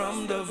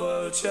the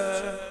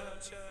vulture.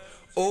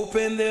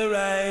 Open their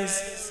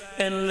eyes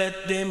and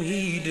let them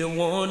heed the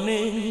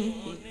warning.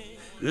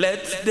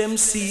 Let them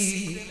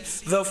see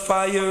the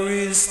fire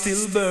is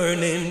still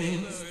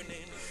burning.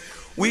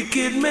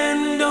 Wicked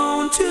men,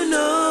 don't you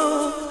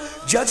know,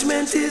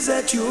 judgment is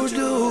at your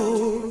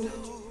door.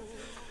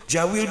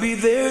 Jah will be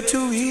there to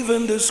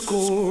even the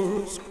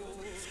score.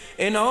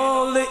 And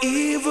all the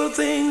evil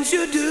things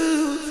you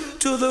do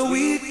to the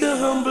weak, the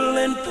humble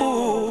and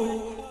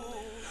poor.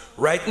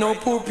 Right now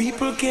poor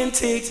people can't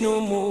take no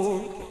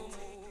more.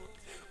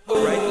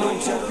 Right now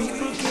poor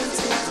people can't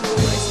take no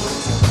more.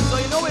 So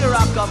you know where the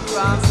rap come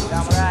from?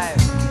 Damn right.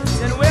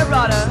 Then we're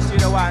brothers, you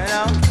know what, you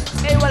know?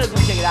 Hey, well, let's go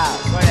check it out.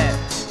 Go ahead.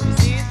 You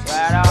see it?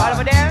 Right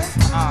over there?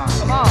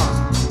 Come on.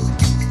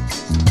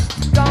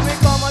 We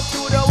come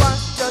to the one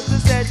just to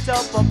set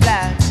up a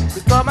plan.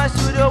 We come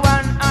to the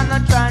one on a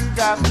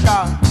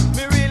transaction.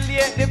 Me really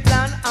hate the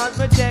plan as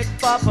me check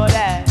Papa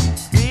that.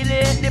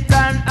 Really hate the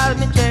plan as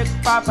me check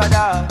Papa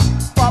that.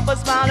 Papa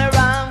smile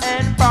around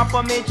and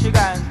Papa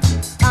Michigan.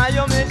 Are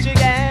you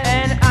Michigan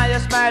and are you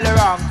smile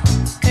around?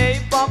 Hey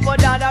Papa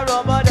Dada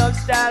rubber dub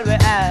style we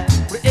have.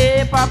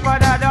 Hey Papa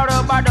Dada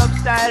rubber dub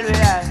style we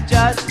have.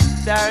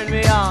 Just turn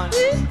me on,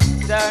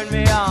 turn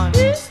me on.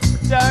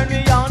 Turn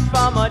me on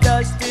from a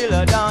dusk till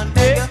a dawn.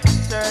 Hey,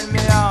 turn me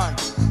on,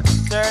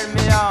 turn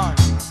me on.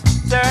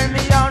 Turn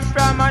me on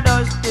from a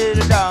dusk till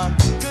the dawn.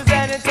 Cause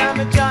anytime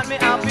you chant me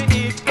have to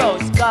eat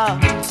roast car.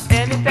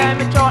 Anytime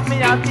you chant me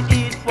have to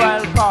eat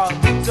wild corn.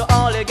 So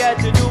all you get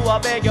to do I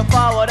beg you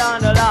forward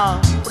on the lawn.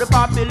 With a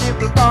poppy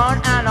little corn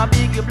and a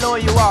big you blow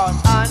you on.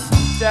 And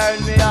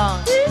turn me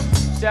on,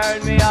 turn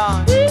me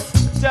on.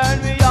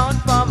 Turn me on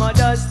from a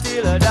dusk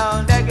till a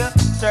dawn.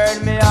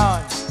 Turn me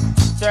on,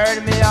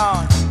 turn me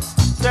on.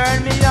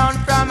 Turn me on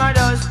from a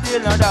dusk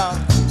till a dawn.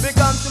 We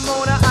come to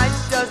Mona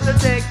Heights just to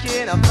take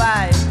in a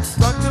fight.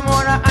 Come to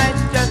Mona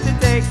Heights just to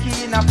take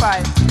in a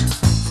fight.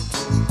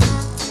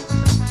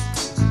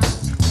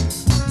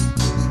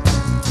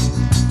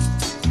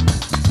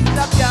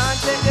 Stop can't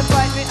take the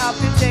fight, me have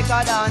to take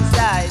her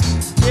downside.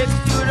 Next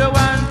to the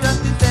one just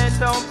to set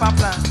down for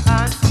plan.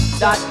 And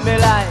that me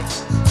like,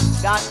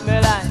 that me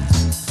like.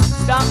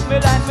 That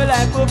me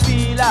like to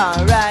feel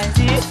alright.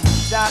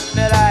 That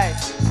me like.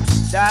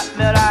 That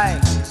me like,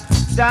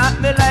 that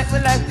me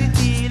like to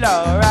feel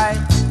alright.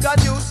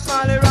 Cause you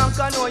small rank,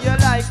 I know you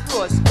like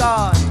roast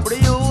corn. But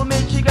you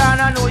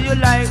Michigan, I know you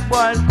like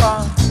boiled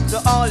corn.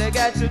 So all you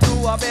get to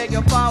do, I beg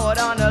you forward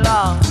on the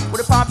lawn.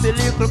 With a poppy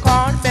little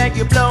corn, beg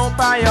you blow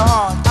by your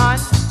horn.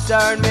 And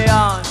turn me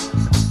on,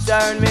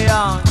 turn me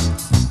on.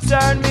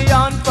 Turn me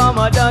on from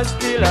a dusk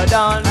till a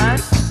dawn.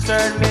 And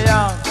turn me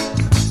on,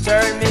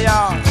 turn me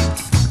on.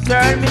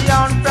 Turn me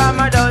on from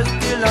a dusk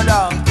till a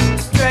dawn.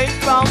 Straight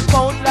from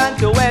Portland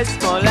to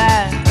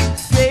Westmoreland.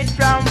 Straight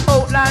from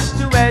Portland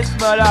to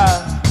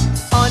Westmoreland.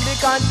 On the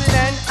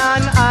continent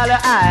and all the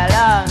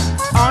islands.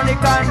 On the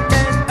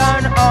continent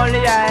and all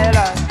the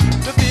islands.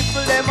 The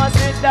people they must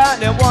say that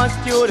they want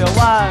you the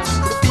one.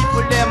 The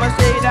people they must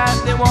say that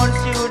they want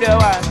you the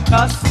one.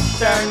 Just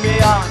turn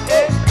me on,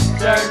 eh?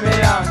 Turn me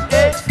on,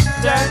 eh?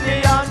 Turn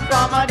me on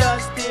from a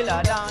dusk till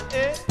a dawn,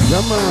 eh?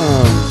 Yeah,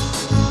 man.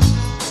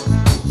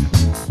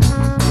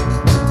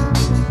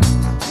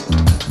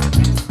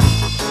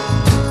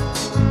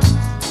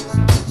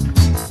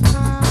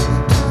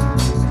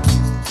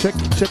 Check,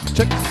 check,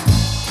 check.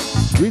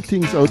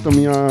 Greetings, Outta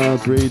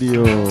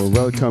Radio.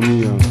 Welcome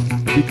here.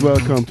 Big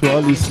welcome to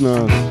our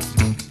listeners.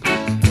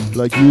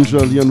 Like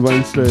usually on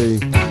Wednesday.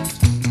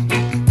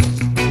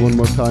 One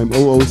more time,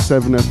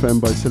 007 FM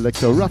by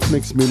selector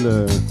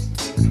Ruffneck-Smille.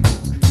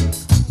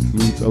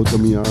 Means Outta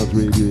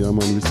Radio. Yeah,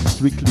 man, this is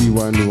strictly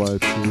Wild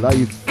Vibes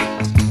live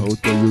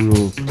out of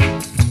Europe.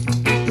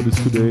 What is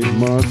today?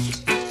 March?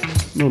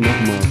 No,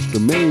 not March. The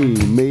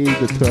May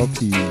the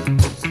 30th,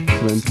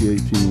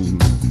 2018.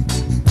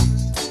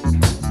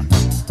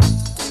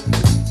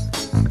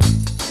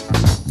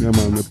 Yeah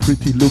man, the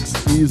pretty looks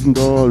seasoned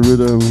all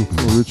rhythm,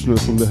 original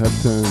from the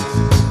Heptans.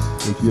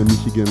 And here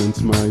Michigan and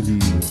Smiley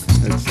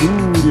at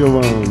Studio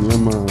One, yeah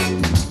man.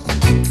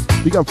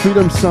 Big up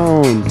Freedom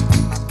Sound,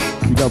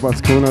 big up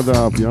Ascona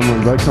Dub, yeah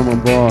man, welcome on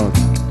board.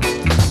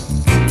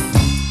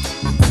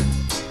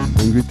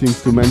 And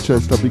greetings to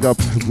Manchester, big up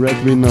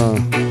Breadwinner,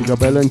 big up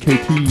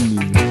LNKT.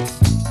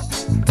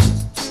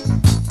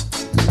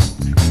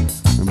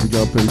 And big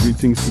up and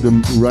greetings to the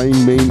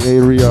Rhine main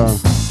area.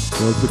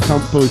 The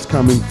Campo is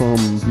coming from,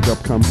 big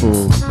up Campo.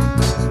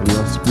 And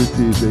that's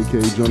British, aka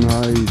John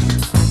Hyde,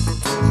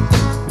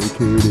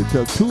 aka the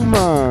Tattoo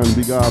Man,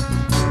 big up,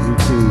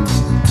 greetings,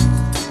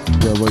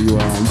 wherever you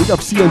are. And big up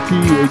CNT,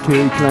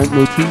 aka Client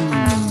No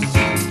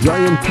Trees,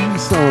 Giant T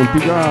Sound,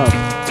 big up.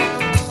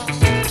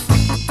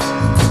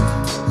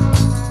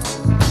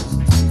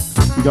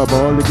 Big up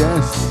all the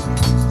guests.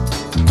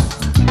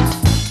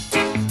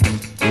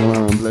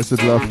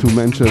 Blessed love to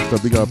Manchester,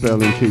 big up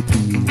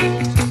LNKT.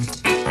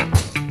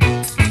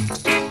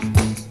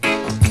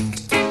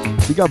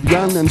 Big up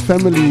Jan and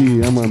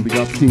family, yeah man, big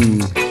up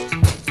King.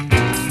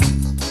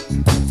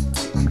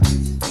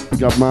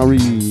 Big up Mari,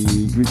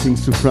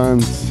 Greetings to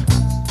France.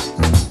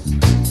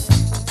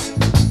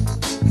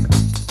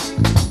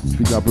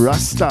 Big up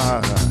Rasta.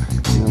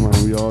 Yeah,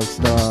 man, we all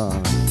stars.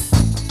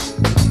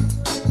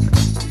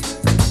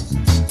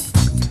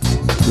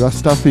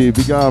 Rastafi,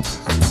 big up.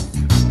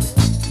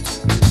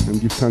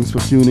 And give thanks for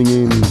tuning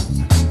in.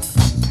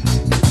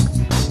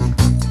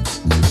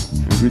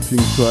 And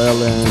greetings to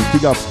Ireland.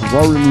 Big up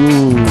Warren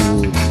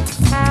Root.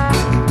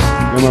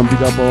 Yeah, man,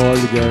 big up all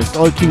the guests,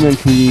 all king and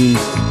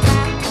queens.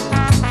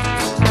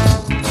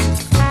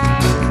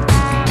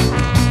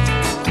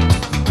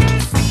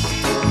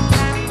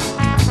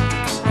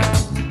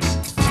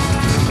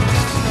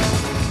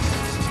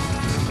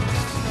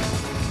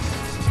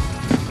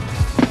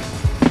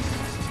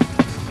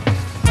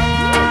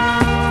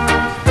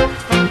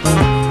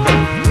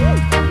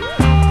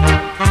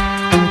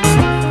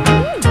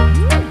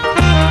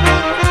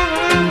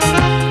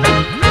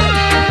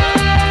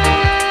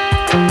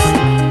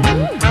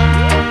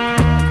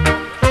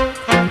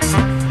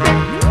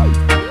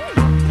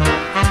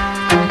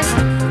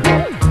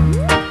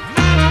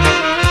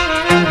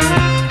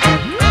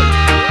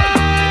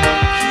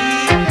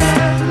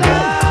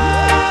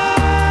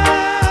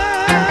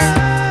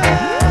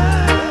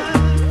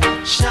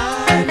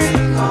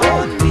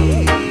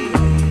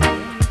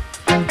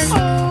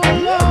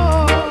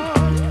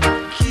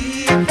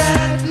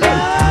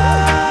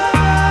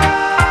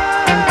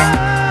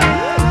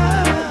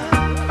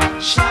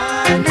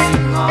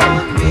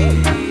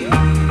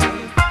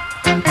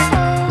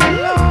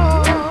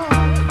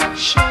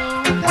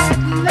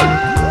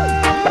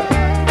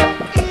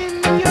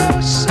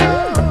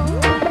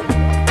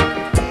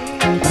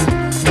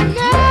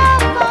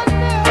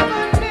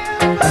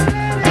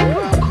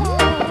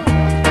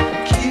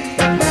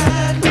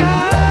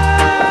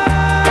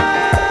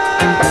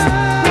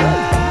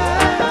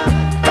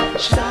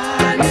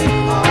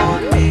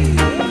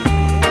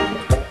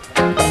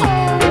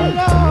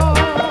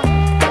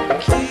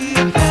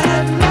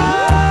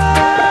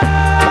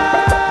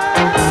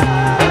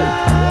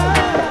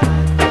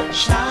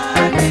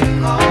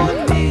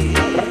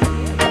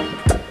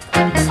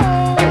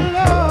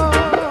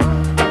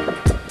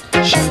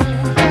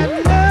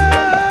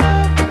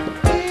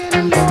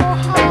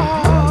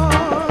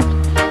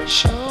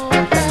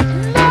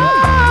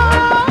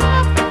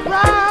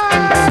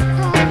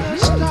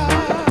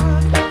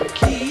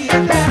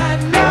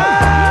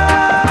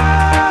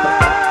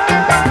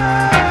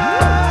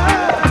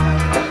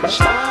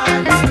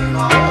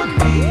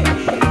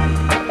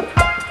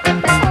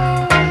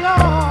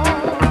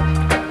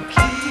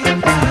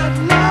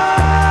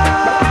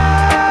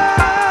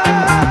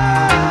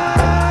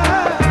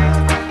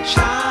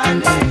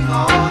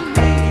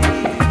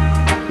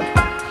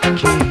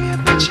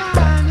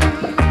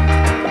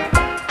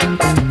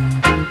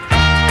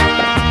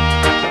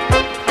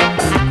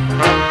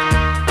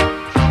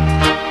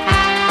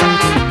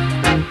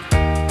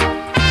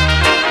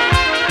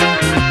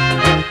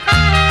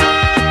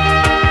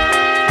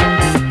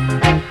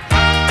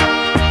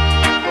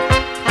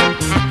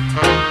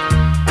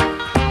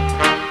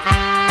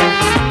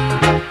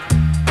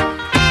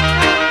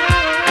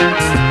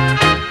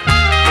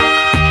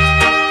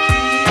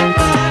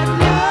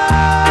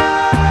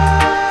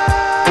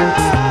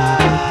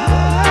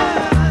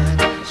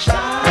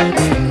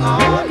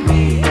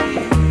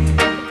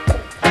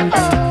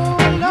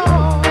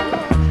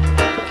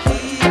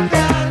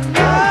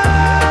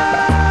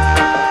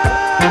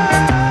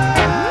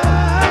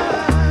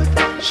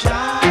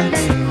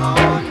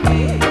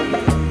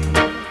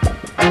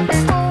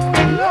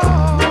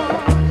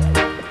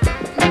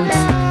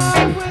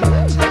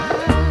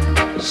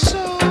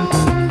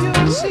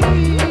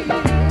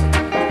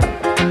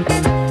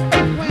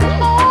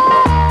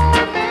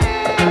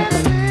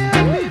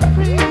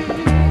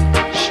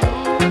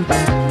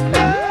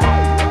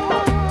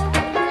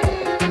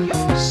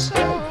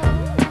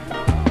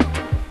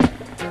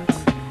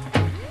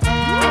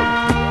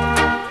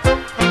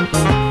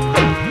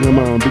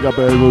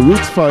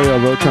 Roots Fire,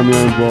 welcome you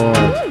on board.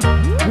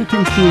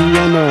 Greetings to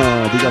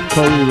Rihanna, big up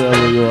Corey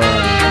wherever you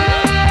are.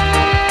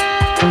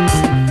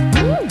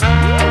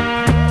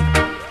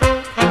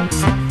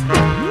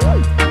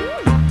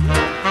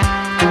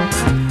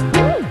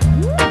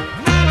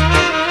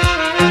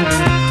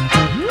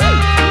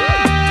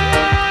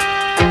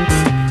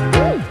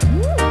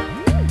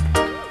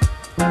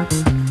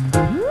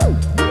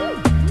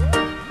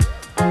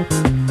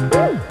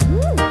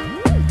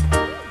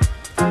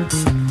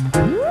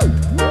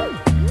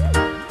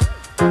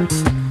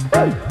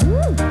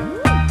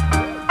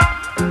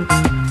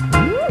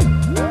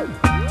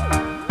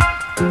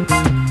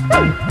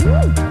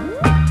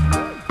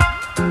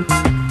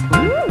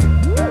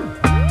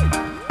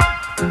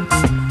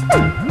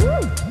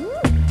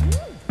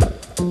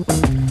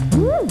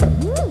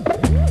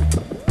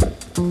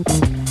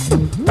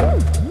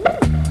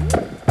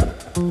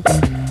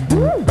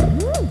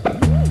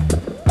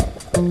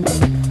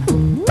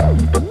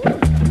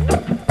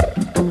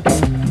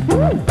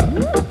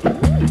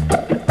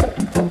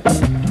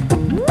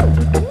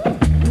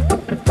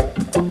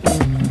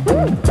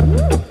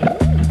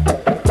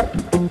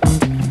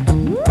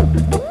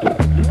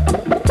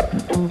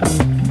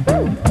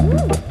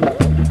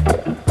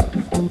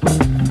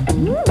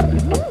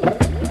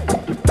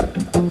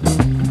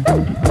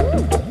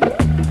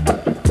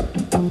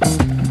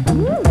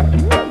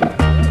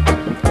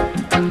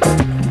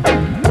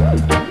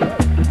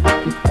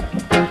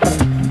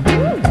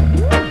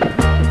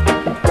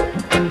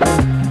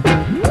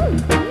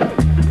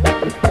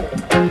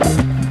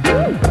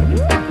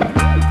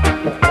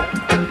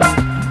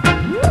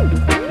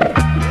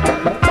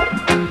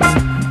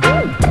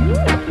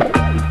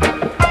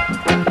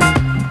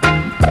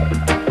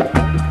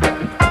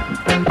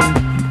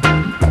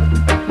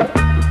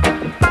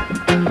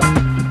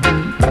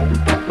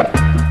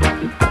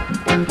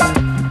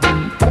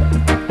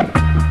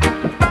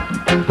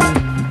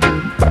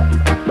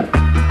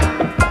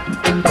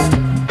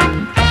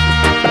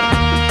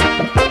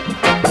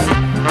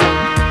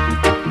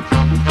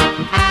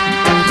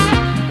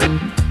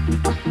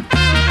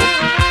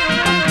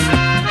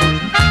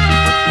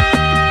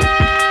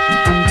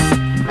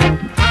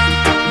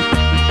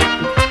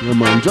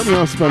 man, Johnny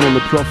Osborne and the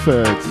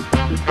Prophets.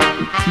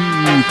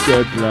 Keep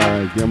that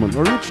like, yeah man,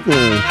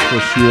 original for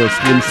sure.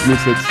 Slim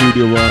Smith at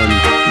Studio One.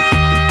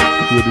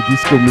 Here the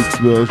disco mix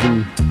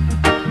version.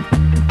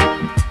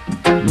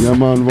 Yeah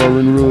man,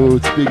 Warren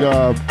Roots, big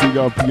up,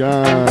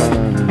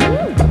 Jan.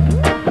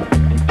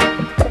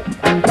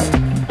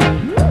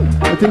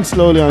 I think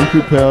slowly I'm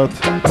prepared.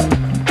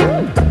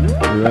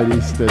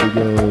 Ready, steady,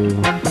 go.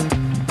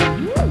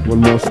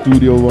 One more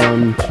Studio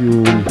One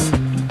tune.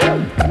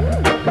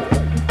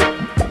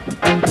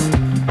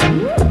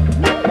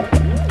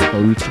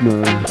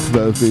 Original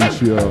 12-inch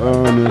here,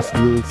 Ernest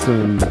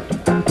Wilson.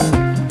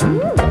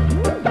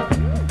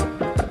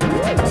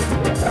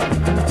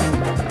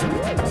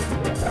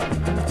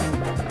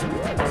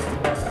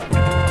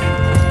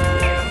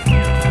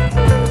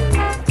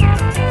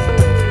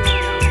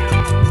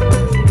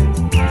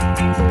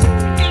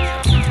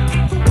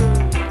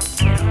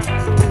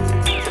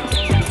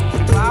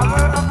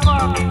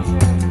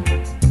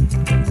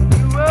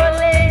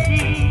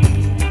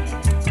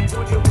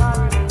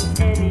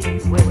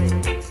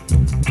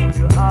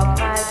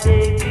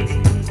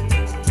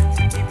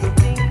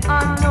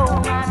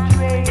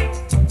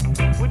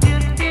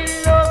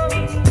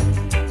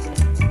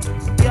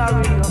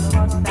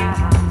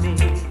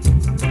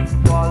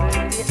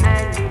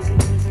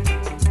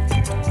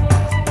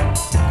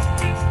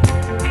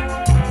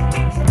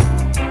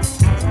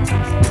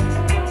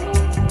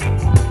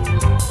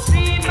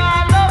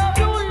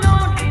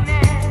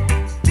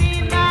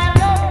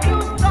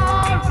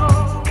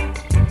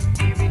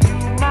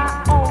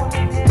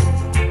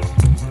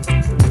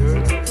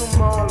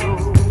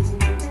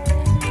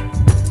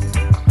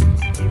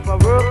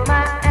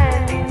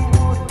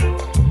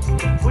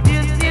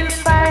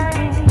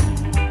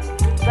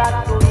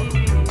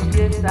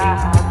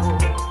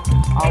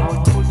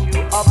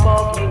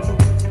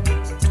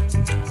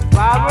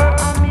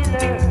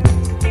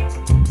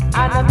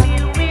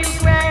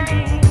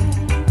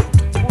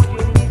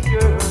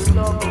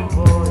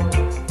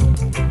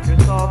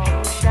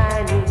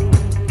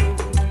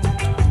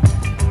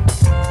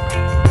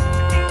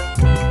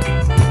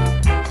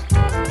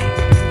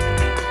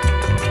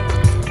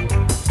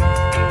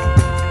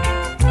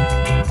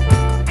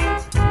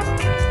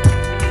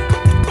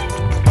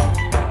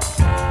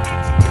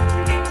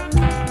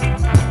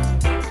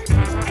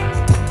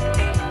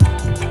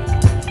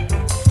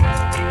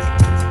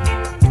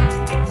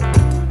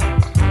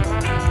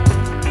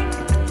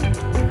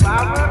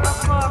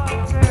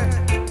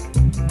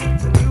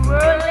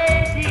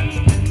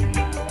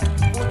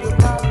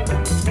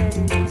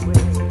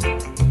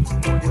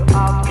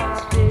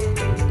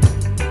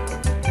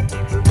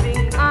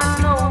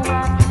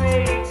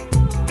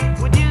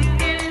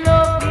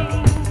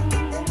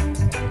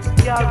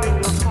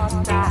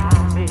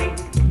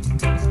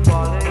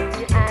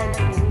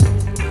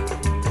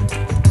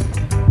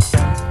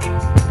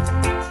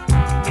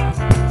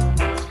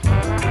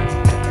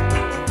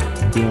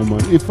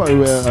 If I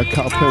were a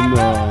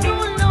carpenter,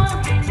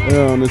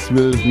 Ernest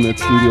Wilson at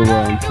Studio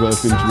One,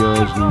 12-inch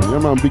version. Yeah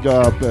man, big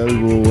up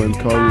Elvo and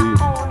Corey.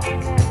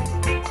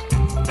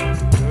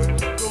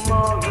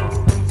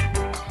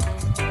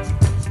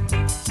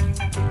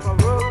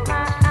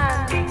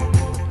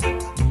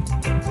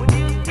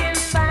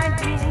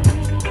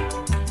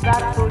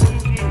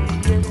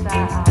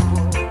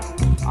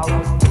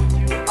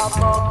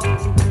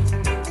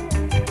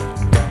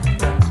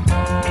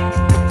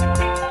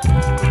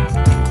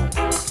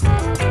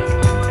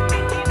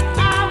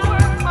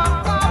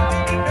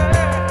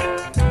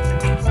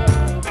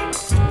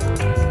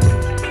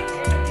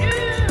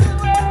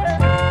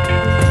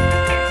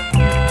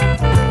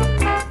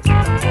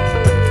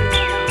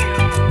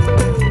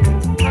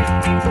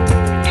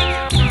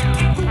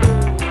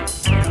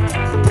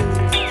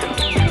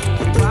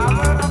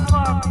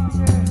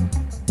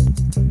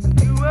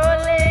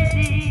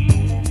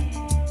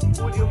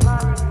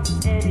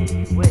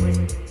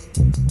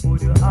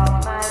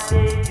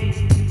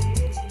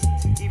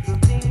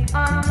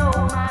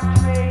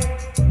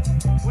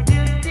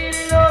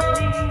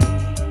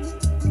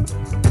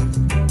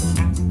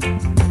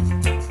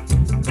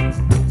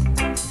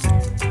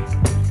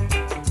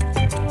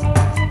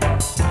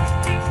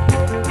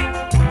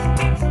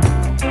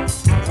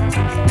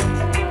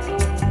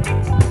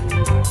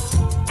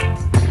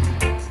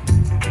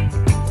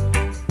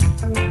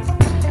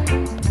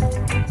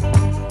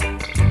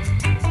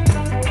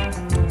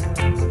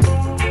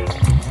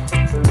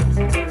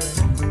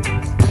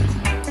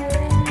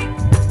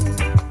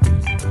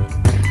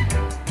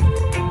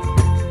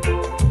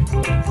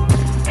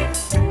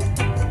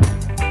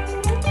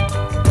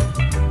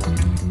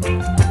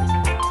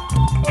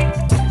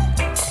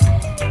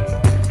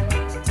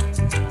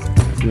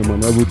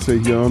 I would say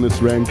here on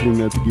is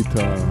ranking at the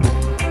guitar.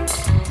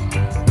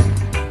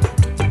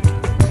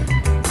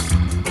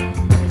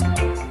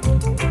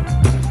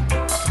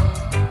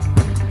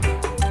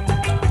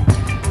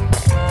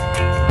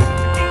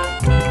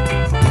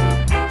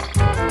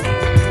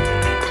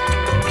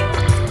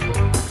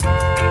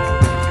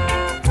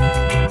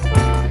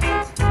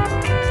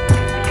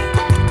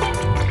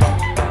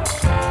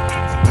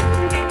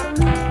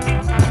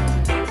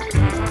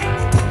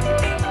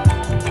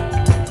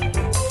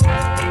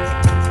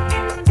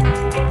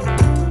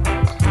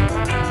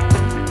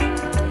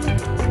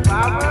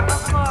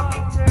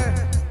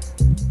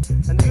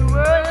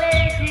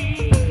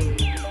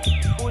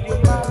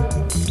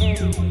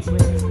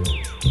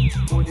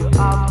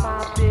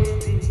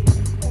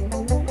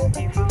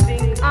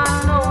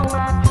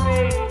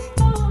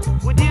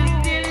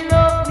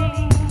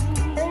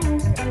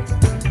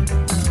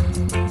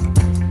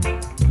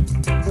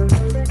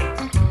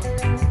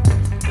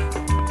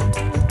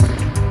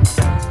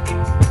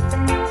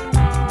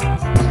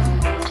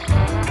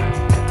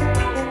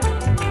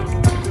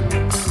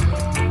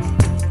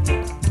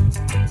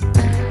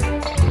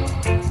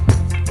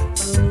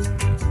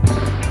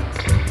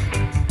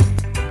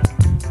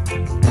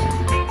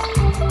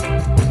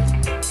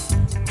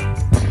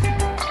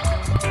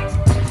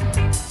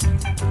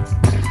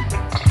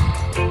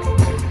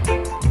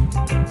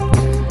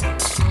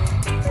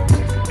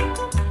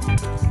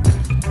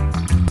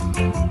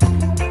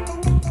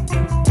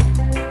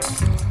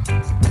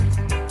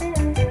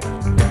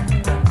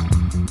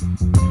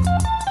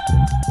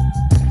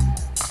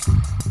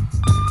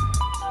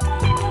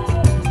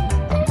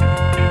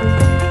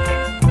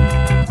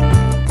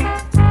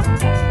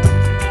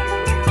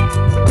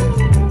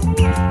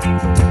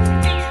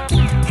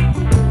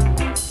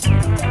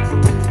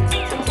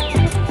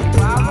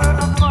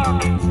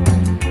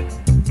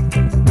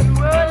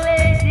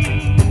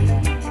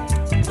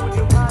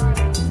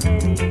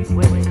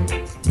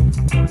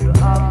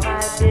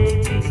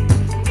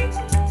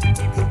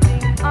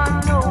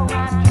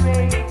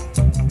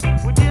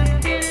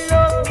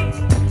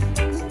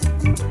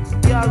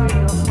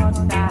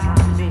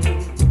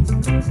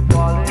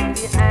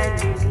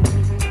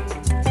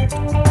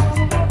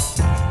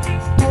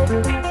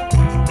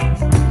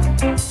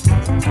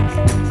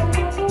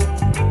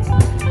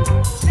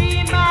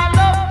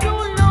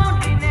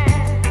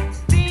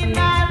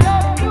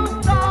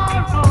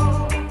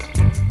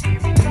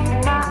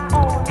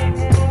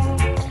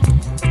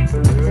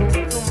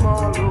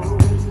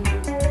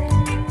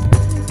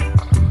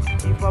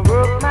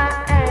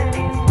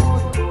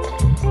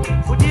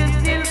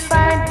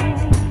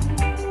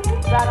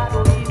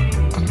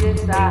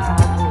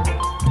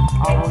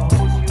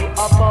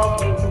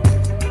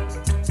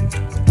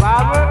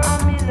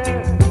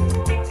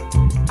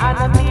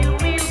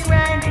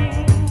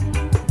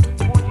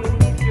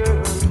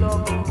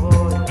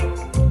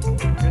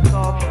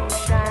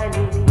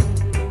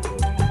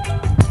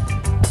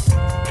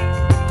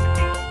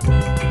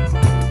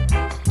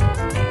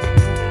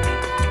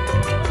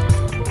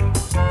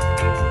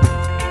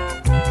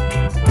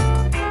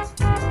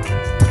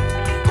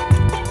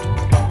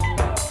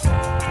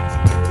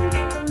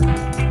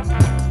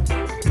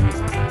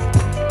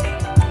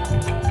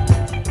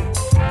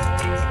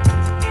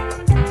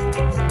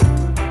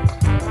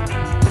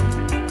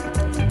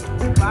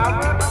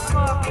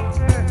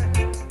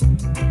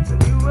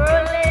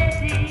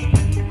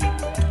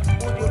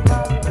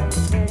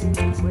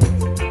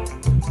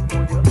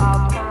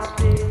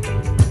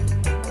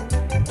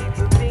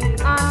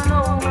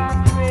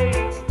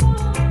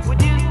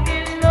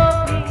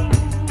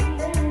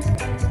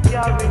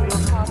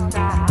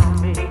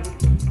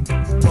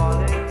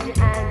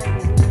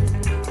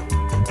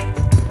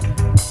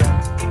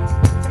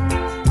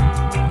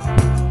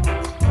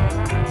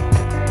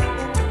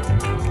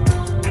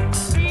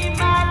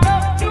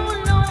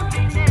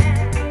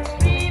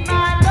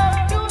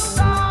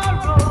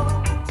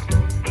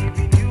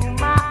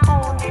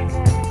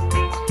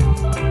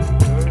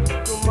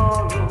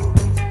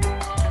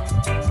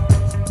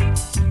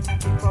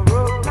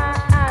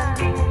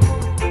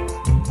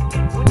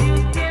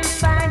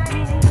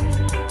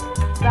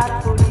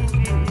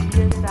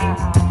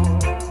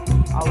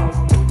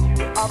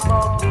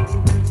 above me.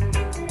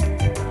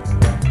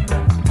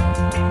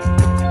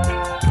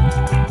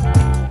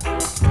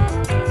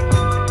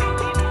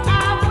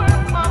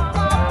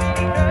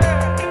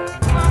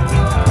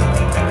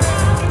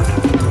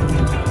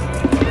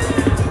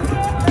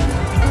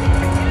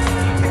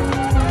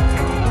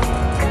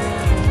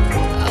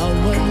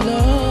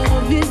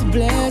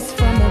 Blessed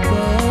from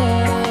above.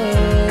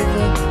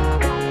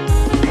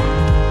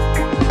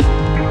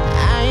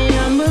 I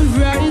am a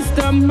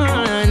Rasta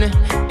man,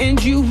 and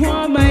you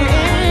are my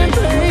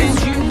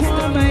empress. You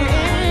are my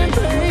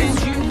empress.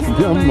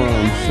 Yeah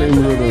man, same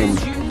rhythm,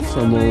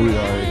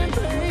 Samoria.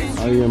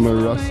 I am a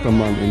Rasta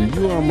man and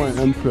you are my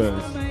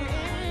empress.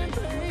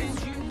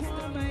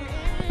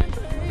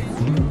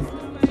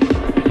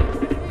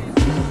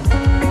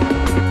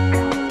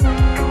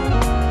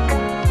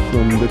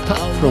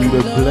 From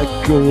the Black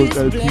Gold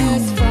LP.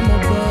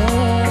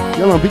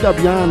 Yeah man, big up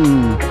Jan.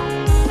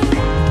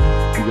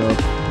 Big up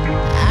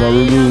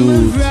Barroot.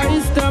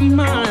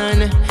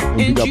 And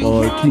big up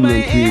all King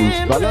and Queens.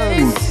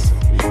 Balance.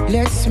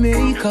 Let's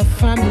make a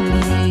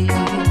family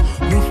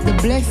with the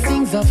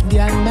blessings of the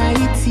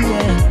Almighty.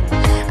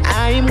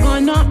 I'm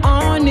gonna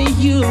honor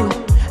you,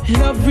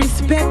 love,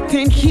 respect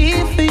and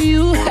care for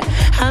you.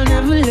 I'll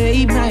never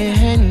lay my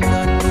hand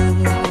on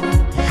you.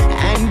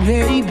 And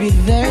baby,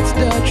 that's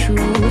the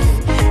truth,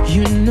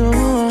 you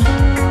know.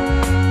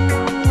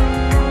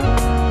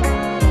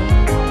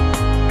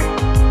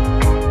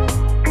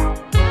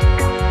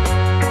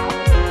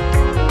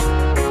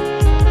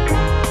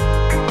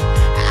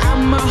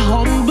 I'm a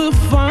humble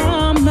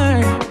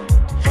farmer,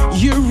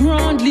 you're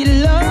only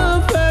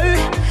lover.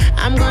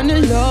 I'm gonna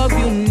love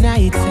you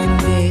night and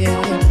day.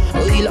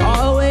 We'll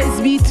always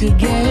be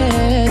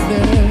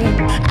together.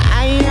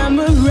 I am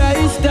a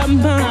Rasta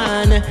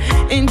man,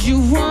 and you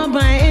are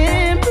my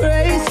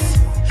embrace.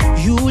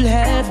 You'll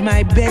have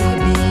my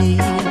baby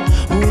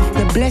with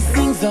the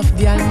blessings of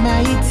the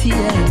Almighty.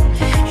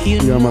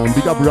 Yeah man,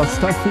 big up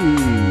Rastafi.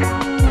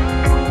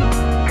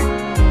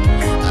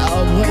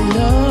 Our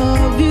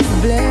love is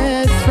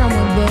blessed from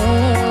above.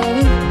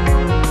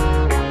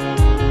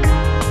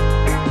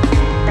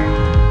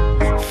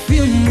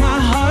 Fill my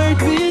heart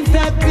with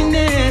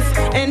happiness,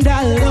 and I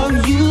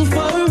love you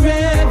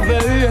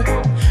forever.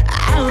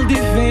 I'll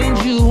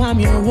defend you, I'm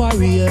your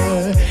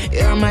warrior.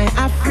 You're my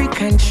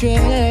African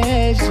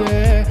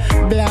treasure,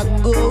 black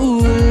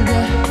gold.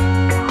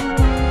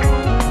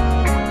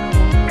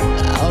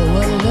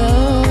 Our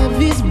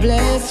love is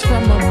blessed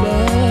from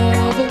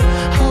above.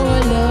 Our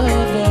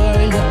love,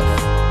 our love.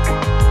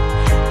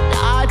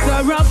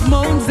 Daughter of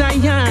Mount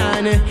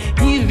Zion,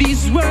 hear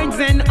these words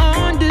and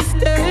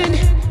understand.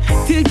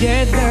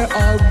 Together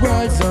our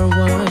worlds are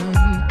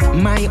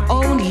one, my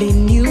only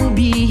new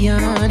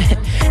beyond.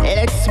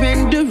 Let's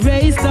spend the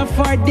rest of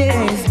our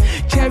days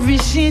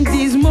cherishing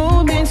these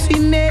moments we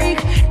make.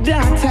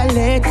 Daughter,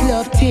 let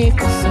love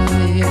take us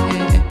away.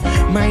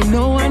 My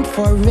no one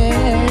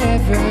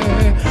forever,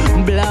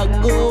 black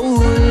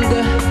gold,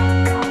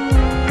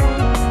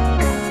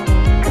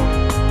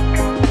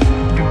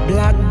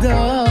 black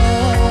dog,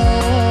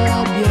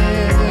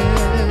 yeah.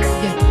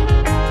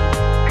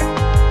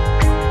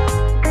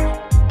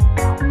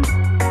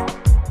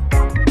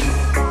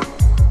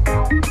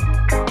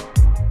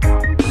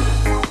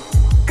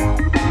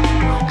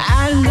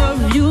 I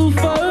love you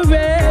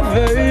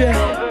forever.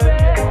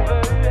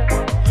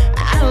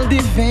 I'll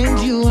defend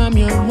you, I'm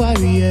your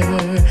warrior.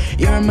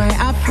 You're my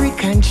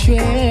African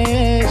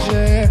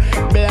treasure,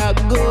 black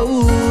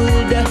gold.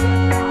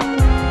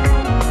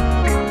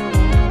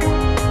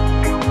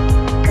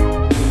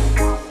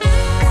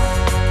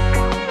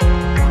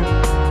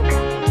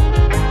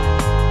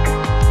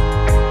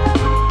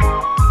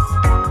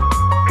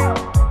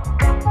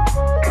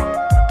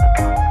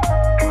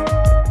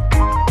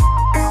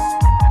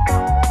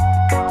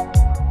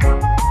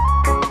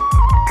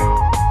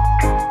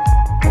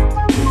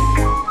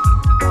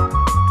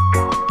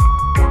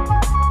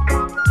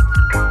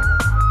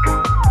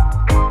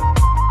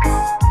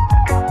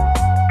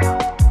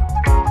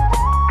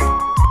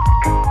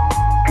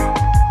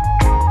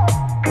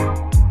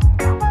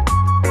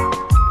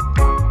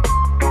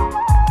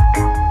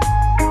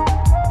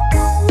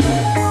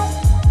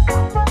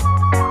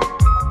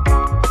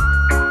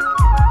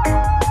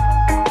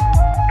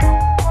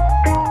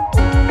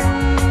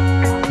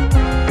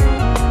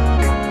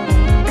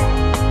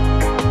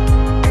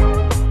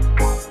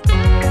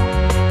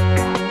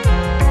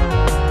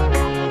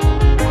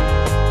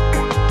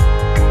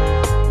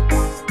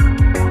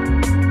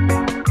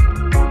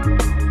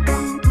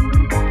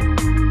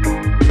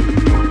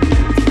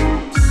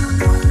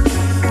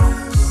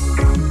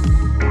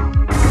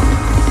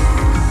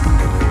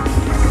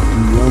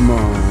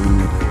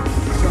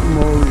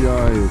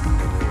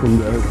 From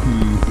the LP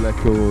Black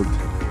Gold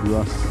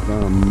Rasta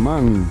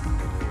Man.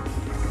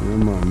 Yeah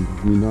man,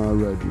 we now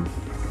ready.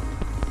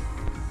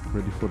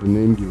 Ready for the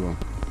name giver.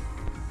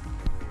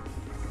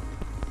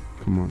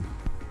 Come on.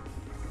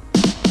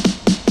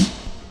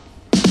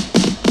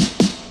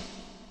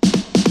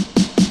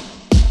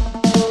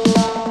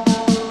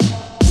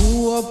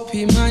 Up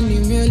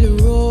Emmanuel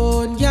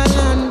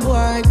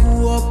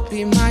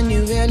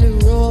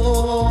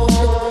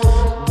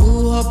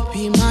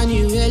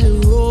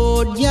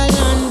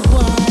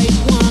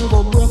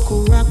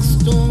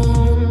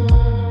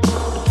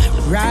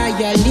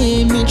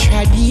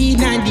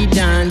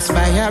dance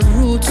by a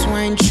roots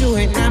wine through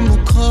it I'm a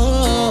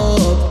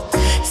cup.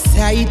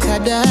 Sight a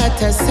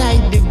daughter,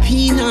 side the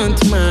peanut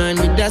man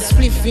with a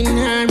spliff in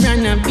her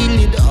and I build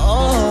it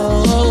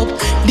up.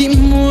 The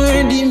more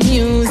the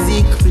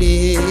music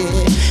play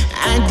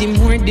and the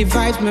more the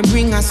vibes me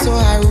bring, I saw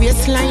her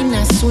waistline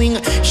a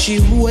swing. She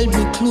hold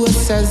me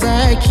close as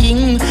a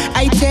king.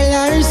 I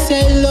tell her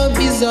say love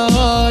is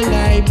all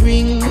I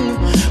bring.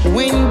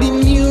 When the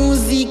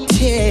music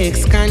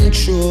takes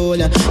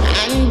control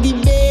and the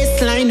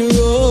bassline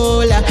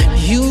roll,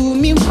 you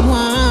me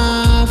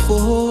want for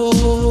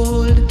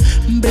hold.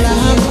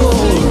 Black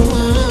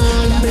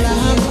gold,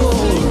 black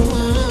gold,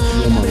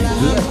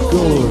 Black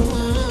gold.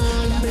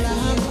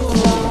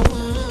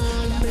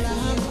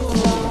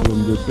 From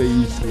the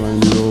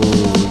bassline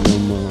roll,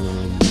 yeah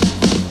man.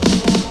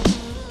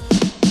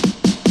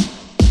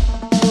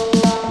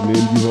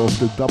 Name you off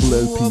the double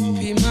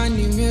LP.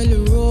 Emmanuel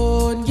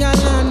Road,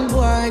 Yalan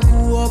boy, go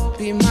up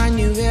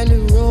Emmanuel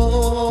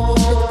Road.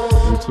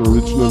 It's an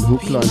original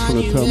hook line from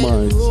the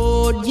Termites.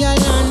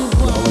 Yalan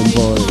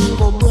boy,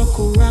 go broke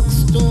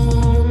rockstone.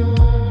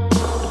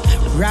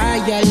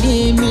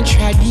 Royally me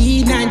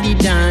tradin and the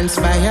dance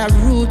by a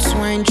roots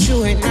wine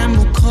through and I'm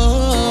a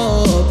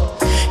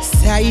cup.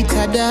 Sight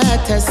a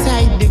daughter,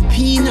 side the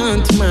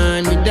peanut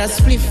man with a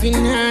spliff in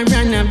her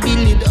and I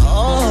build it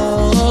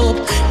up.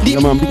 The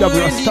man, big up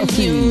more the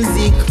Rastafi.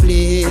 music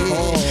play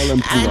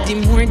and the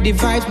more the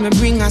vibes me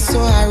bring, I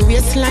saw her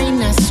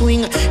waistline a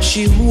swing.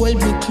 She hold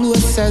me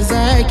close as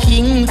a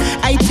king.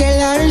 I tell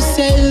her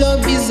say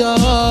love is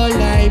all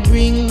I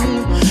bring.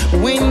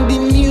 When the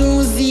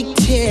music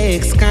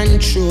takes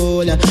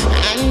control and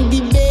the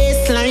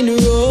bassline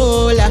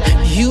roll,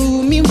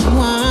 you me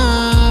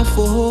want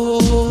for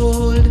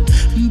hold.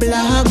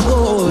 Black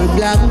gold,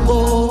 black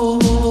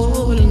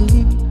gold.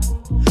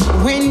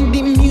 When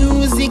the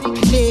music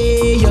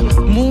play,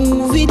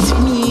 move it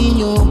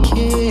me,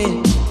 okay.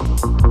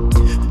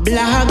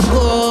 Black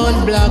gold,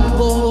 black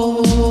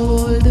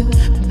gold.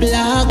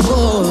 Black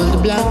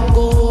gold, black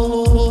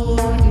gold.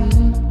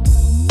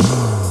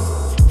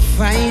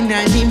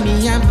 Finally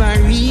me have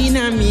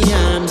arena, me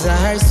arms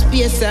are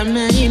space, I'm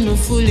in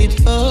full it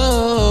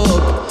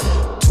up.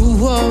 To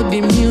all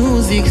the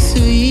music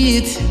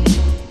sweet.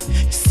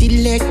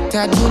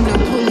 Selector gonna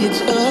pull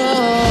it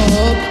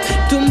up.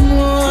 The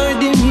more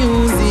the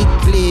music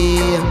play,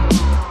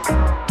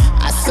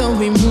 I saw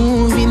we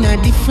move in a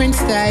different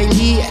style.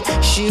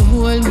 She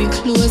hold me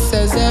close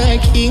as a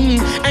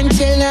king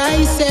until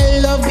I say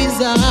love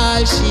is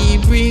all she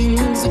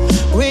brings.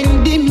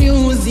 When the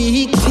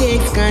music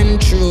takes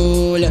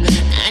control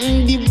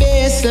and the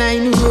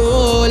bassline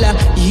roll,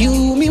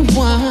 you me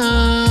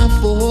want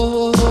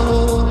for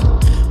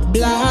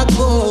black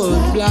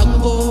gold, black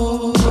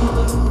gold.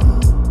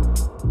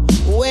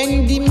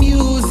 When the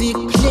music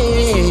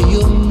play,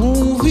 you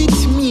move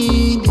with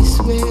me this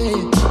way.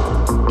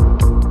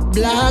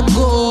 Black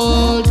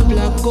gold,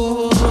 black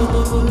gold,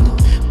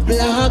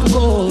 black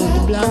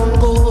gold, black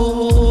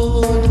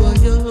gold.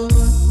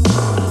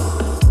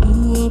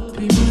 Go up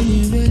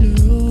Emmanuel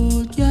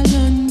Road,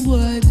 Yalan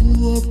boy,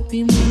 go up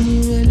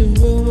Emmanuel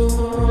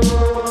Road.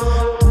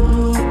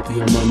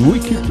 Yeah man,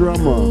 wicked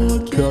drummer,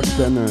 Kirk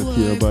Bennett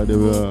here by the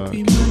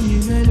way.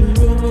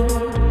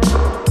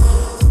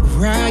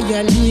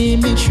 Royally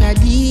me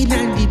tradin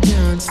and the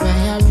dance by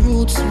a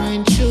roots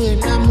wine through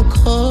and I'm a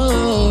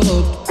cup.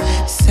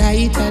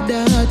 Sight a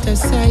daughter,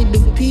 side the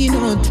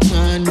peanut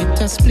man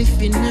with a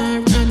spliff in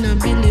her and I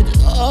build it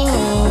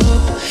up.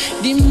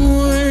 The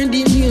more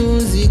the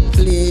music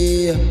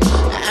play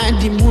and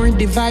the more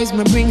the vibes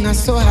me bring, I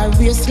saw her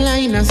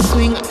waistline a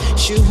swing.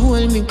 She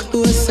hold me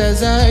close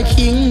as a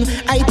king.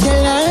 I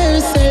tell her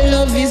say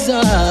love is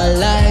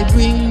all I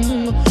bring.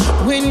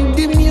 When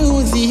the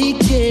music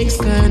takes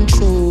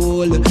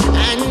control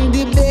and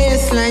the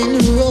bassline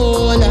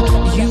roll,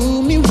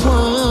 you me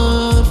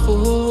want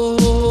for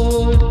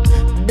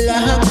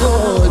black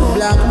gold,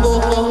 black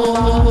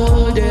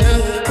gold.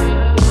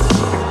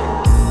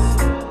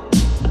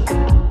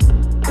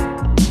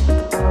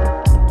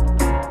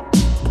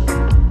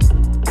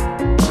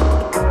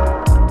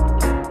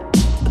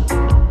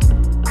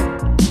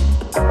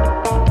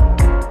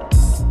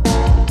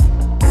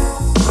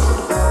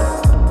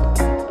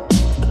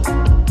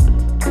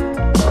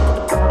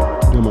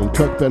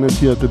 Chuck Bennett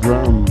here at the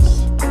drums.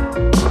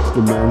 It's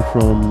the man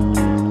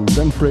from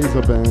Ben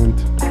Fraser Band,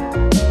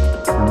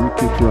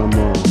 wicked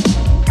drummer.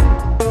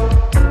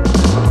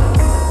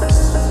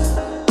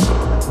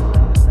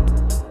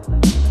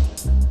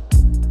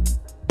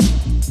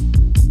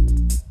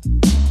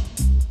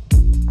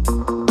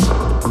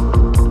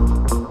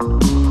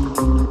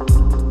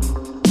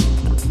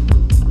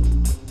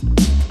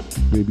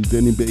 Maybe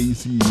Danny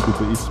Basie, the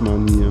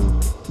bassman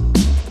here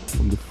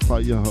from the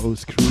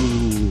Firehouse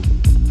crew.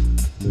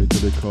 Later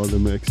they call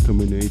them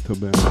Exterminator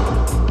Band.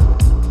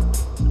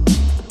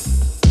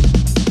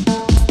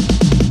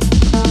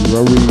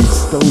 Rory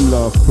Stone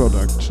Love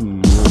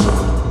production. Yeah,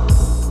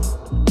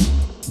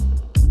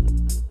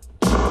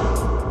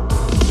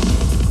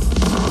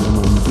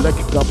 man. Black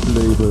Dub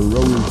label,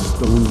 Rory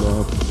Stone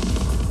Love.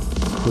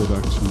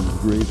 production,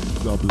 great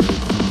double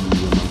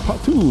LP.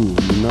 Part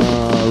 2,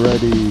 now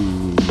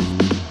ready.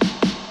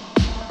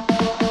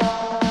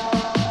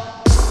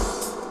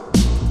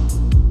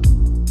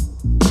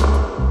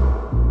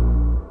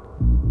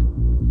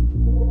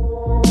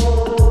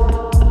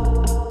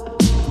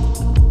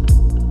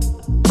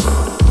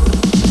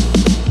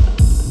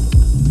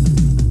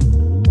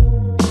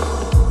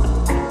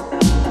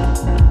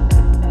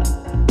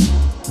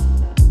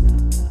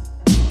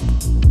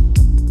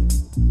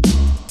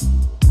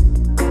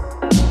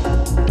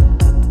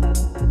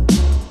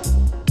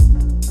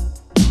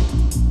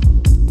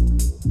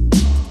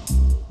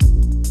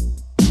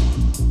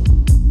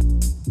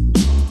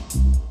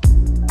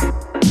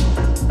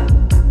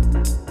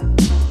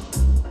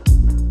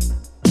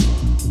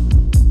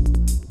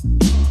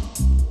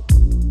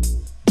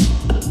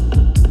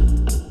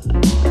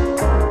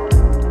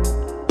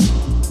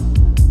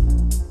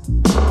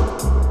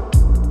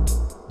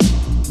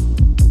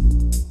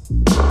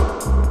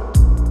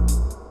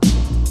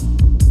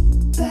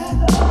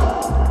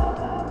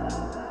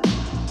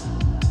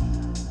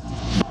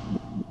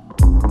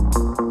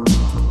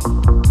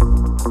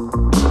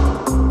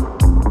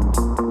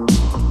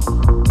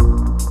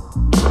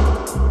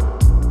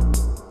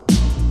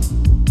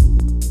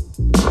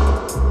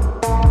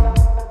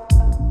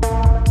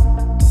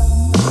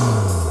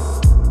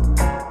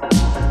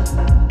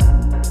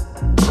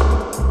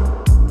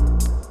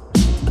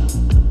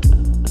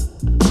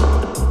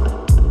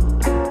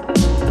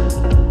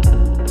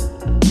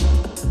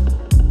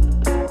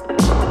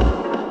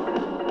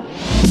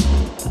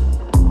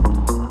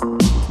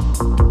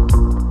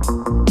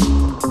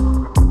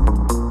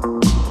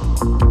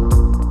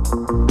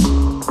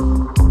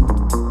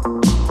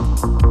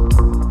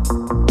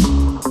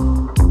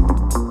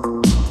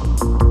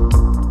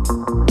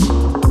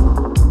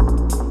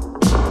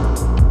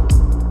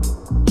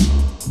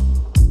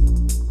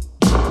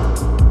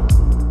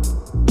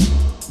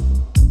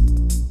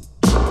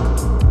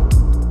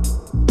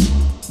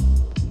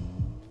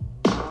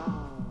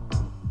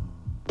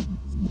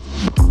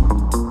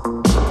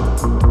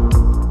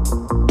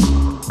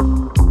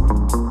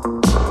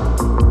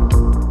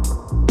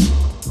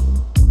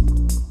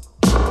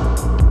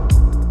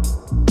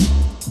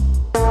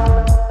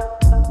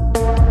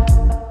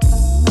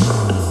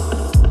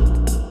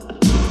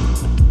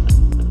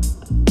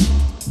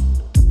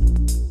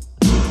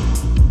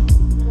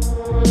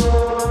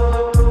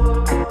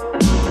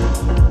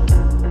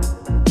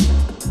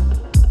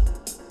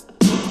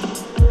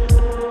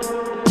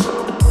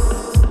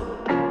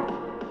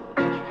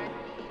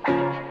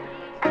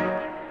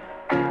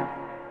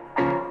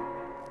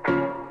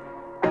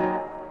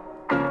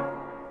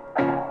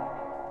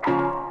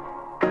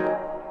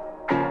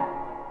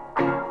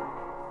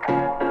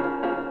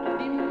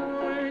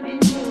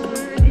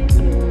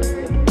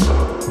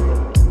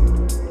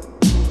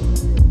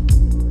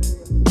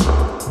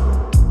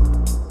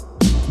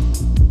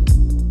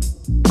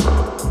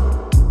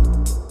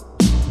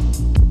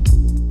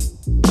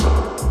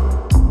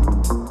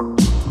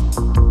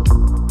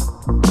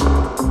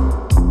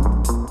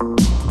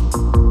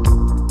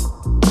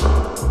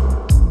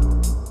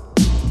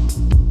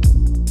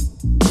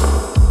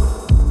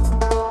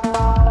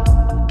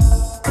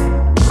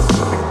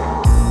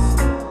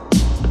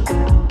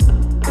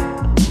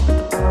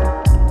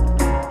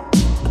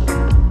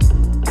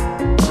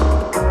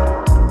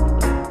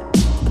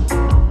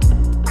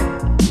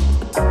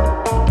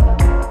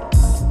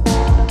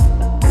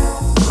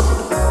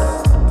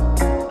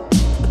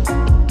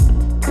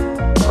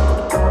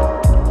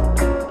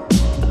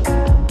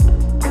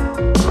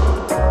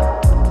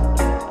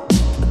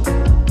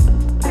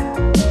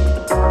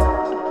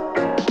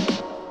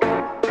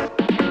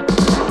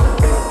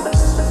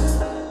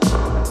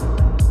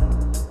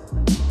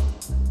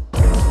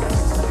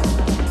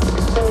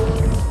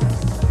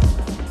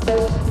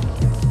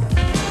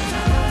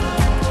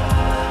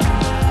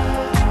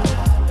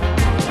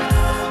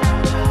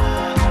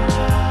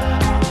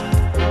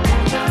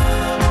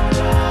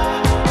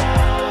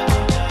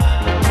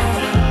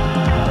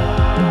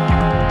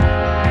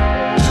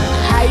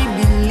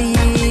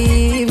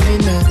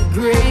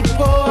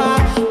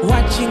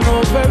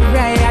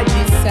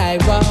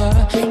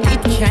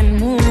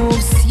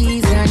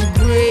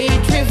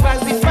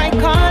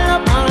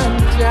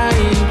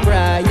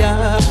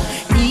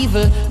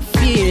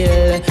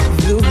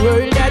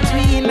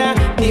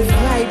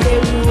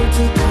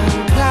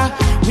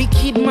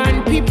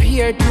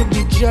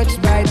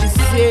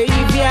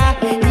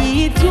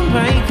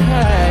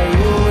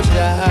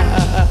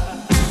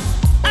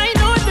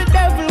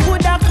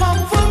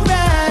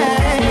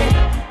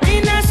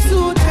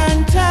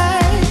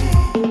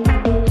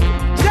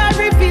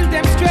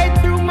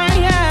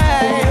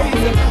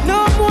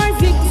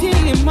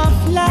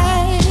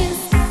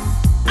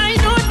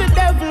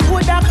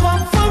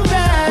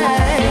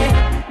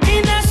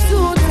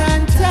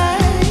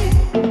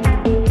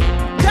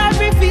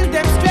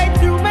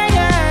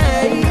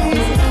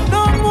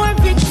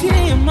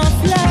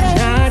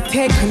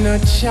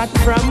 Shot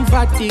from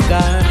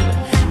Vatican,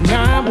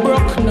 Nah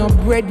broke no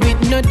bread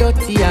with no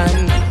dirty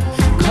hand.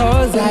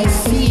 Cause I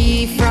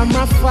see from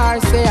afar,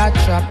 say I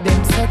trap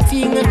them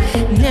setting.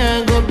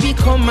 Now go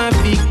become a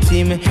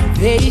victim,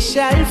 they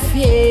shall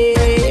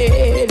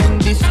fail. In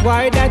this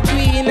war that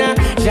we in,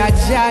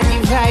 Jaja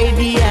divide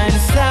the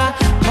answer.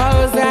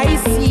 Cause I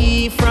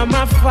see from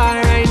afar,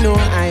 I know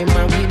I'm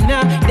a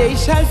winner. They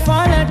shall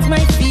fall at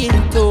my feet,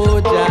 oh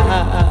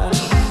Jah.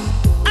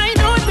 I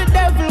know the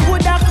devil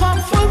would have come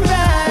for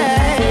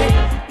right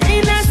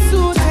in a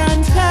suit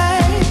and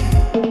tie.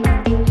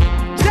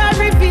 Jah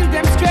reveal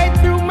them straight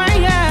through my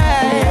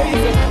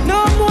eyes. No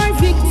more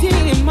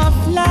victim of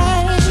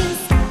lies.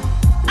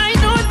 I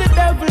know the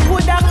devil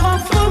would have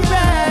come for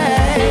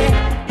right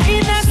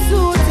in a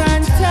suit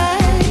and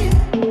tie.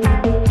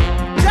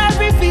 Jah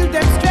reveal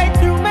them straight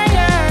through my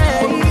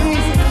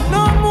eyes.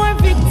 No more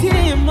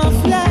victim of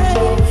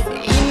lies.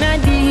 In a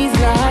these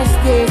last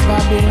days,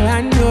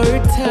 Babylon, your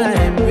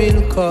time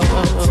will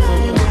come.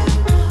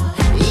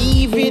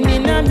 Even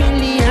in a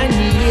million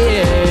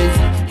years,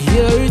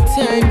 your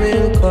time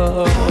will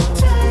come.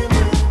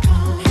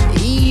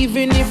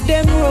 Even if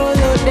them roll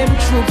out them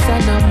troops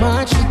and a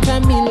march with a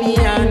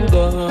million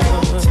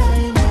guns.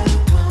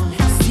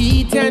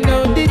 See it and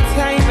now the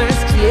time has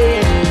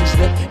changed.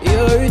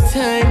 Your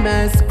time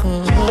has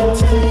come.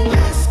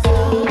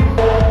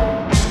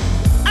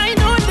 I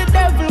know the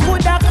devil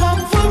would have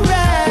come for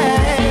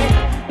right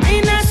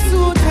in a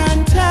suit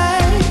and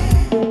tie.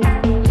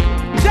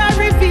 Jah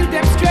reveal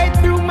them straight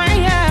through my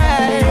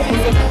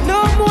eyes. No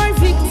more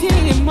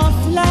victim of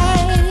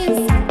lies.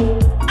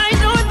 I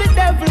know the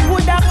devil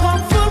would have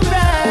come for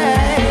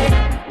right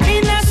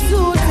in a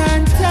suit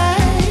and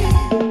tie.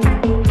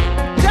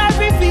 Jah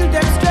reveal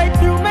them straight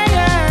through my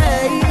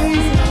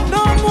eyes.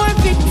 No more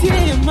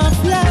victim of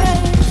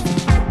lies.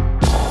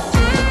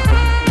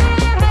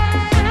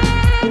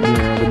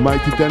 Yeah, the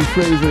mighty Dan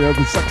Fraser at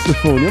the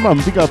saxophone. Yeah, man,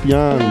 big up,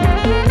 Jan.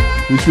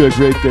 Wish you a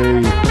great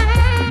day.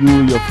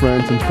 You, your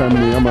friends and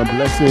family. Yeah, man,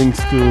 blessings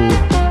to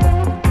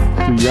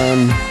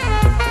Jan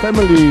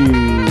family.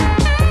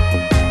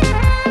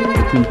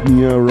 I think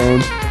near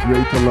around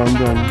Greater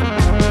London.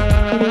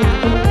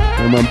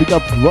 Yeah, man, big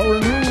up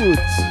Warren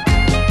Roots.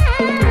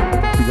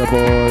 Big up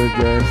all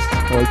guests,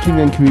 all king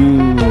and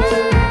queens.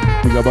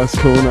 Big up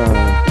Ascona.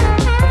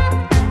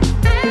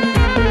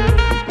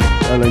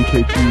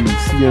 LNKT,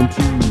 CNT,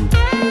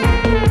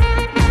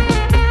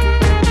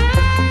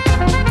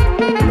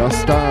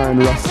 Rasta and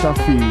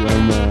Rastafi,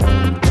 and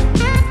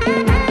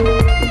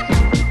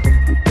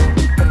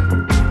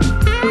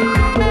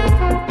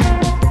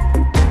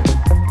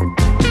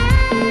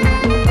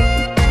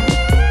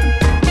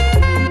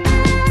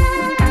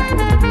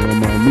yeah,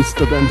 man,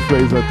 Mr. Dan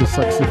Fraser at the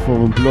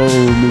saxophone, blow,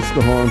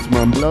 Mr. Horns,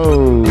 man,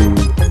 blow.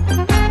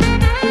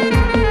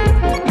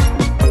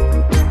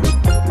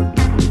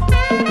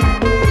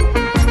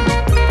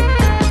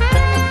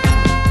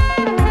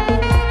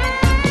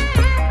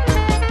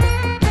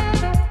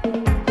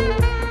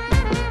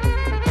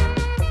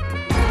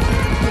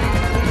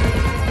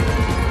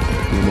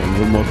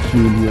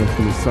 Tune here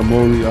from the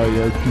Samori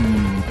ILP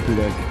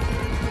Black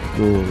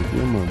Gold.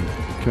 Yeah, man, you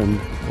can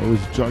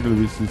always juggle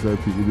with this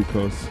LP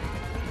because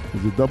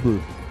it's a double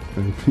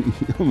LP.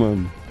 Yeah,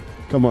 man,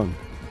 come on,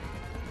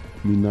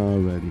 me now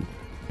ready.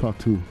 Part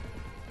 2.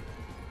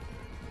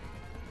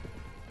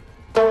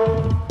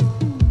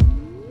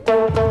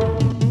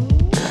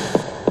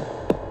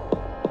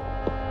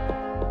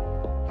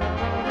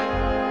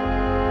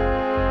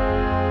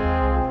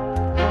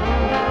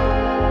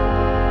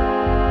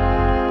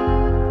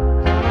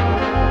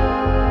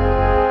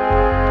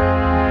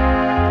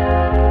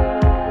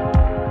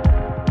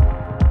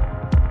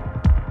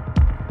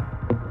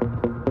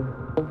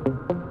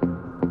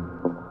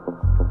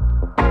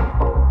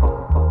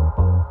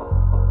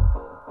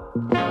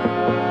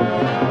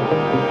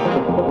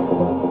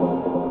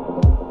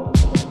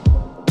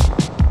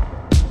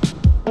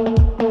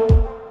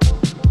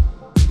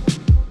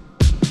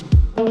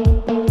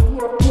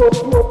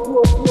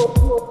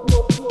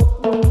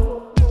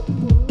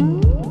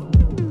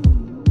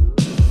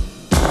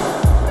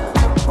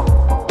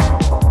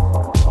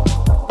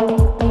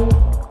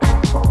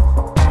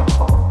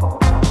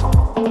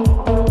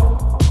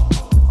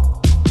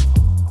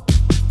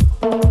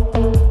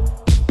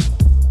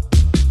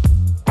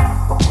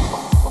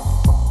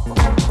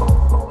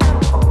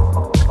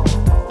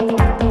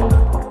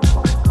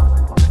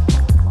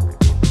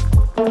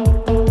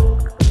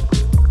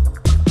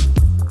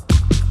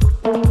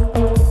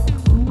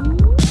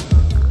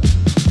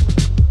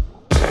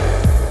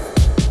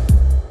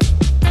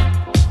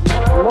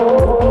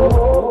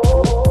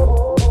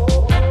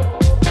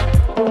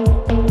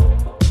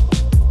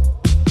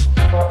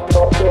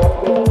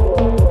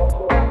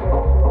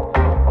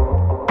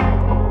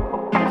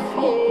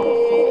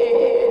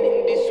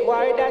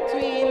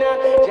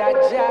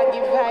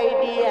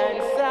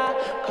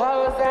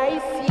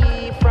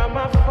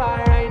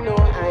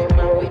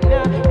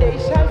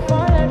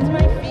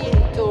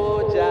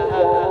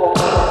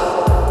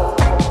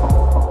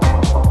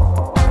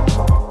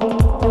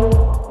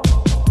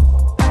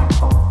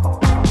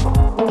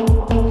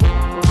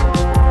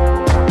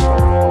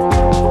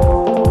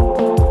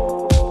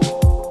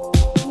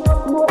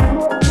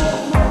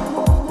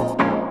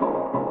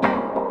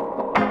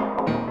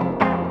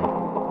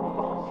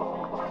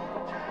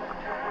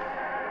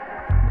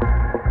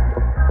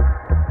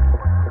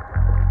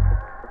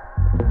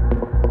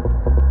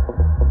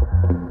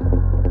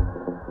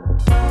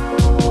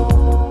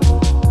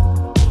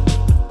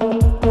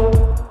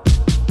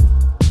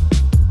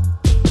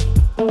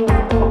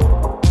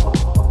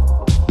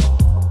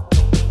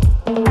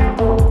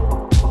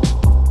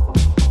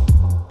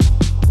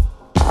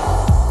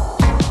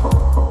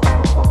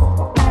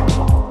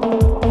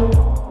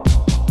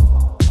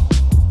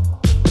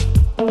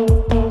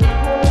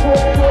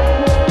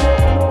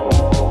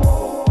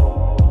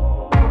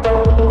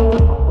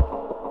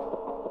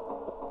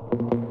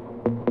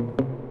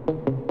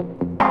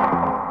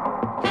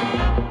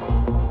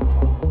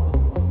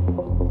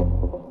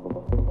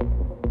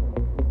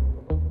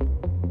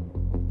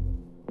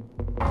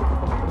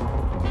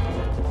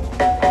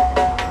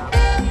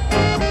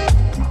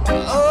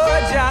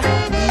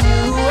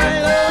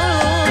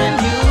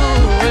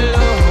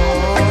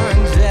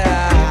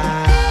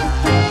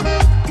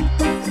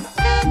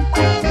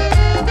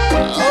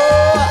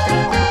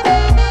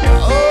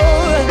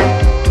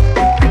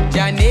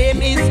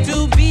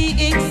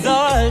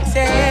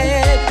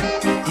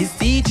 exalted. His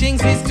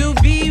teachings is to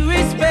be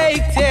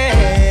respected.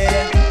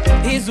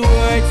 His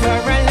words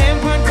are a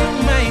lamp unto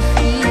my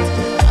feet,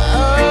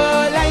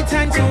 oh, light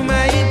unto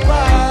my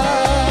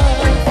path.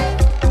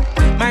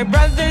 My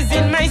brothers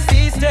and my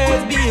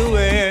sisters,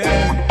 beware.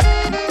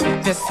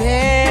 The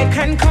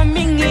second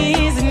coming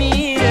is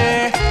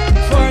near,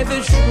 for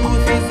the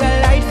truth is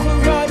a light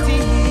for all to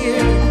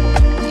hear.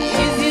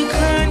 Is your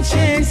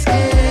conscience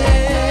clear?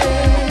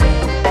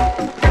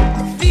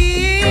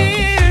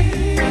 Fear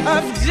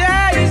of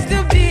Jah is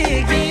the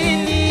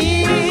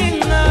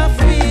beginning of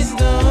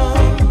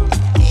wisdom.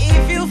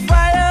 If you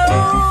follow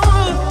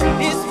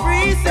His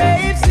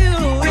precepts, you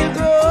will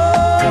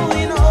grow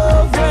in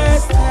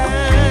understanding.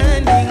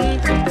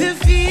 The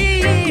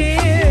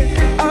fear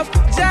of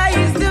Jah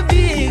is the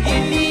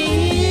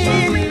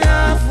beginning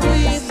of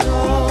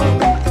wisdom.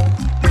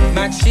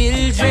 My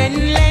children,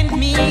 lend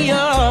me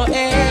your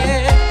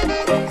ear.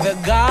 The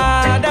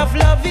God of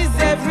love is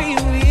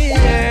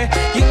everywhere.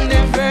 You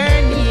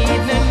never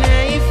need a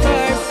knife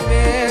or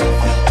spear.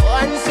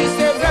 Once you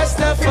say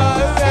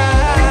Rastafari.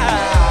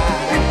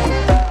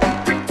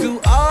 To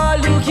all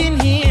who can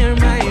hear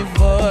my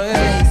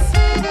voice,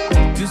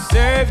 to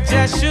serve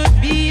just should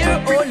be your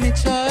only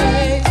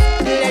choice.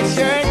 Let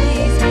your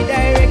needs be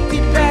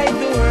directed by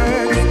the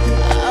words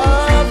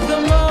of the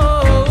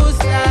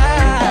Most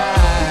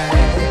High.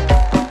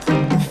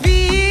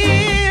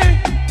 Fear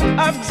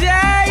of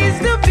Jah is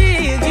the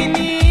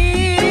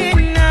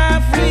beginning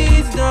of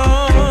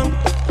wisdom.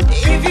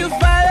 If you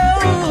follow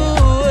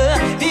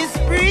His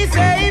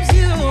precepts,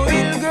 you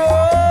will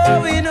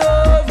grow in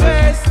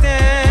understanding.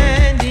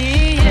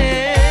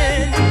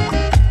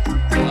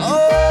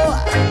 Oh,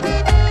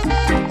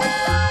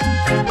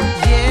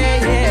 yeah,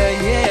 yeah,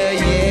 yeah,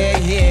 yeah,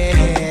 yeah.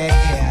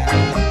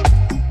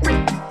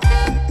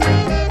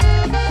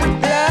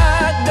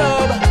 Black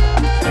dog,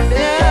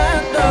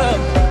 black dog.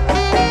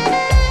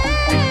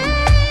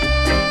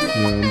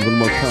 And one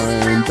more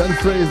time, Dan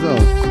Fraser.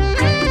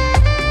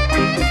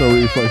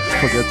 Sorry if I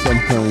forget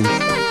sometimes.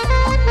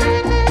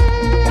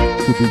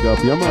 To big up,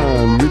 yeah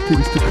man,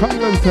 greetings to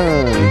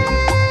Conlanton.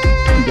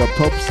 Big up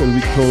Tops and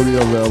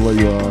Victoria wherever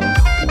you are.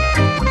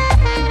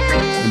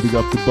 And big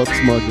up to Butt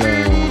Smuggler.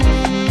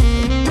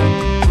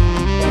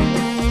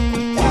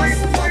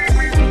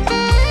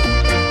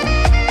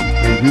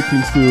 And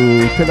greetings to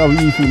Tel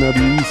Aviv in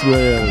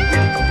Israel.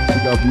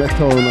 Big up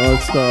Meton All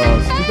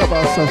Stars. Big up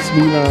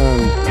Ruffneck-Smille.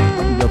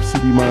 Big up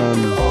City Man.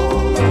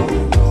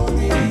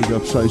 Big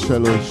up Shai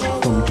Shelosh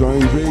from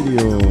Joint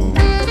Radio.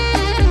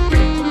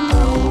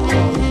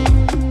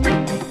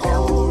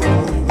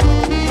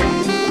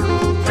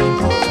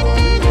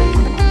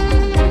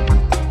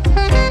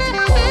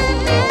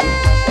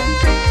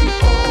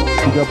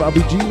 Big up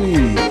Abiji.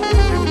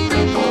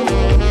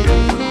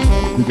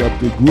 Big up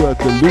the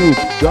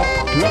Guadeloupe Dub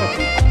Club.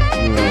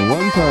 Yeah,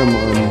 one time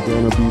I'm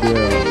gonna be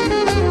there.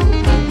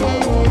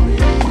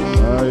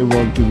 I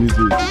want to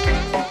visit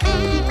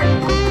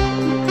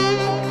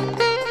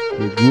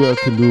the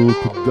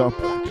Guadeloupe Dub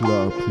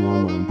Club. Yeah,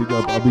 man. Big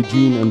up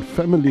Abidjan and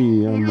family.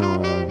 Yeah,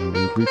 man.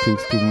 And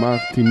greetings to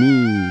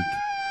Martinique.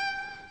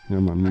 Yeah,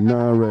 man.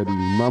 Mina ready.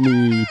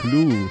 Mami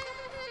Blue.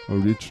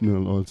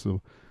 Original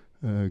also.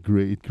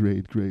 Great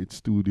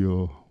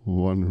Studio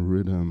One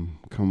rhythm.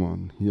 Come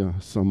on. Yeah,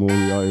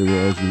 Samory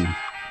version.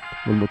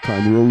 One more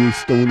time. Rolling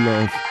Stone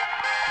Love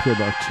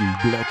production.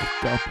 Black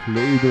Dub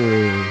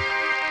label.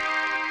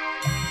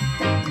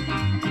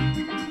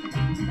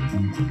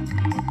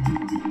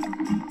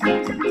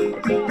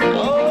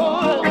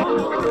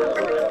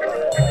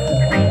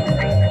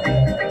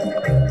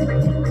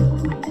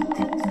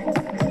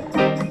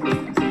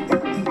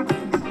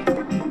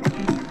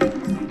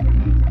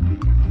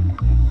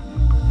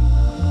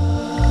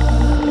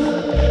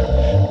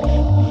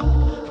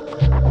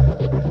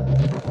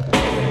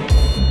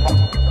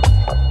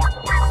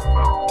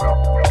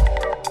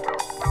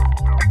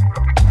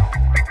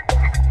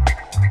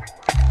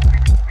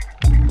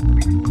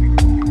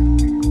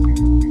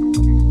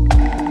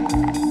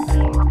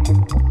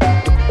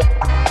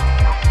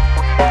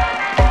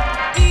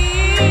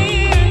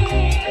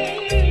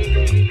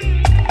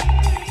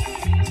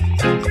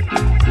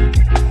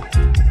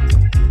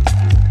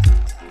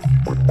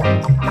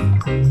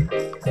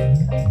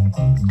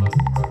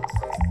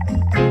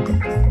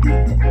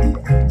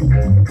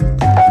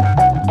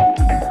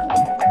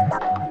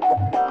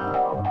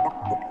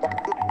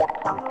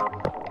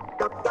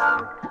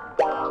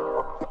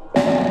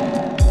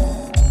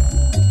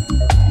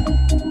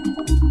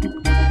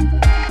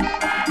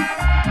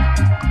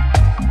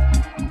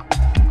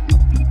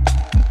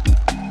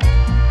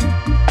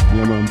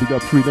 Big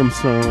up Freedom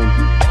Sound,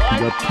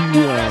 big up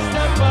Tia,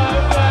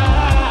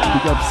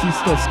 big up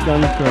Sister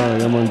Skanka,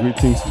 yeah man,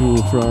 greetings to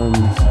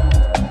France.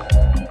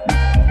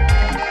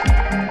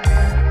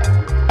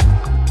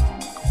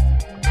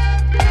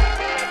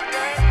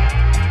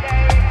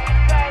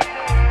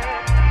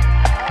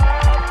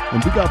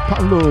 And big up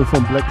Pablo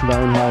from Black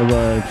Line High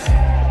Vibes.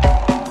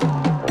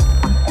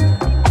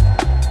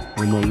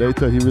 And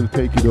later he will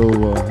take it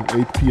over,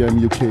 8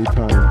 p.m. UK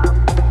time.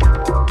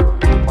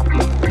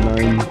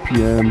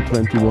 p.m.,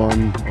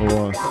 21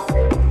 hours,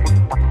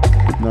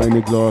 9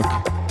 o'clock,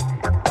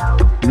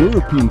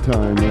 European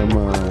time, yeah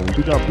man.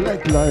 Big up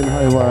Black Line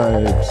High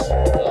Vibes.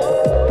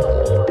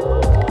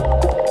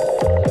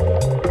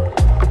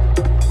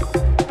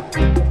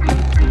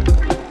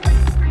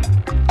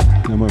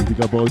 Yeah man,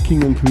 big up all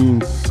King and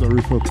Queens.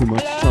 Sorry for too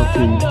much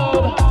chatting.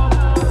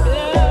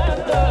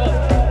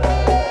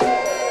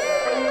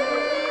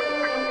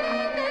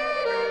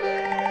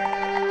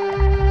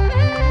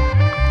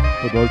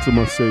 But also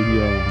must say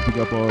here, big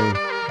up all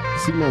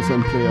singers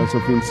and players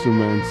of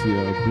instruments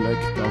here.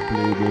 Black Dub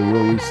Label,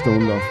 Rory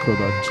Stone Love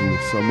Production,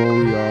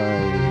 Samoria.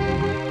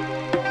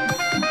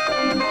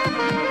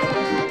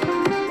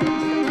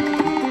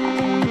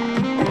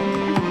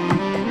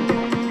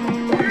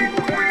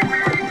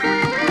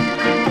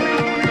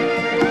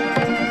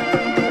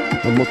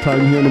 One more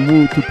time here in the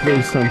mood to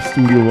play some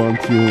Studio One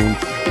tunes.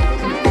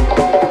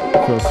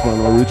 First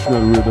one,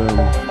 original rhythm.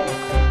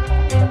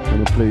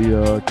 Gonna play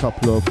a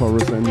couple of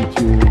Horace Andy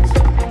tunes.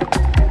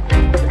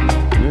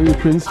 Maybe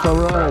Prince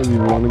Farai, we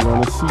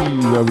gonna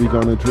see where we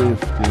gonna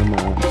drift, yeah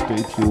man,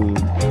 stay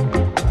tuned.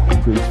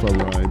 Prince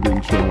Farai,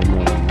 Bing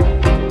man.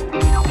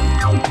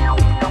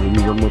 Maybe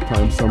one more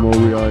time,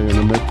 Samoria and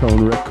the Mettown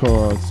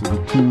Records, the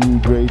 2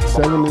 great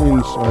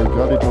 7-inch, I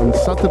got it on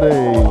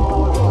Saturday.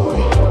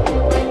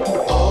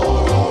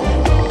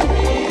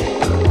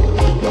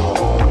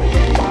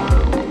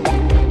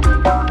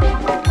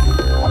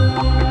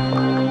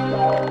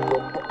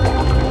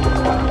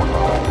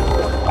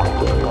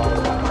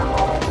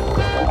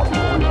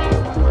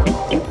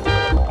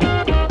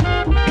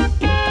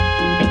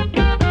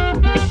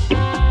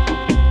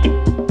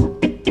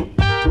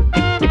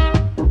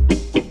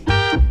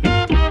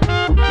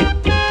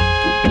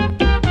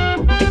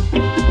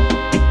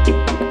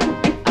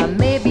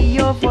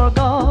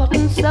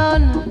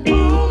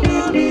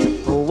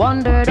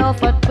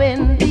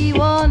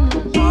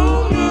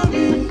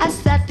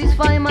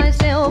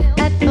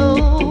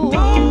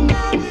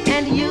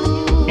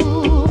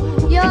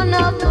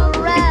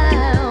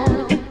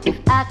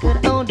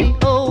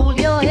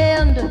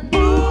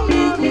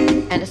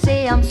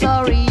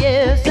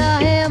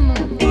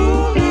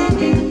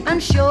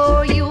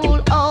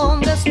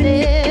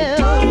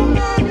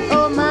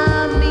 Oh,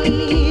 mommy.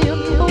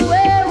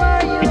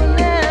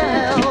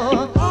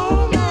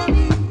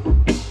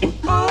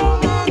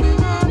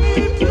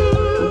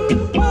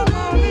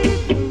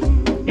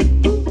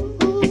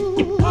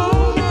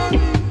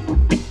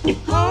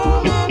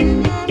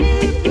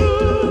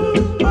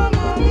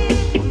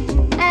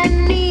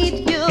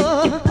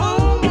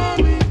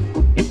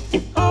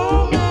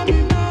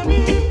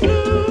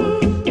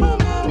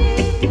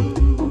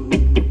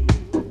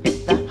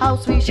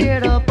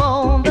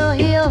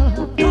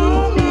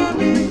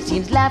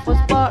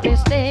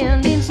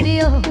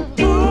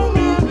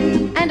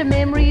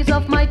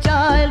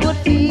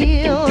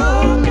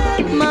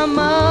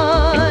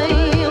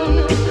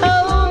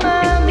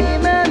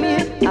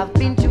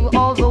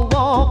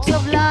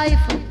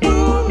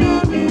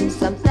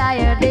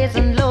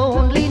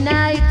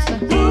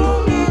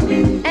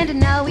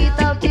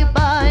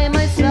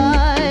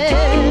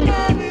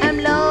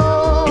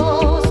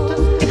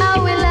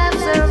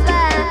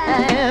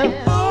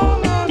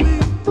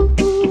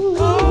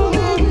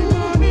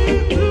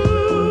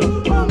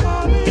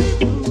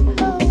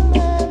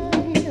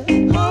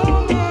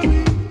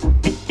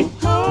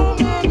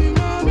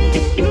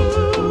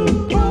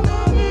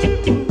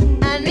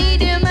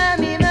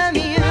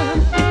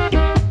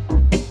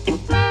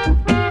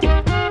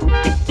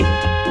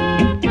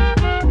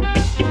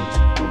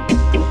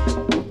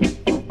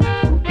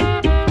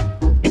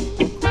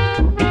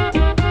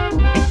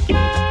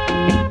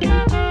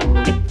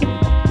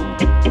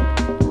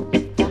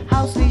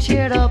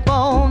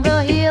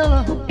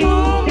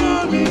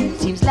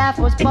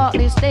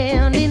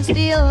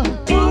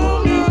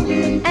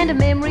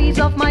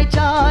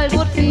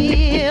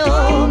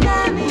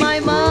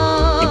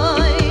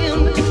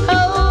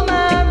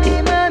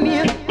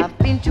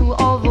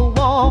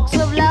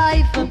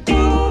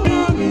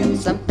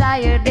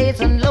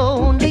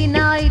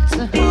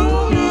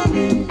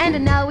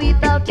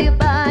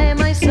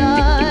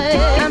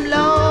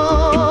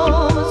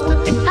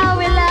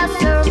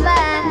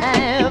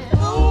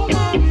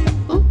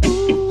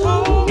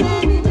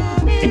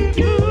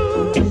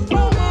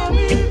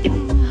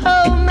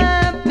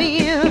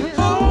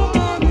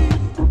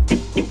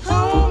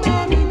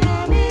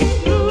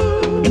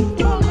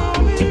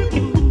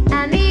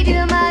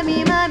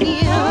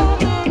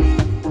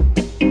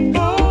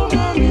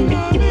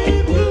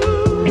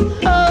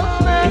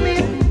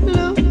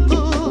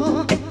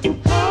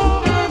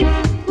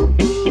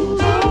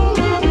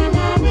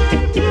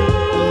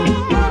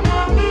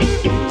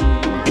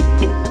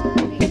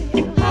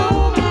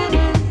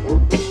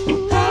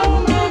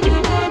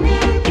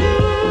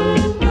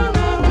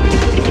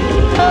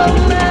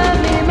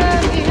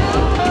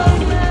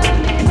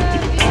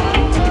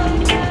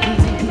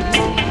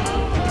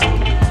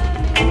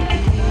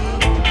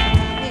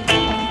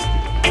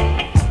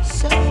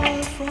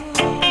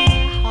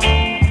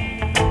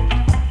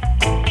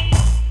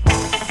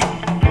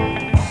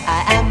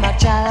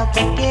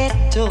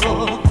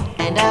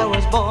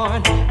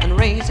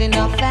 raising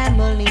a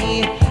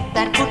family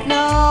that could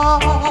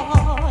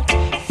not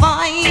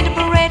find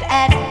bread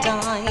at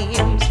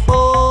times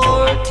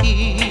for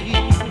tea.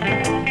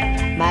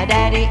 My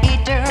daddy, he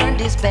turned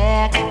his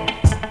back.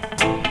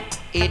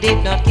 He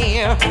did not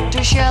care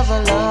to share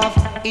the love.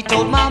 He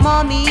told my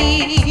mommy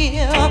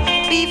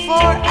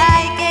before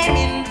I came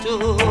into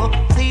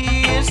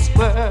this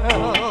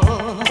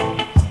world.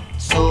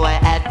 So I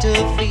had to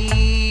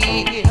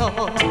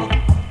feel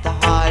the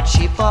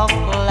hardship of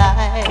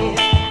life.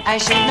 I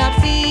should not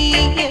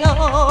feel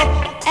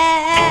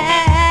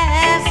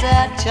as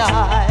a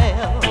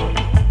child.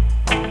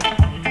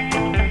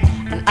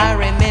 And I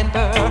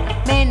remember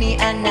many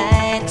a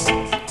night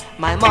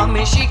my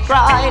mommy, she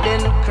cried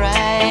and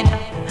cried,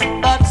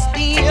 but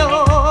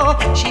still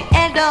she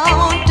held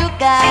on to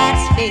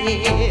God's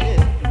faith.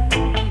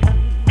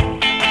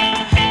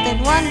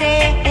 Then one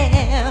day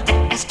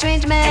a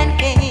strange man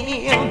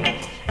came.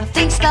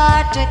 Things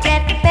start to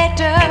get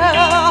better.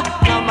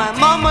 Now my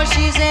mama,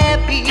 she's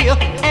happy,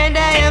 and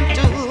I am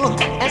too.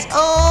 As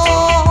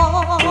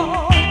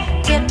all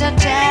get a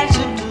child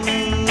should do.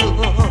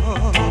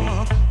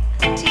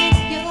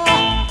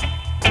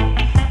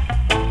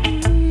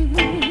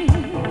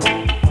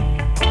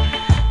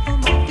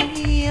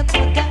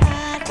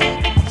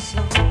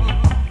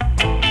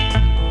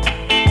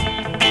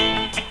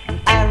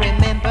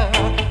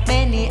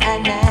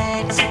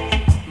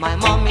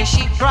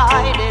 She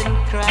cried and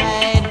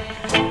cried,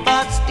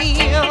 but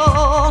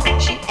still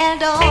she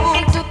held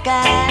on to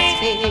God's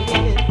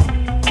faith.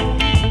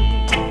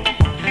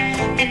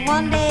 And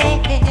one day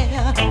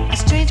a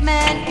strange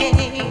man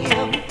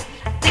came.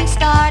 Things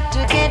start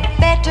to get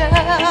better.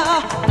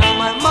 Now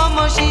my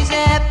mama, she's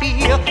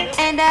happy,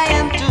 and I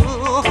am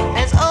too.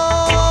 As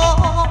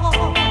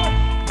all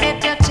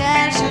that a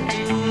child should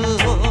do.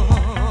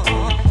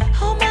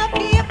 Oh my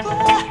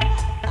people,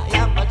 I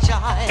am a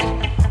child.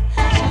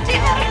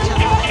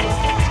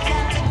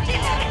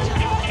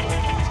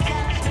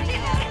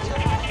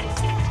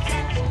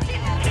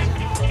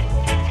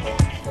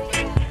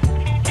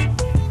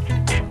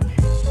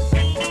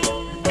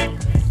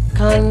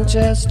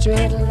 Conscious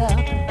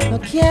dreadlock, no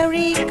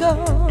carry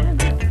gun.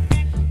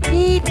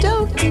 He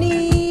don't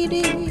need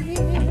it.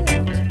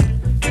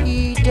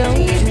 He don't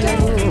need it.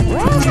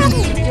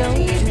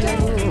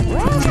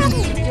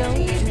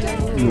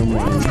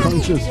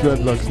 Conscious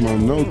dreadlocks,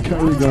 man. No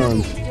carry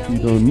guns. You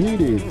don't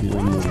need it.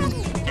 Yeah, man.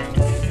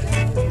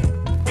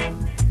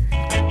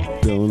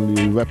 The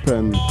only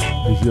weapon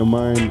is your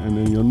mind and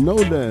then your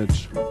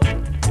knowledge.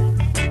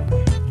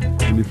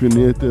 And if you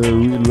need a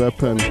real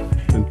weapon,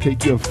 then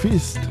take your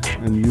fist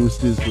and use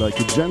this like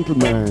a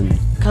gentleman.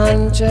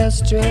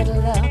 Conscious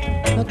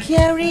dreadlock, no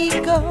carry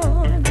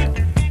gun.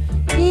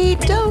 He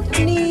don't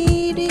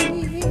need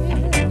it.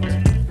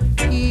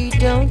 He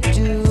don't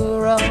do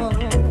wrong.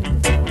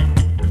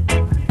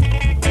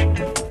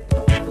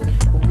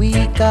 We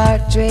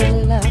got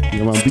dreadlock.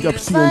 Yeah, man, big up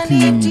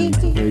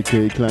CNT,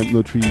 aka Climb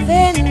No Trees.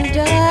 Then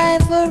die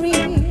for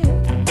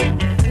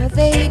real.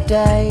 They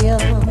die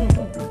young.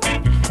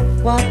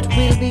 What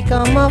will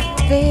become of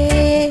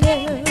them?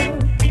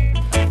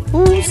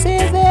 Who say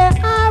they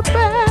are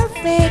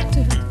perfect,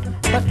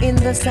 but in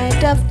the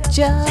sight of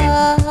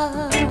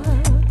Jah,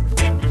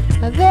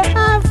 they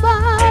are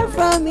far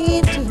from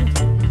it.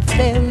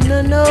 Them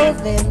no know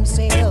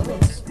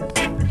themselves.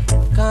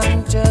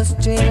 Conscious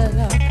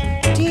dreadlock,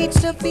 teach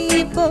the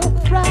people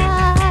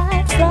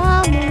right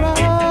from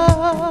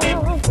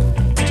wrong.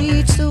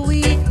 Teach the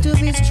weak to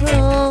be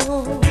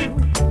strong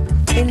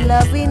in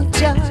loving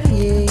Jah,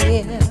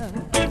 yeah.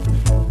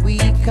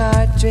 Weak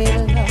are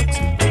dreadlocks,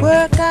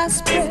 work are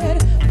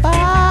spread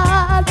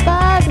bad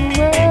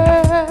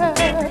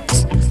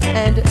words,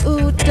 and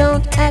who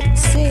don't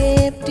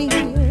accept it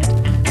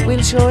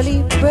will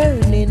surely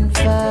burn in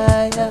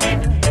fire.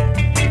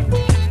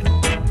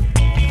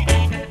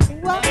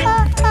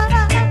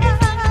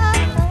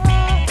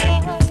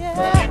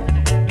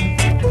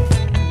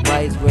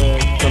 Wise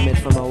word coming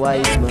from a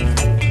wise man.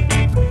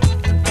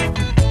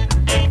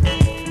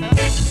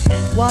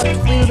 What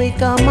will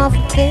become of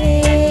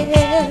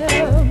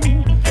them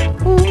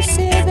who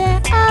say they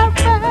are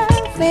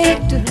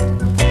perfect,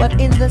 but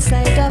in the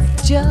sight of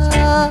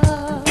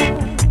Jah,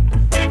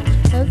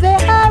 they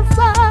are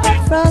far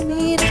from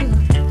it.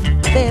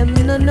 Them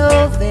no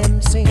know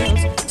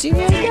themselves.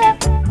 Yeah,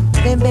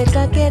 them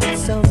better get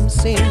some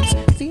sense.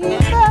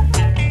 Yeah,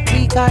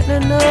 we got to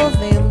know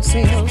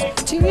themselves.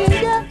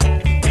 Yeah,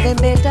 them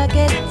better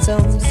get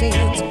some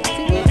sense.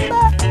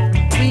 Yeah,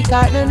 we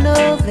got to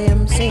know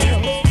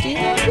themselves.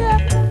 Yeah,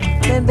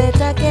 them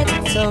better get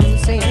some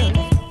sense.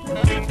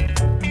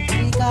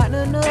 We got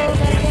to know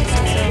they get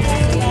some sense.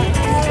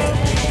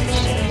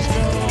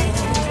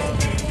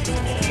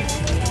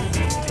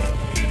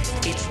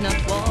 It's not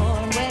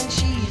warm when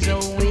she's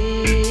away.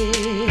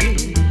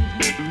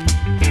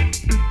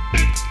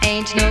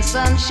 Ain't no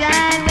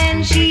sunshine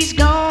when she's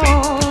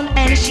gone,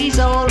 and she's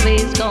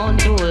always gone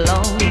too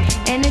long.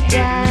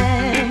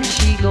 Anytime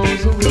she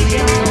goes away.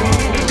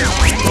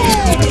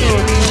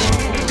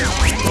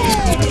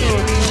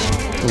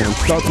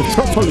 Started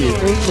properly.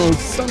 Ain't no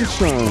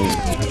sunshine.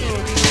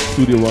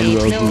 Studio One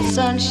Ain't version. no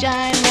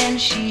sunshine when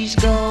she's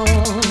gone.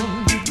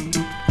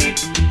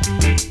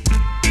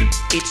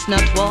 It's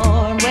not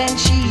warm when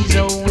she's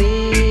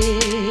away.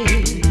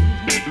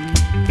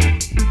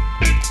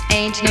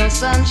 Ain't no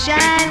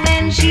sunshine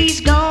when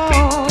she's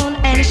gone,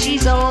 and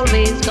she's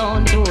always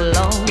gone too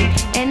long.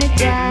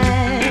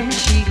 Anytime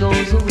she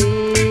goes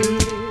away.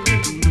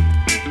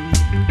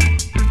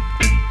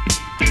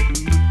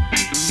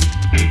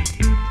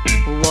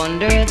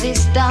 Wonder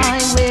this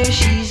time where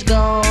she's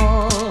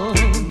gone.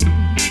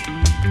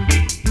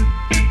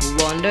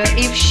 Wonder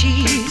if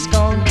she's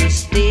going to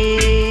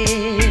stay.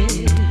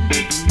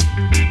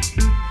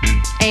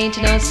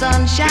 Ain't no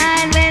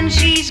sunshine when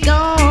she's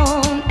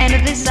gone,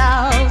 and this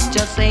house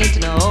just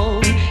ain't no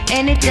home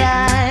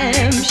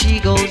anytime she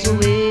goes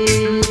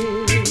away.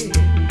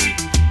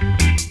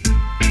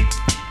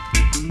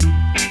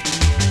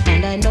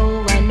 And I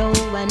know, I know,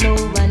 I know,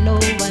 I know,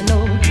 I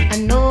know, I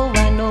know,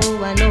 I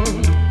know, I know.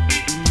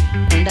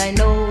 And I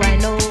know, I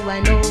know, I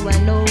know, I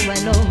know, I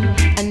know,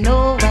 I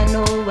know, I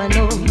know, I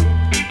know.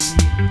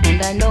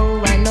 And I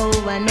know, I know,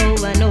 I know,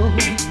 I know.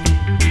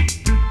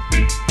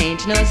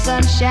 Ain't no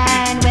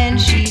sunshine when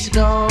she's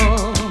gone.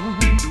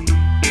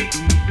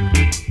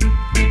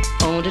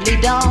 Only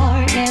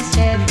darkness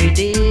every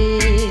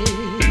day.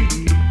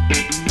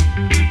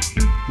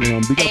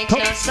 Yeah, big up Ain't top.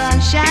 no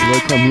sunshine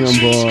Welcome when here on she's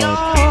board.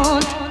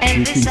 gone.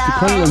 And this Greetings to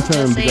Connie house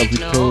time. just Big up ain't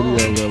Victoria,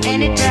 no wherever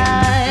you are.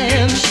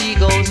 anytime she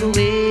goes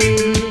away.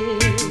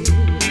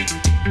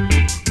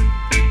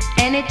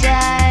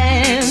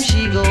 Anytime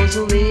she goes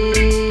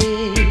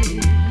away.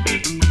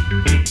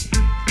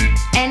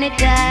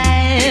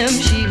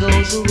 Anytime she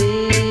goes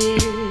away.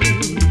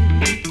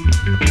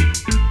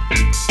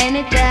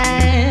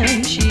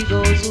 Anytime she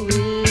goes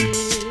away.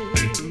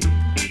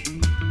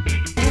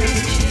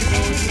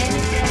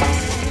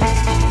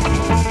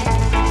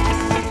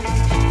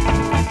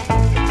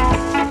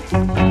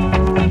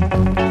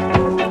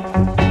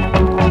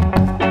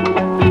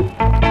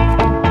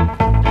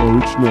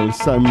 Original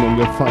Simon and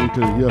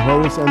Garfunkel. Your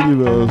Horace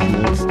and the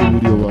version at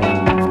Studio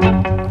One.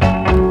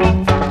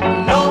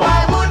 No,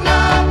 I would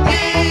not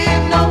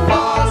give no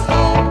false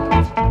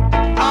hope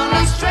on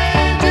a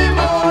strange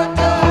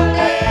immortal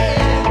day.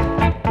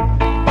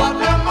 But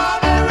the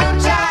mother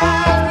and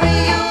child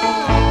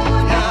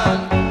reunion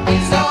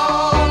is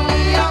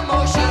only a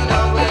motion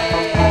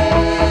away.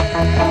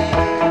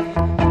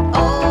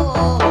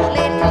 Oh,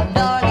 little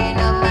darling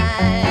of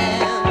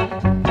mine,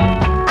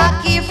 I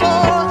care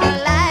for the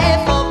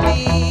life of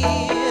me.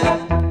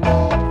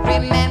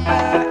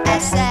 Remember, I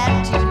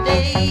said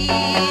today.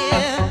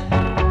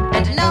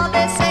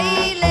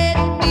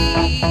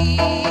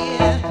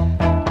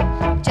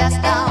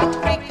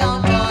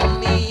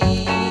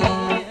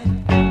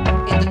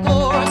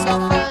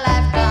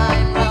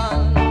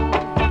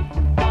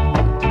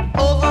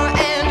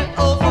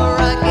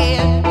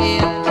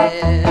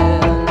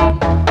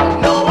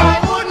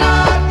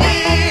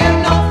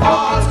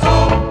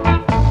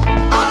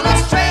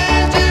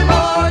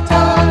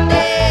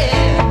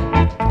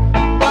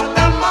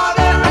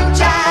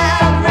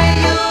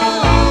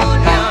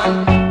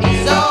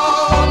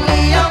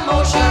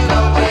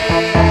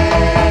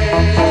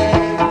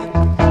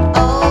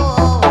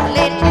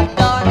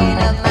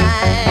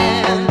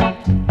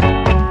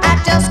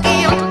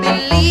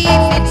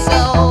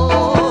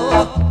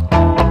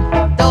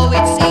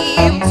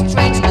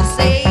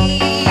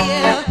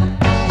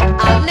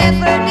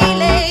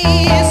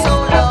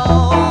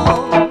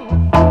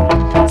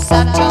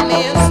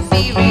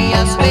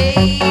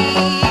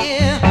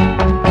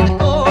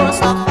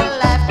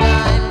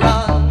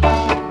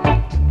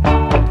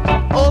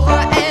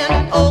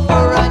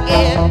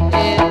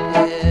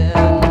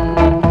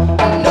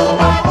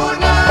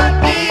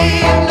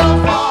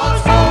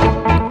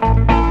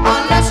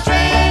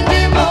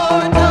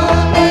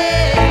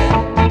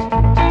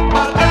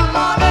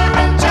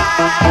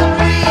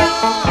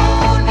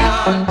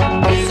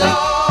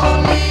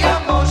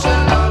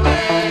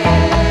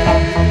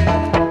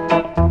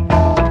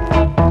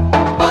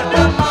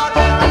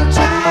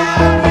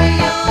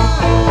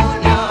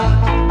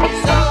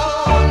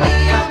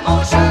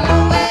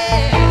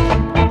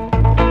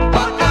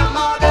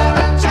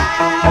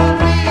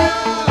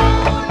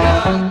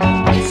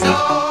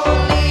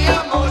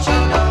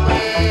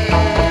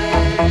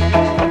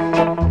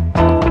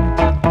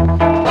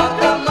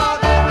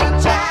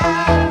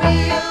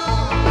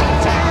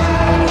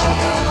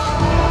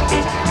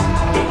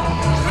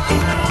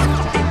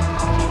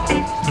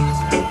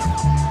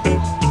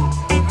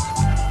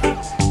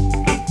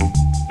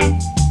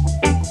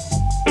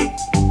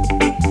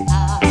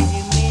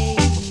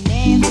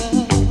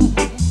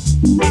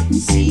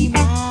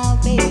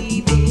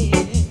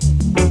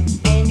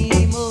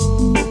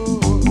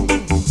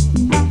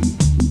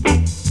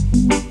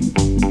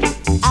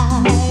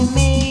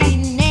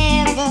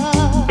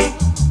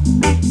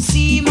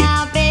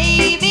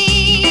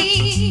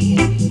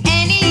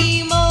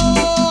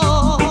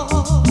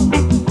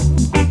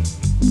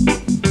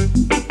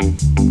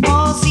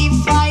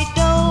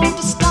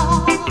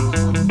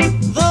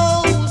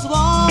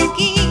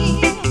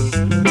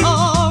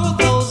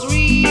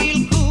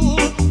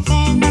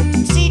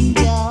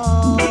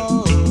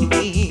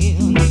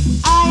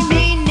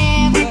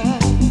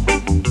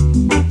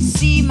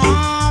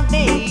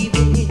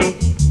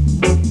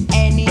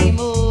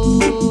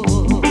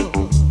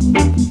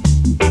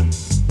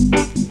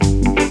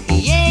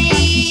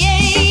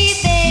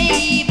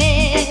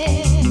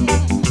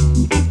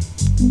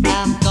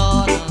 I'm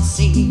gonna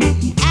sing.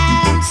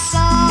 I'm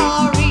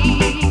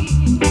sorry.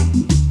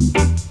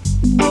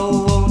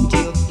 Oh, won't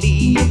you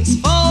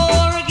please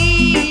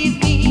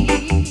forgive me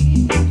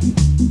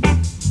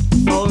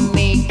for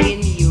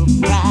making you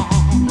cry.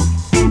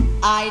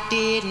 I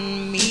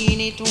didn't mean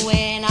it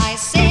when I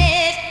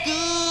said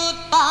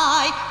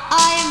goodbye.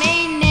 I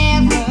may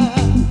never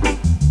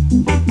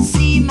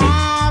see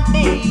my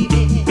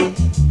baby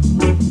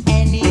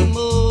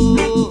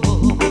anymore.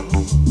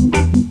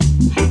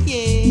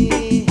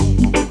 Yeah.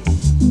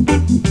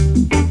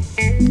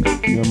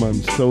 Yeah, man,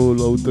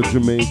 soul out of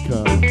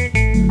Jamaica.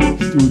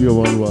 Studio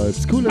One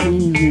vibes. Cool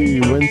and easy.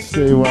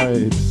 Wednesday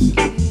vibes.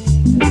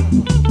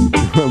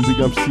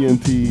 Big up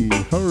CNT.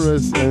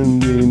 Horace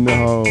Andy in the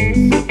house.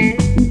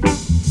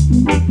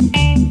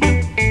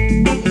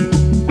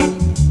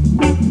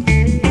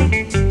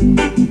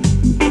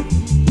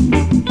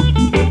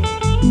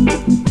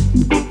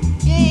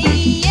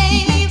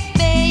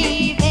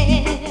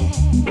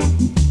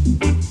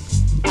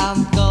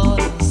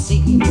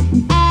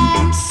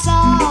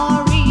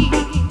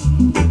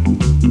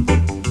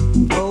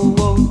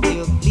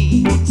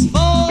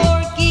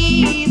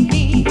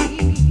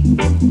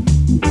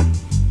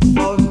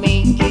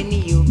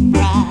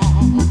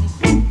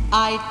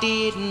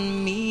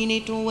 Didn't mean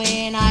it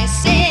when I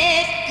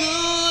said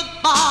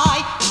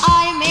goodbye.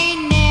 I may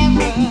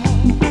never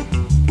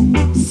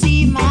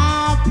see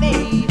my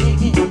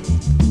baby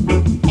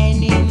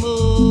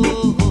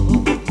anymore.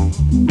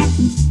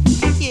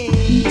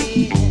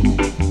 Yeah,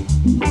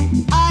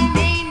 I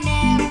may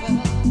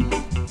never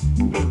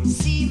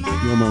see my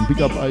Yeah, man,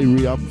 big up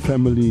Irie Up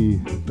family,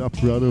 Dub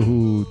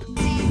Brotherhood,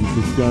 and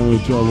Cristiano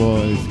Joy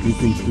Boys.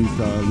 Greetings to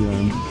Italia.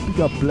 And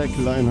big up Black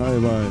Line High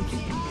vibes.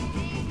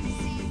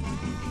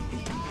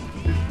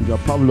 We got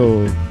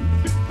Pablo.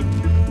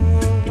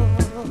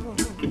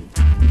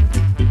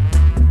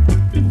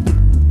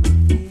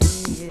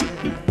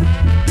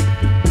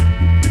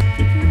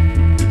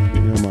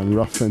 Yeah, man,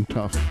 rough and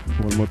tough.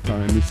 One more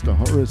time, Mr.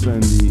 Horace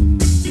Andy.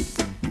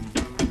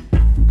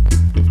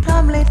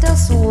 Come, let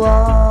us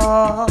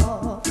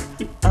walk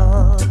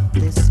up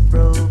this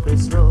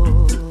progress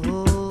road.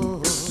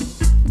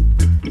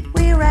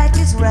 We right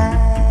is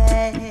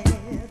right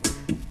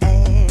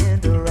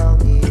and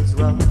wrong is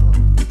wrong.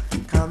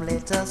 Come,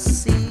 let us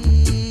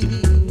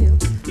see,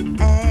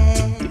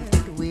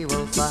 and we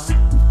will find.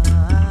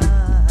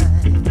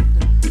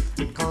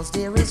 'Cause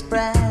there is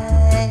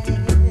brightness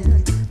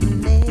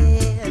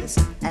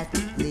at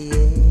the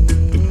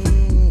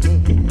end.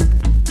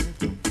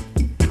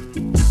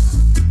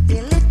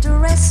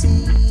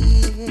 Illiteracy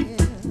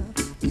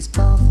is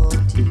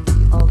poverty,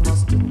 we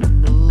almost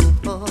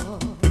know.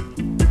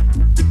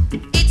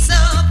 It's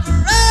a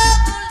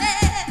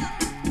problem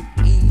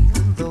in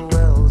the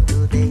world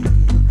today.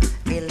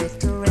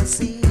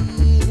 Illiteracy,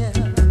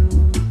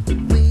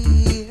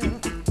 we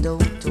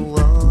don't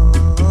want.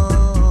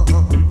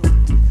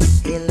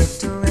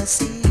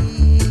 Illiteracy,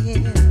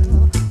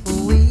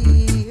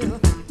 we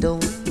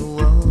don't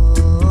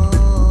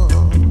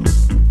want.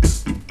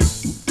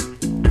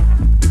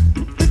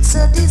 It's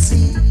a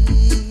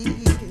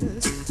disease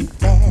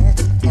that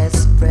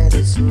has spread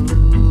its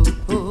roots.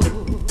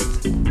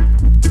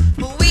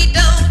 We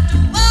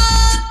don't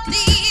want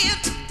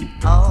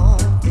it on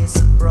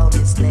this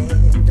promised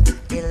land.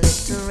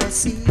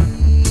 Illiteracy,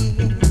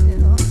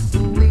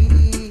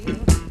 we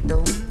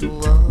don't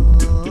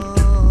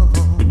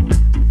want.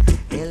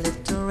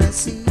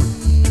 Illiteracy,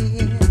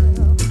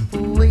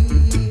 we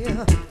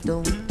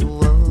don't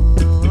want.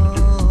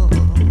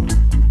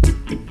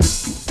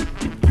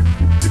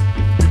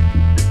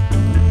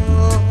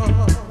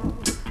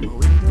 We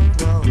don't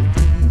want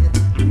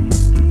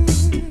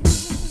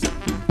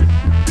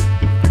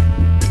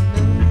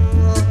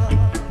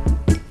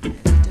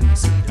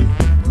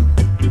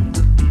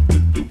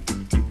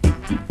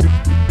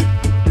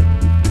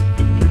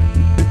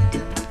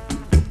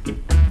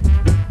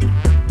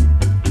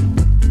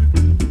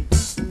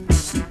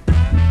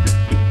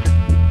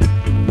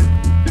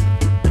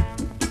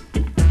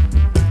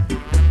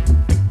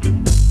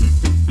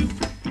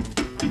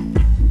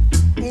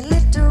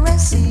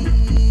illiteracy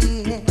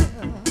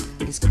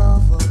is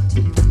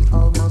poverty, we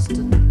almost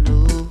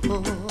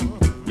know.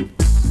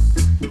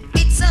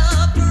 It's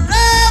a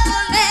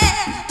problem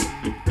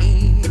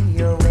in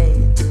your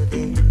way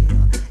today.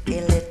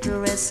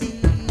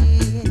 Illiteracy,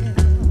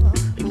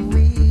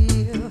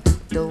 we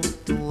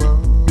don't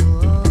want.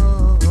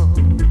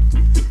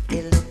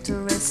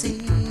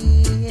 Illiteracy,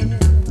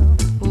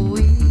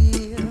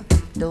 we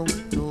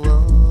don't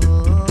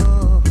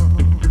want.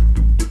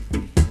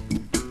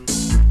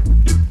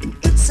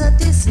 It's a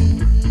disease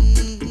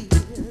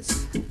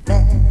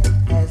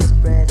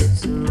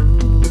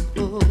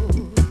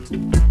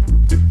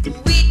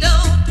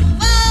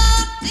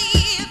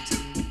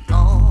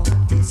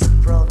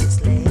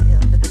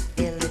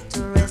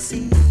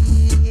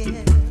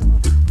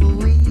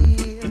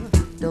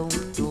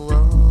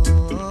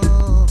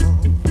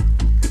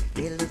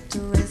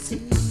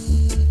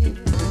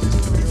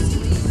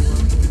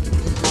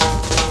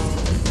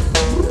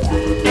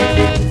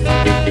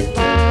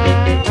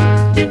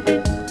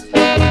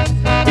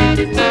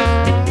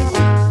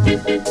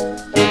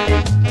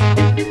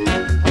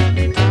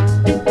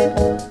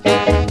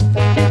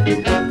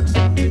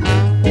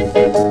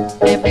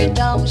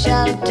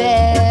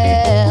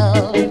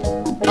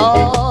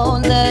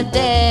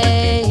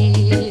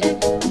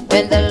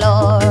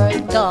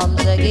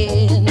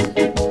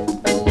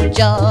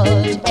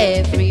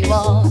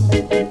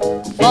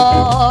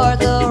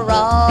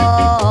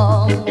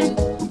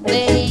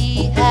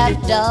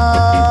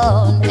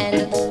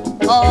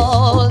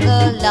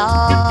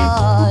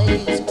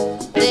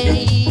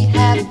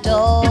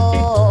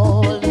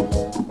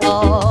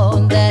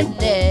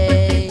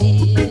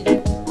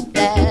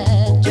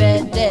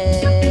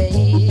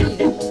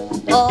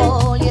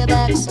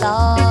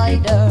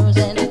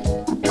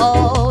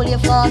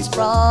false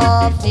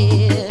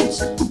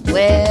prophets,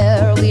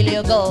 where will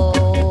you go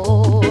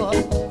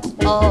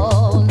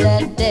on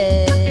that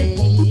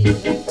day,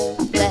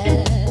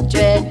 that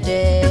dread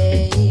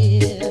day?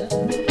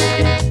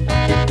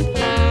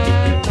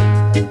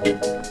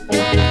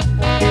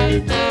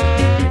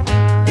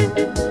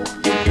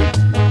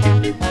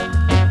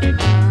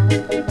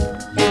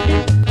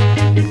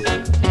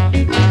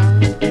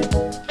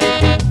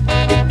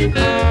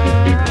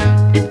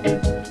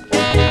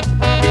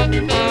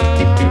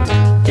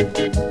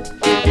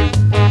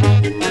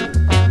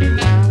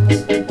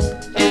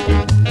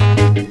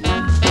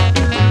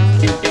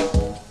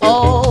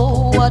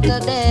 Oh, what a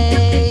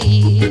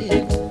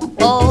day,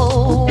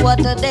 oh, what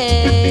a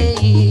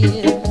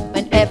day,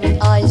 when every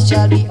eye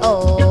shall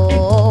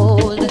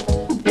behold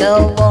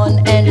the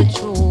one and the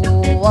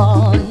true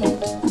one.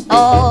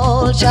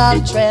 All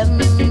shall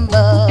tremble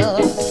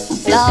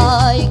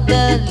like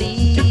the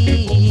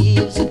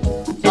leaves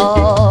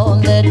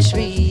on the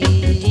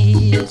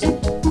trees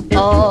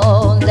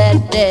on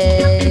that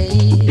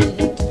day,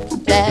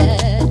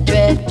 that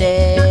dread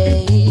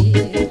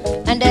day.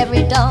 And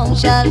every tongue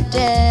shall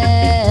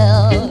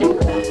tell,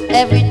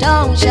 every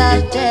tongue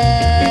shall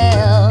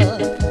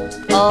tell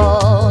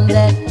on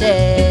that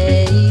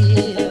day,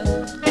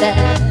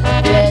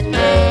 that dread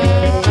day.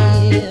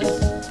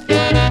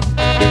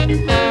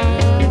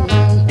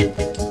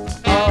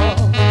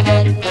 On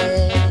that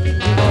day.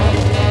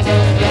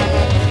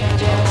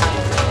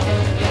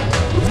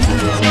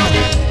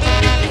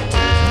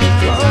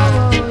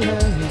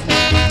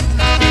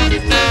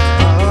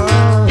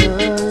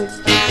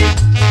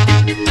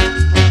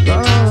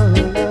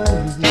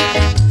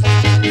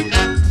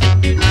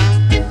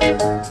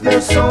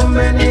 There's so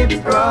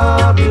many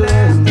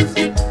problems.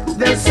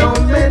 There's so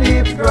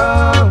many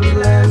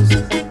problems.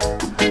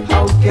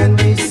 How can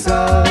we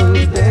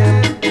solve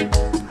them?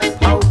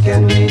 How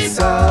can we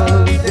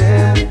solve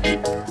them?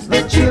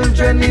 The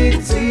children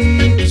need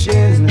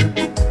teaching.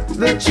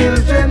 The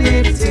children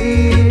need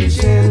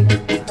teaching.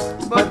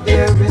 But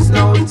there is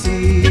no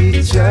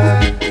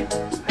teacher.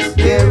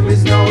 There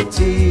is no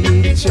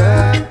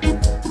teacher.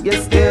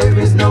 Yes, there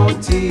is no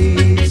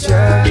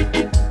teacher.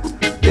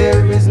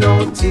 There is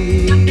no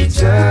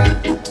teacher.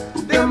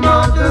 Their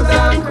mothers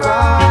are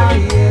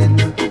crying.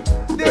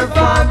 Their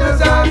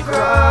fathers are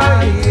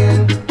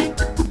crying.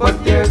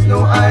 But there's no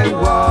eye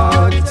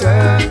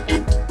water.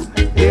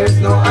 There's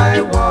no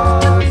eye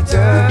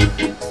water.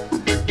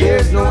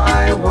 There's no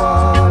eye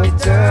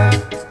water.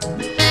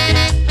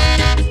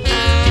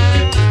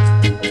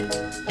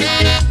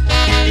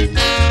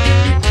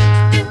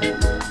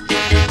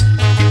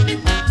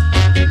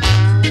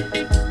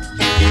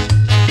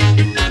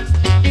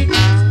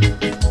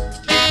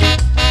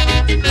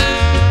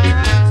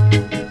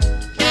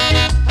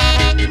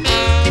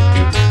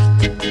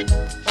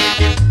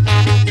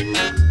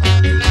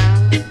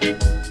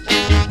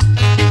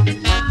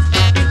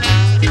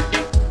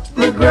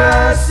 The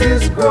grass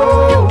is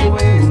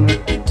growing.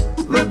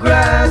 The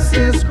grass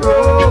is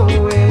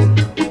growing.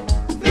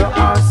 The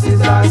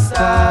horses are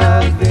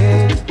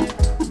starving.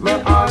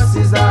 The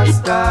horses are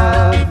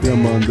starving. Yeah,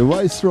 man, the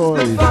Viceroy.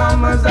 The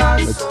farmers are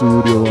Let's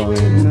do the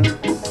sowing.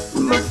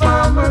 The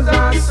farmers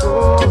are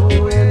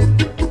sowing.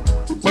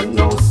 But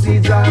no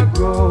seeds are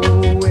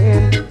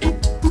growing.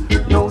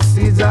 No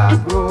seeds are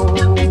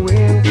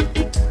growing.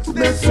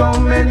 There's so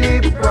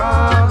many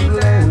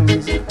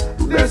problems.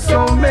 There's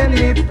so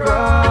many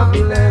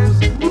problems.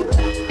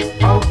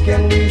 How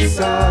can we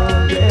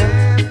solve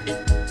them?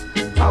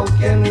 How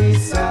can we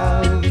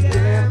solve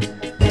them?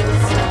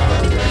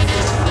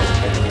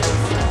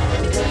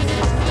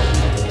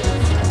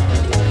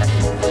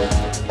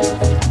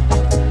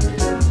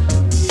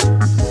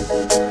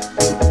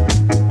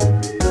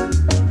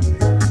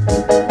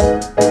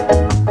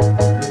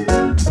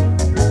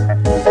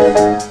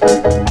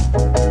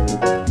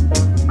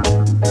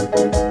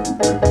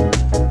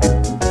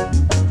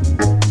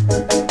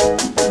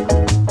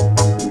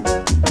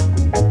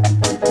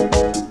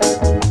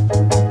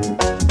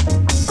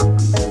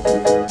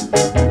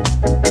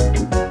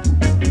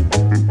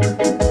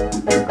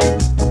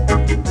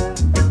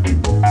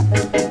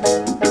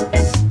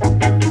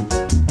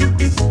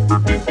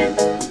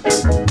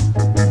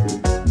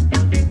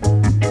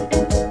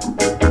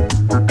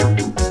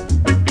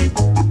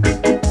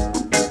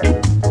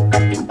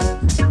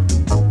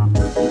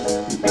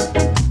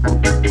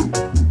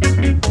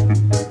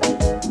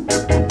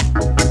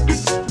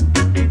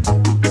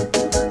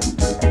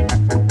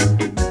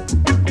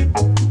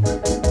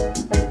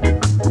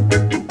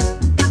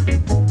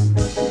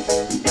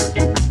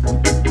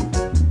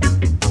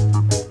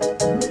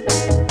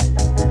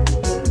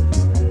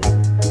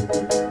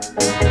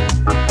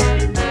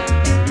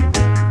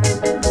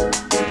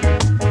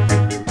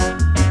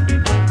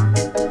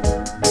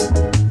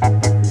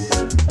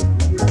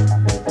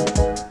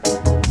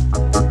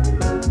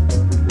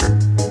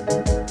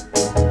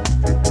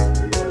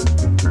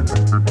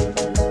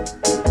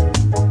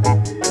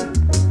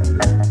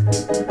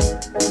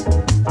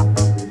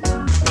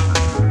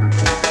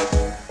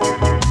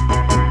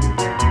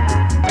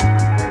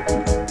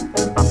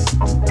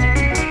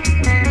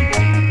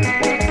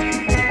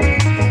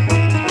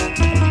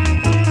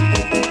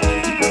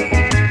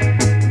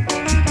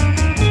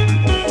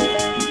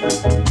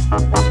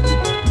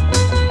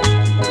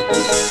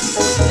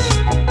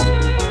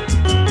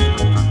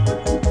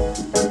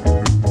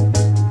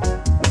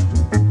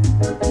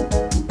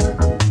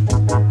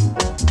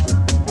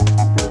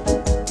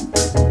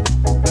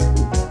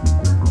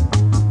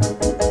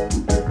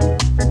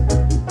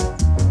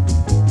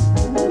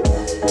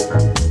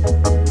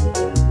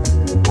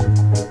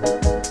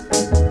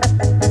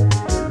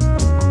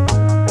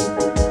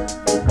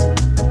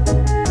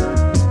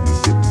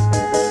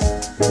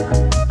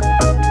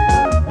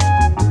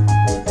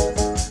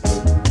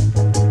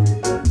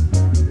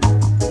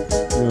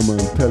 Yeah, man,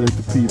 tell it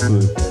to people.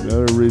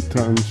 Very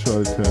return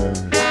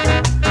shelter.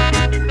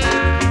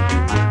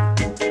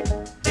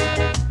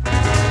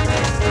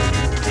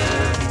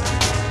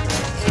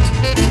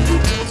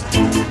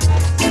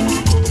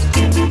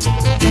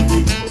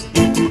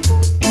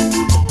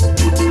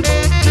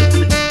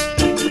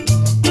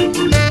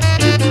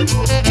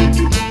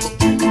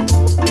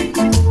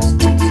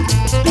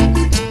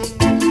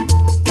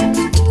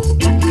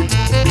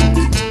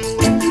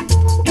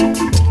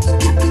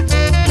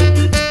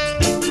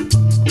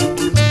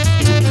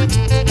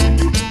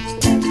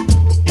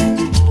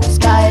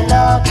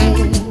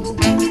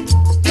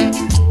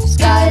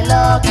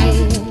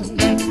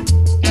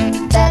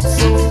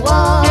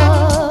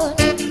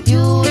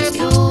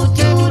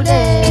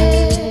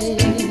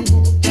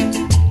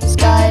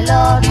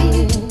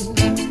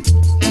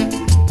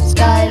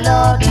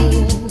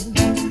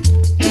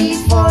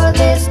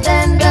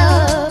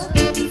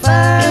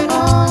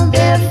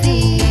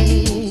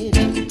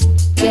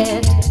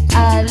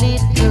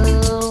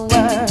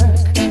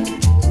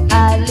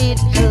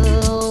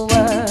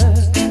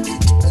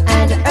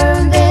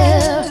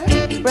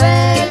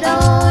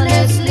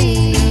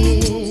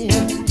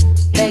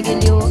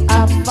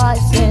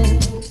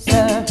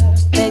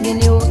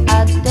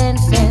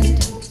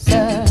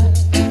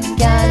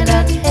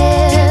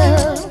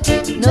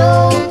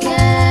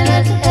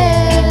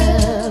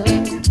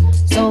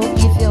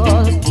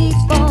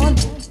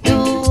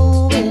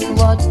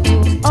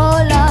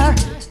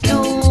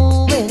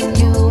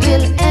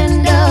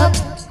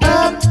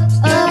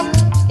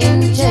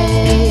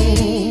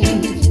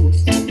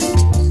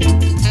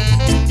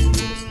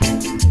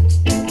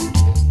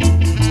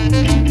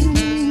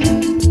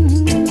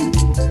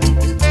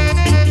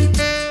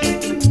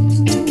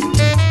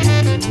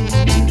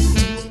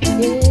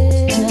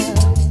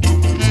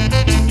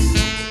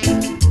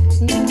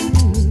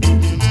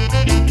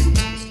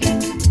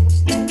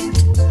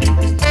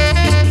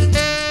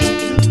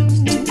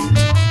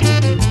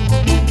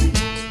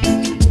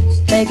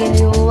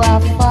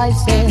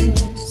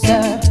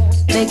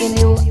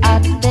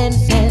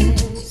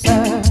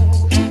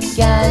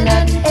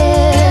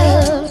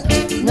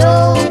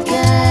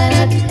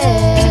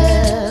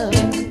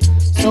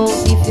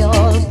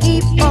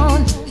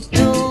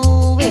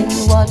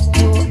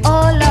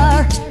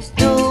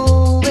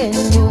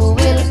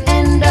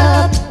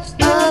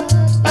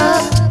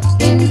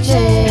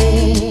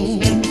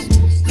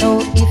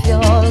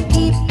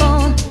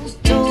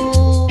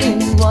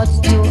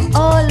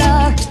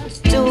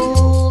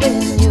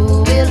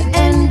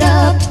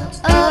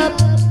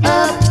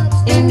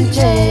 in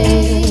jail.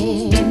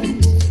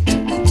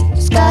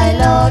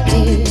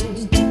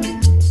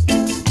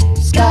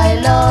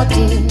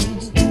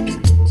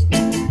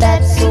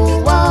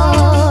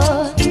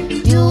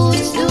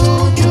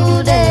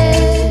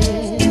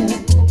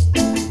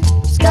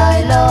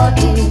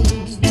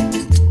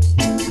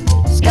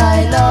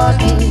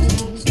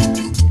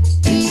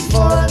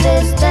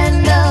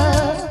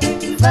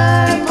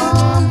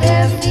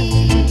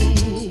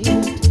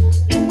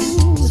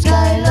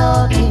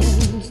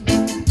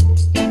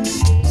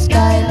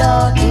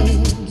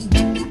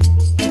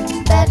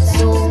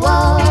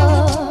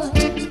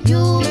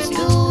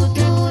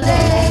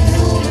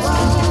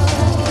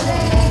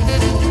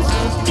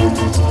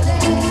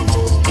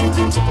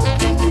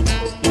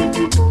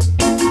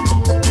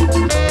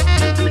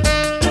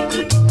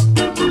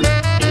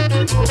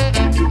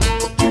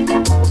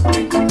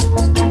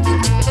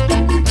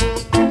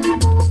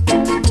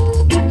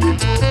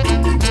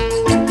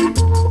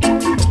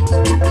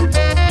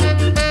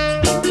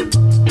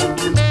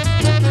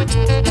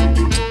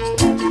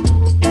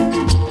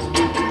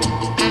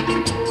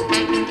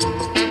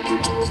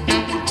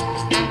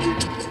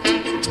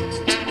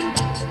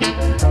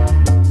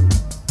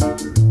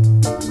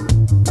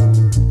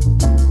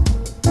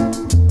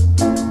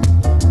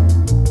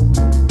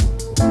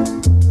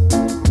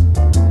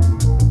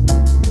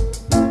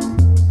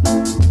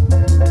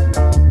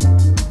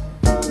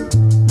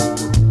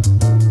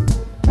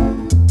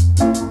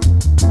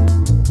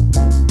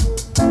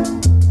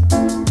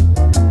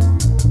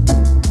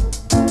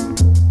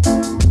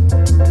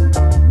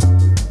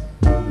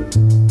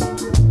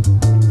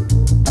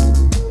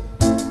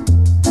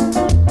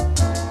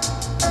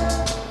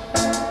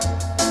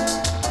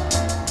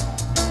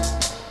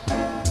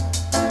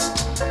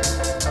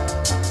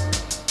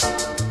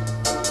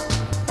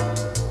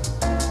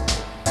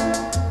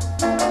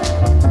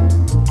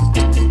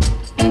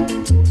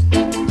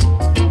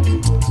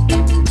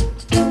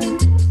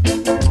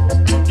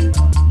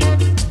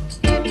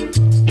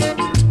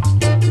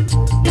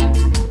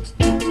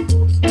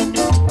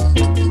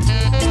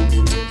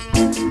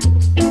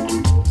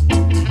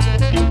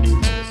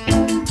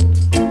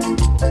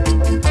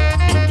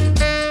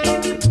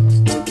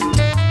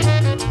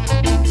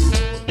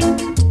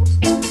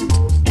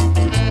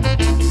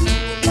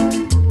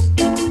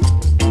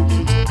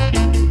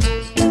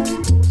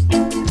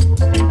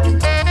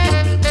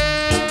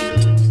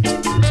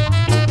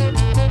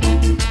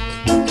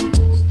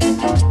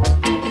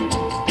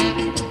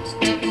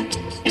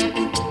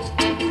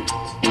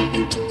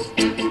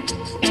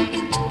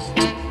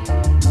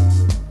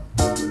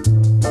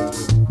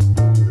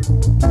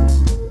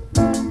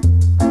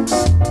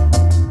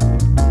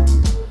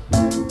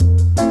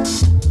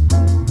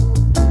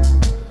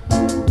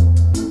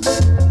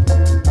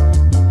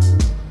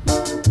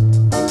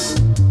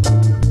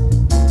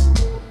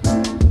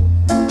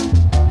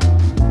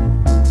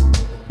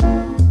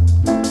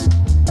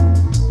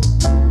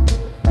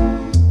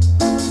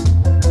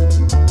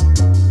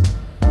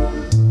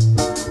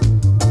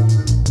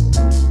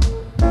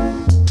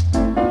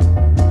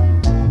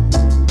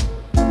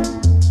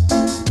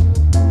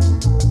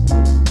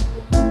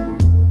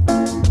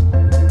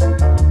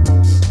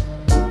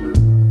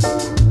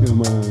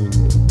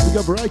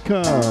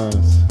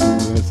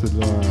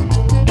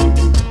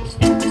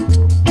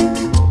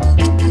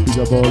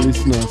 up all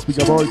listeners, big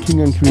up all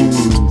king and queens.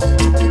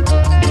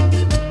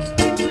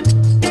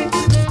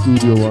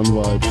 Studio One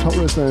Vibes,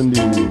 Horace Andy,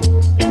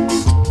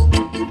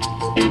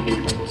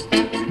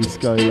 the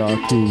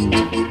Skylarking,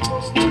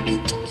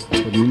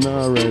 but we're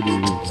not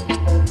ready.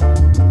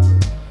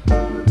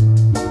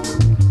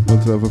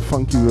 Want to have a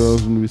funky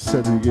version with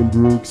Cedric and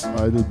Brooks,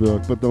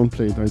 Heidelberg, but don't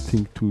play it I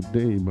think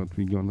today, but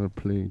we're gonna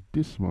play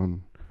this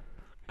one.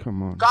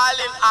 Come on.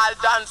 Calling all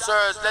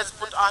dancers, let's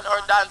put on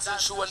our dancing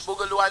shoe and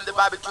boogaloo and the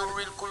barbecue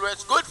real cool.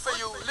 It's good for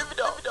you, live it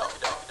up.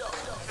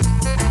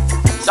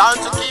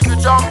 Sounds to keep you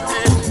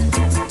jumping,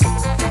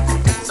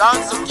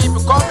 sounds to keep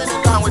you coming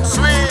along with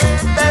sweet.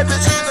 Baby,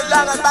 she's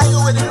along and buy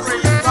you with a cream.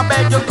 I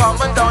beg you come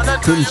and down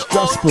and do Prince your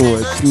Gospel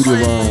at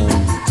Studio One.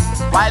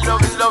 Why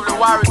love is lovely,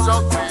 war is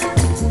ugly.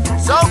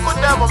 So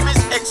could never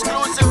miss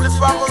exclusively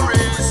from a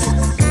race.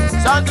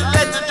 Sound to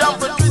let you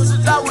jump and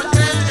twist it, I will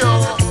tell you.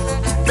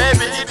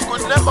 Baby, it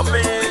could never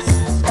miss.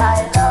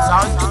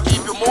 Sounds to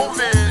keep you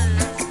moving,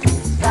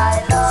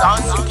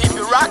 sounds to keep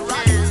you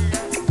rocking,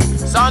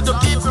 sounds to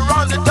keep you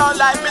round the town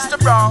like Mr.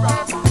 Brown.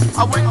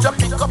 I went to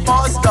pick up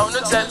us down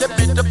and sell a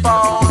bit of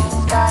pound.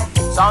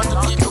 Sound to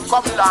keep you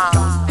come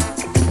along,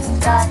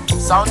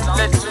 sound to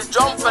let you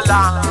jump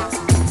along.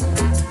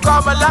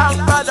 Come along,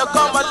 brother,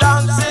 come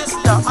along, sister.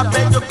 I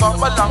beg you,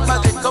 come along, my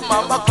little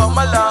mama, come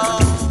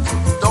along.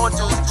 Don't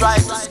you try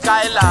to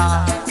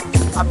skylar.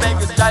 I beg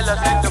you, skylar,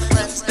 let the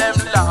friends them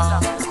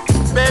laugh.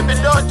 Baby,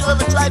 don't you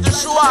ever try to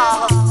show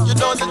off. You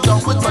know the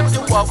tongue with what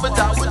you want, but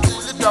I will do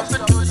it up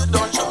and do you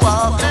don't show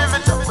off. Live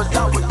it up as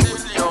I will tell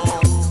you.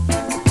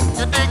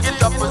 You dig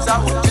it up as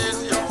I will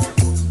tell you.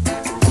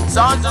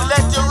 Sound to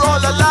let you roll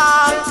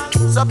along.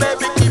 So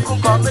baby, keep on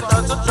coming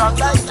on so strong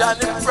like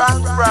Johnny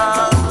Frank.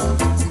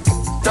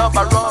 Dub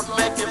a rub,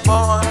 make it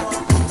fun.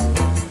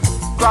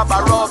 Grab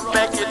a rub,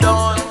 make it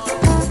done.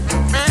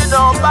 Be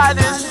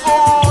nobody's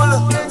fool.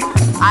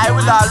 I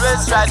will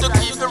always try to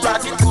keep the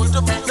rocking cool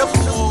to be the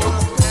fool.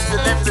 You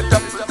lift it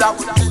up as I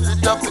will tilt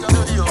it up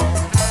into you.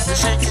 You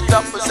shake it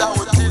up as I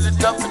will tilt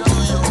it up into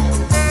you.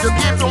 You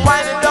keep on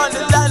winding down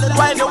the line and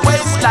wind the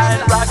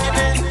waistline. Rocking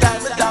in time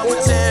as I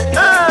would say,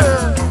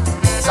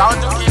 sound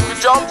to keep you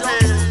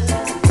jumping,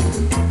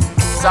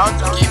 sound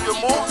to keep you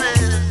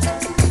moving,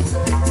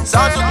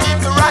 sound to keep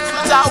you rocking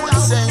as I would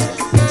say.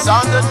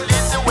 Sound that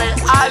leads the way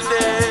all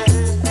day.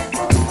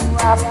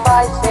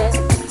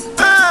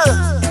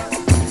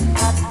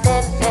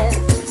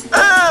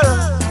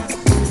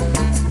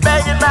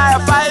 Begging my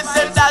advice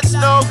and that's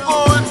no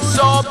good.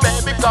 So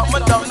baby, come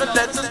on down and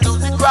let's do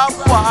the crab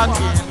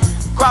walking.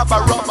 Grab a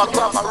rubber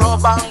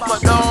and go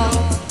down.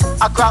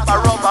 I grab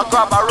a rubber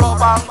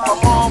and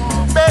come home.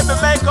 Baby,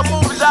 make a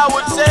move as I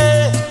would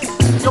say.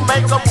 You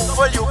make a move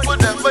for you,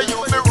 whatever you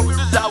be rude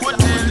as I would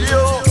tell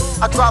you.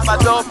 I grab a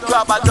dub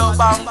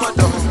and go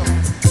down.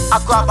 I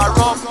grab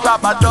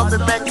a dub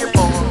and make it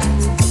move.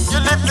 You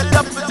lift it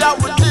up and I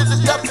will till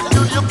it up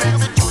to you.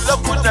 Baby, true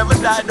love would never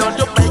die, don't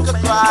you make a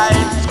cry.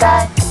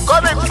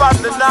 Coming from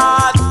the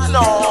north,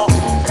 no,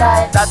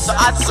 that's a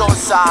hot sauce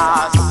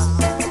sauce.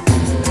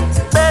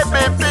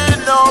 Baby, be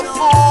no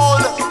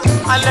fool,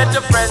 and let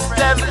your friends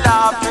them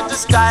laugh in the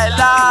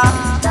skyline.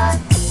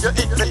 You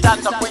hit me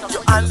that up with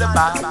your on the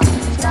back.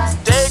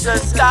 Take a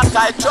stock,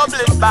 I trouble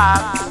it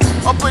back.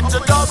 Up with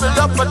your double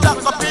up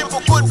attack, of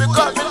people could be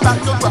coming back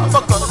to grab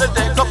a gun and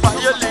take a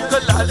fire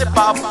legal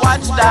lollipop.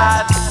 Watch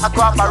that, I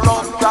grab a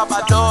rope, grab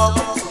a dog.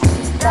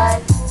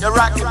 You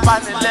rock it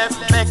on the left,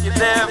 make it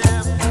left.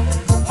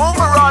 Move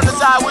around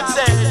as I would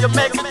say, you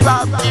make it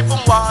drop, keep them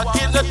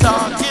walking, the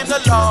talking, the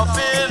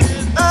laughing.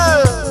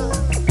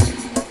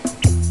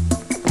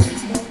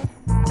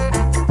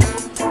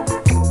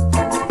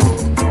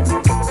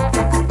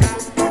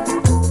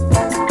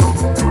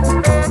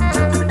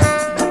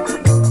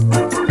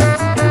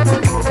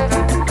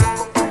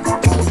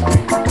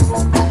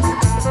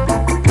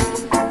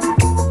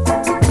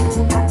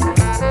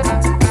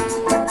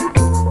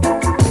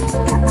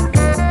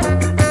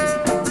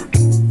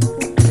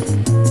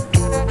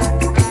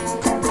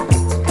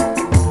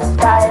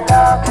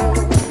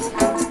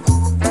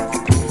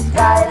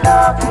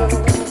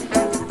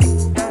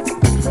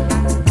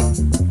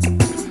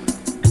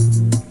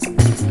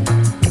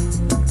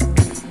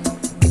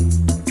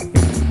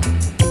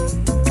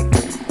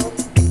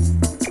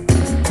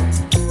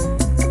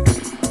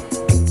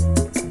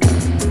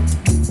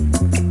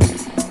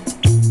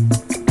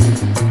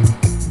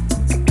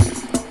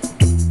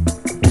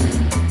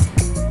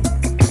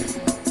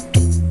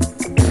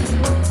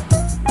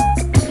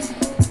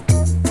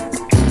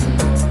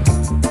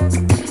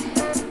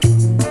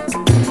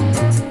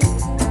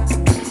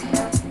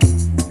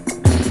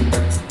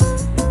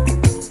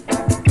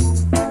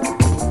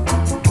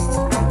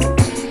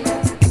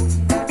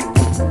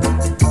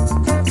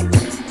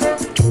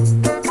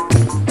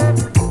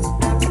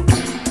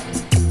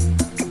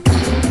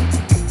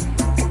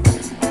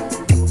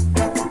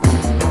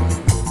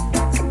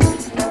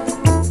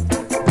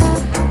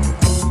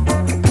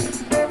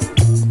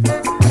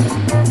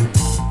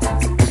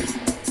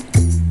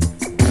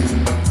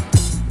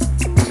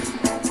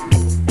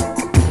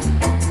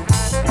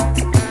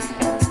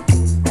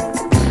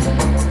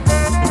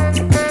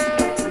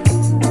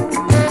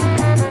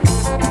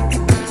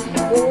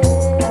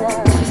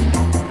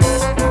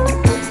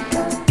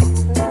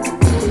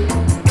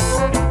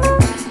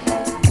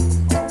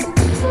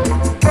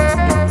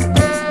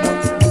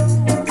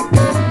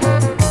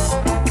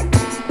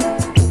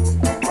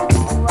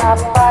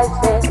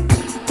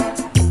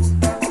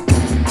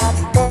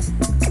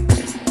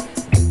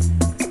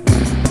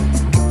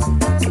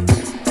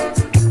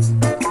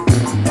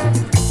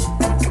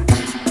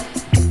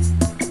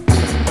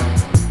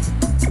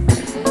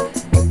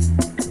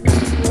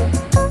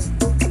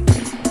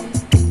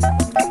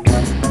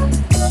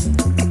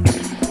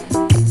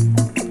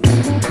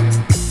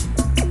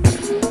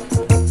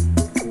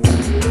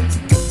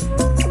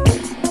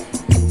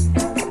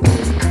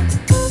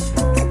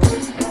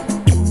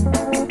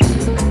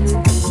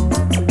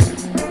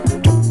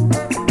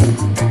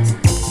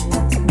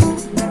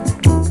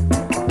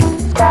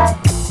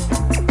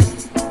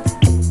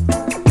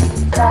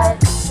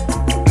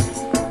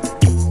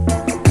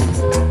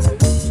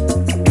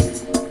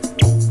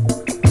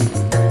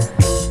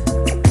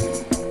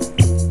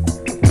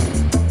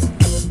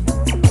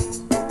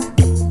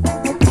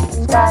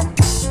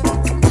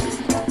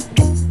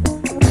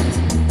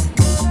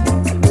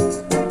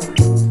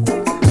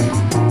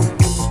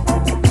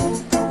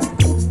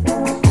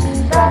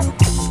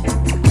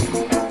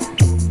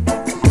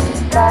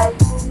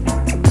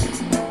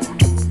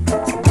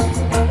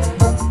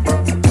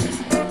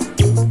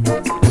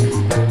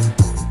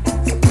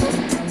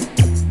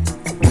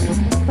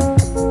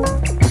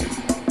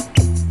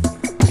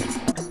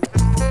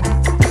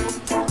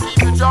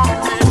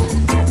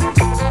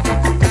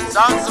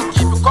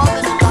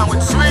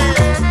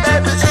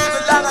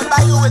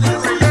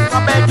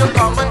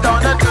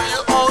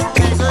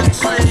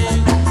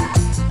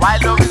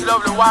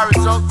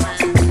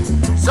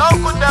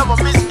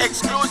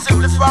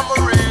 exclusively from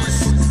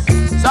Maurice.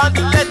 Sound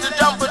to let you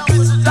jump, but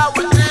this is how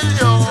we tell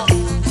you.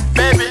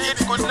 Baby, it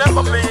could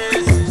never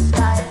miss.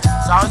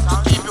 Sounds to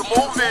keep you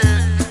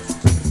moving.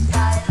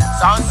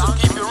 Sounds to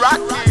keep you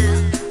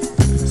rocking.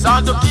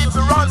 Sounds to keep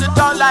you round the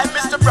town like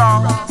Mr.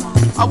 Brown.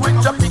 I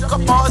went to pick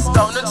up our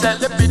stone and sell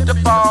a bit of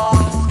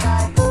pound.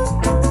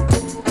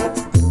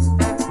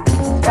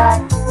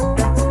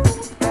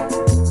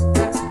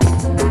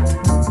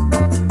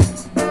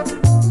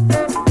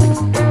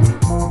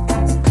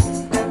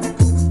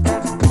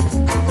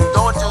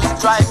 Don't you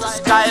try to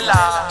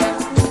skylar.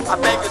 I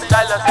beg you,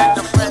 skylar, let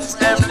the friends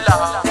them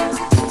laugh.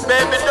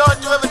 Baby, don't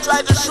you ever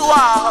try to show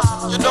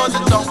off. You know the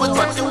tongue with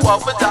what you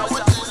want, but I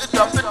would do it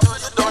up and do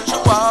you don't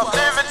show off.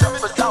 Leave it up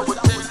as I would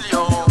tell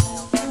you.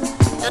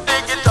 You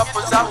dig it up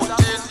as I would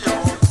tell you.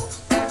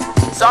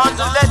 Sounds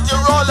to let you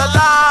roll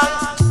along.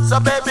 So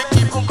baby,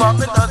 keep on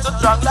coming on so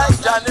strong like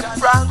Johnny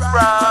Frank.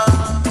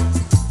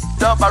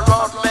 Dub a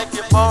road, make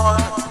it born.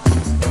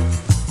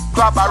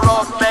 Grab a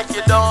road, make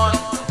it done.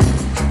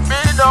 Be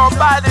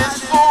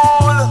nobody's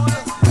fool.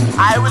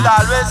 I will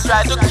always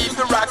try to keep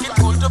the rocket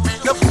cool to be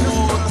the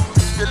fool.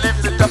 You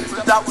lift it up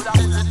as I would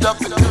tilt it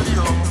up into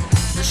you.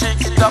 You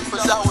shake it up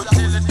as I would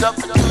tilt it up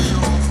into you.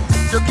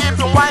 You keep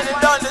on winding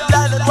down the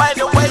line and wind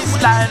the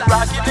waistline.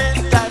 Rocking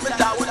in time as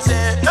I would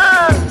say,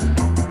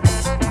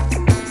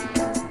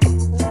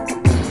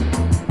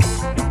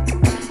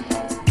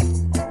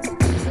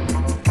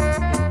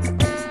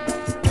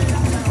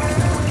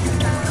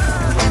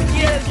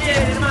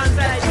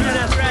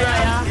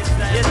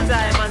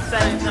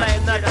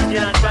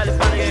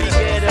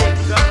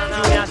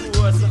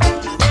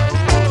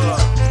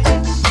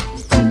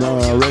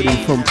 Now ready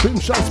from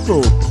Prince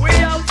Jasper to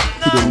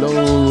the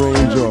Lone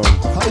Ranger.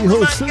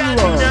 Hi-ho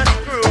Silver.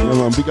 Yeah,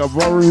 man, big up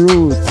Warren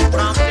Roots.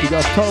 Big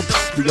up Tops.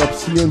 Big up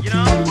CNT.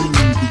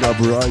 Big up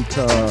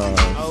Rika.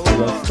 Big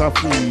up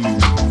Staffy.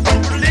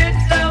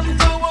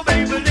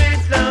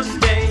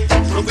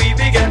 We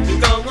began to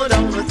come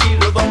down the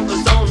field about the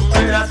sun.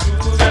 Where that's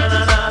true,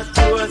 gonna not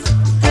to us.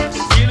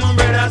 You know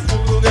where that's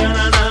true,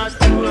 gonna not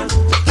to us.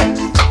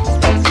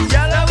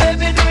 Yalla,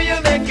 baby, do you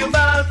make your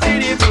ball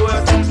pretty boy?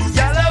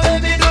 Yalla,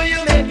 baby, do you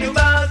make your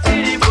ball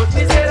pretty boy?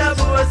 Me say that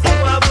boy, so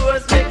I boy,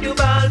 make your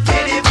ball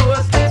pretty boy.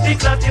 We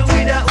clap you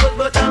with that old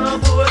but I'm a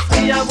boy.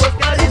 See, I was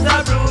got it's a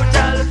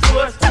brutal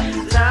force.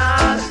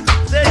 Lord,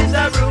 say it's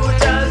a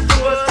brutal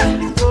force.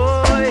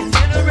 Boy,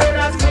 you know where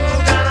that's true,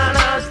 gonna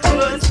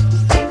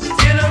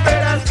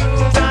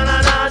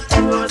not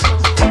to us.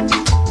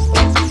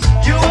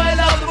 You I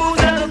love the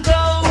booze and the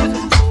clothes.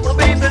 Oh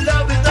baby,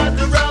 love is not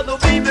the road. Oh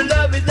baby,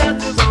 love is not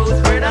the road.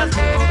 Where that's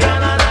true,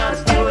 gonna not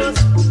to us.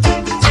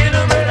 You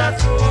know where that's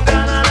true,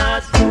 gonna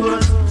not to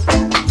us.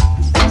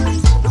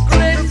 The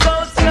great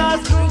sounds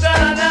last true,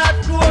 gonna not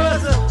to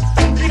us.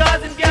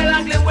 Because him get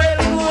ugly well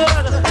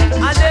good.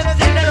 And them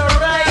think they're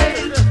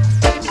right.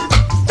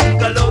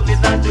 Because love is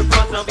not the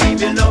cross. Oh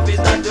baby, love is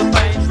not the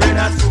fight. Where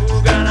that's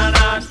true, gonna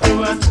not to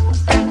us.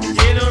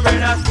 You know where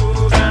that's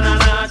true, gonna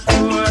not to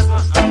us.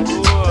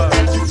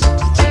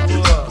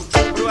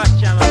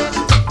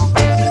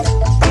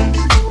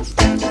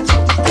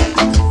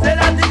 Say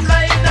that it's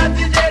life, that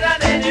is dead,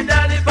 and any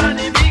bloody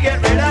bunny, we get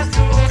rid of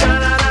true,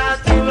 gonna not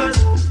to us.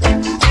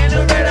 You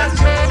know where that's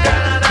true,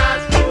 gonna not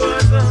to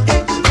us.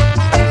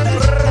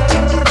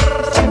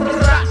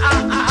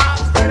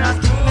 Where that's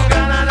true,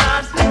 gonna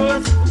not to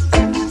us.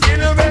 You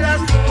know where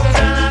that's true,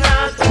 gonna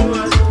not to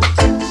us.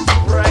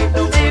 Right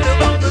now, feel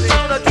about the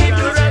sound, I'll keep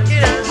you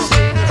rocking and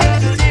sing.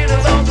 Feel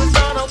about the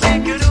sound, I'll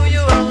make you do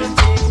your own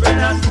thing. Where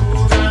that's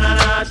true, gonna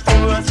not to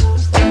us.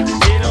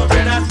 You know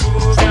where that's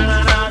true, gonna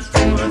not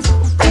to us.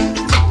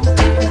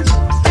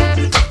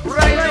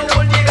 Right now,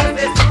 old niggas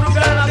say true,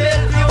 gonna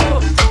bell you.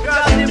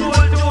 Cause the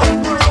bull do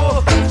screw.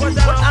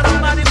 But I don't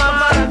mind if my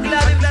man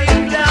glad if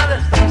he's glad.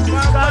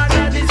 Cause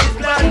this is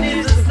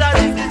gladness, this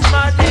is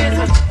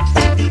madness.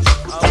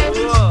 Oh,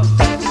 you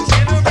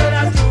know where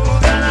that's true,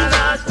 gonna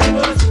not to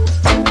us.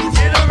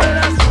 You know where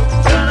that's true,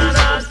 gonna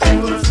not to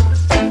us.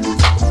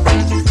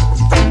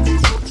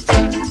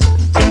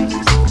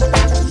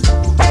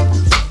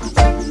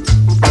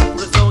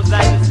 The sounds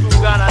like the true,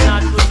 gonna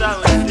not to us, I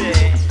would say.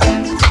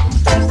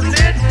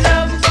 Let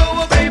love go,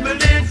 baby,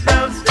 let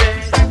love stay.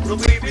 So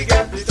we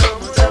began to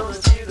come down and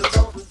see the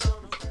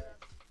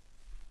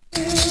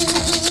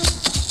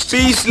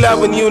peace,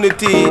 love, and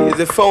unity is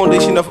the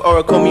foundation of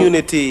our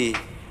community.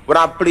 When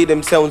I play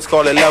them sounds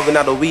called a love and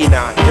not a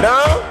winner, you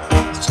know?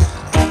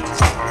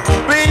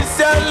 Peace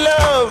and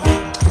love.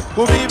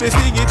 We'll be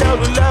sing it out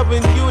with love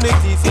and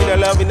unity. See the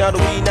love and not a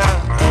winner.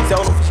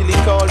 Sound officially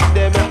called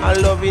them a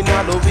love and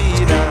not a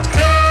winner.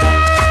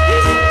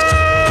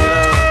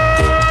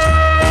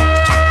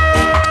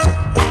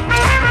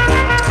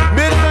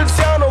 Middle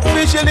sound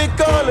officially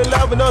called a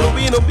love and not a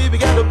winner. Baby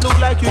got to blow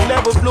like you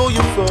never blow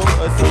you from.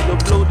 I see the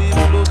blow this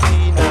blow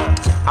Tina.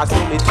 I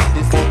saw me cheat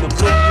this to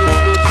blow you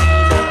blow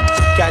Tina.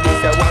 Can you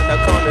say what I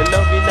call a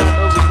love and not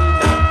a winner?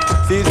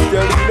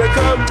 Sister, we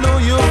come blow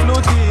you blow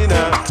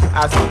Tina. I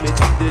saw me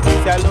cheat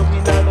this I love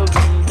and not a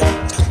winner.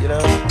 You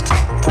know.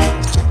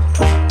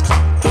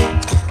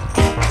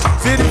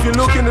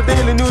 in the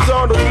daily news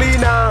on the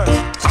cleaner.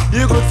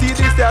 You gon' see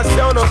this that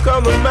sound of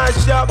come and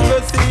mash up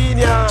the scene,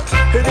 yeah.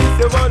 And it's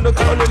the one that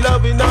call the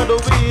loving on the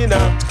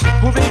winner.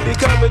 Who baby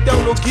coming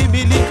down, no give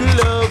me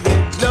little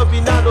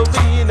loving on the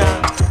winner.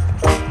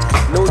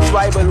 No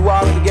tribal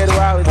walk to get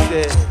out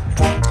there.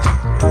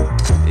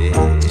 Yeah,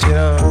 you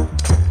know.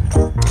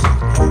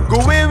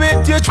 Go away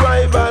with your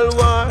tribal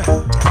war.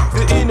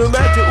 See, no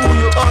matter who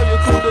you are, you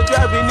could have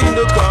driving in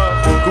the car.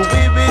 Go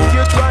away with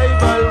your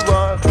tribal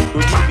war. Go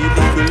give me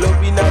little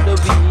loving on the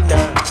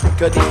winner.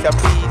 Cause it's a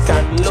peace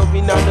and love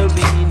in an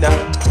arena.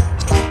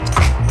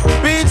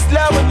 Peace,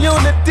 love and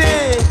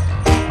unity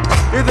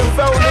is the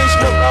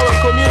foundation of our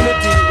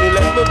community. And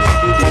let me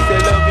be this, a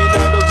love in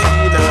an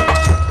arena.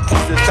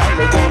 It's a style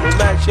of gonna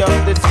match up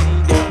the scene.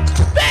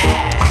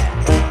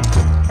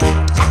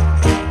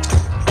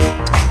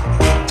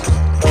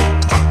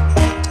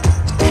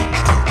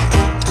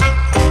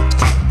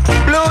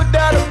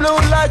 Blow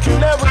like you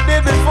never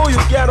did before. You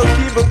gotta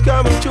keep them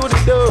coming to the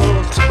door.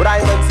 But I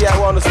ain't say I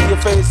wanna see your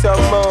face some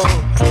more.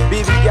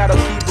 Baby, gotta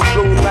keep them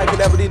blowing like you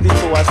never did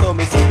before. I saw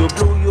me see you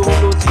blow your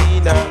blue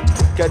Tina.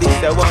 Cause it's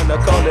the one I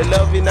call it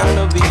loving on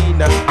the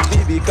Vina.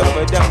 Baby,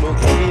 coming down, oh,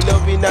 give me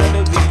loving on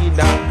the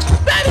Vina.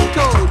 Very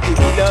cool, give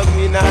me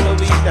loving on the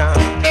Vina.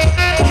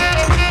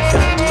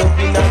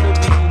 Loving on the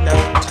Vina.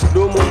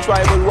 No more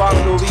tribal walk,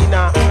 no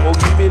Vina. Oh,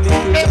 give me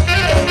little loving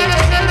on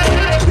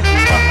the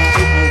Vina.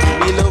 Give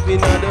me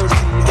loving on the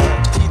Vina.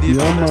 Yeah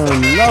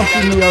man, laugh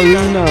in the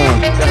arena.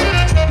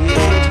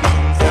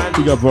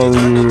 Big up our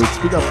roots,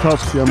 big up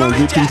tops, yeah man,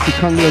 greetings to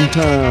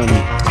Conglenton.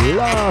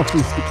 Laugh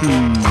is the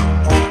key.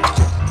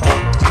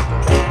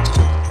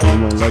 Yeah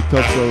man, like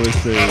tops always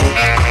say,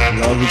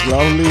 love is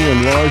lovely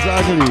and war is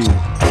ugly.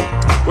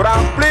 But I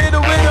play the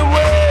winning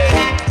way.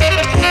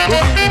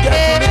 But we got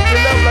to live the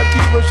love like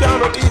people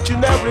shout on each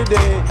and every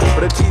day.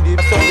 But I TD,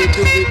 so we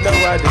do it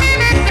nowadays.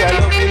 I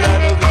love you, I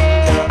love you.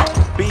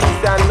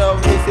 Peace and love,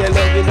 me say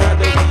love in the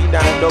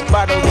arena. No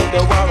matter with the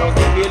war,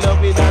 give me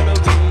love in the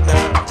arena.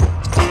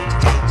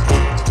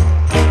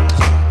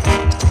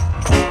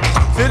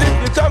 So if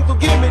you come to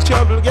give me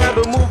trouble, you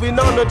gotta move in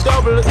on the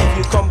double. If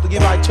you come to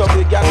give my trouble,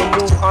 you gotta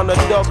move on the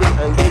double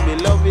and give me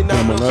love in the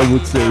arena. I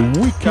would say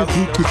wicked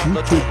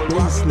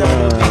baseline.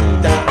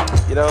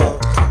 You know.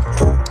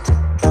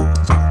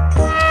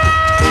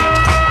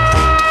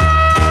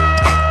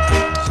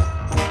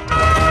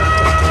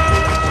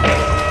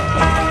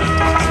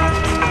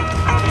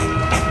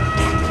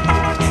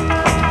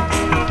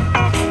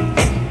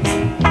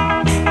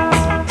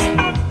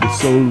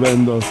 Soul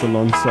vendors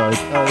alongside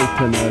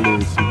Elton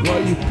Ellis. Why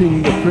you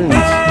ping the prince?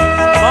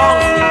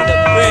 Ping the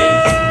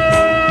prince.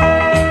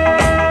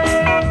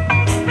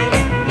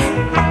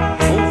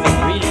 Moving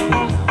really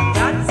cool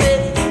now. That's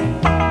it.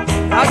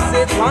 That's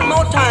it. One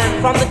more time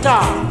from the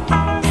top.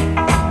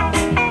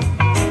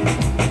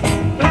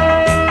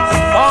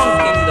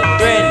 Ping the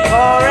prince.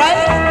 Alright?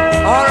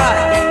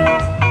 Alright.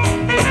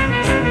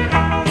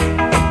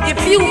 If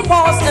you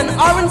pass an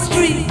orange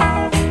tree,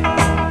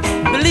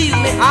 believe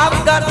me,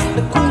 I've got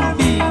the cool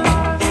beat.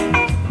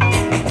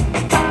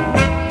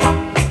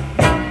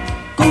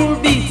 Cool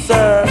beat,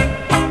 sir.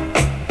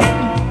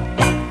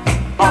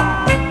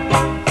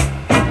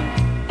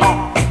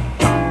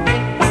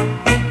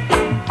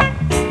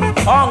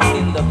 Song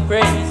in the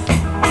prince.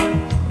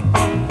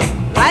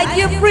 Like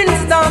your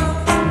prince done,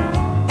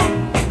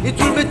 it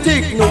will be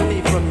taken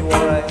away from you,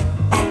 alright?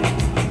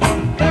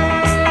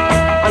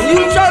 And you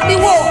shall be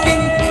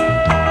walking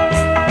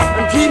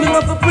and dreaming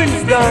of a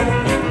prince done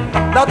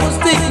that was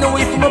taken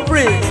away from a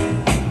prince.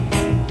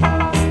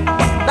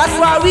 That's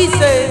why we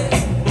say,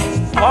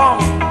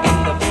 song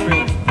in the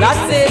prince.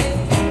 That's it.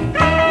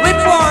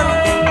 Whip one,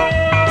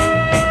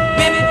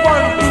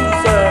 two,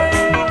 sir.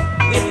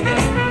 Whip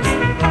them.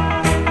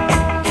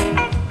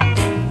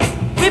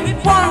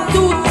 Whip 1,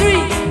 2, 3.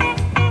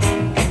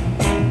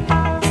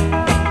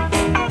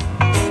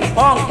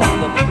 Song in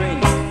the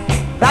prince.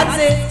 That's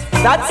it.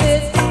 That's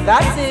it.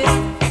 That's it.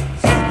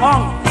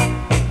 Song.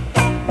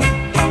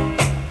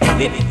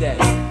 Live it there.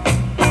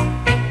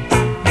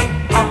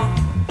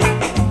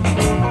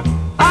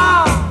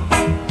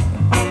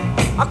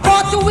 I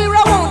caught you where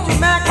I want you,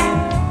 Mac.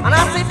 And I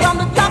say from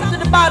the top to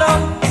the bottom.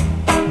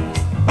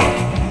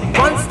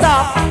 One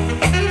stop.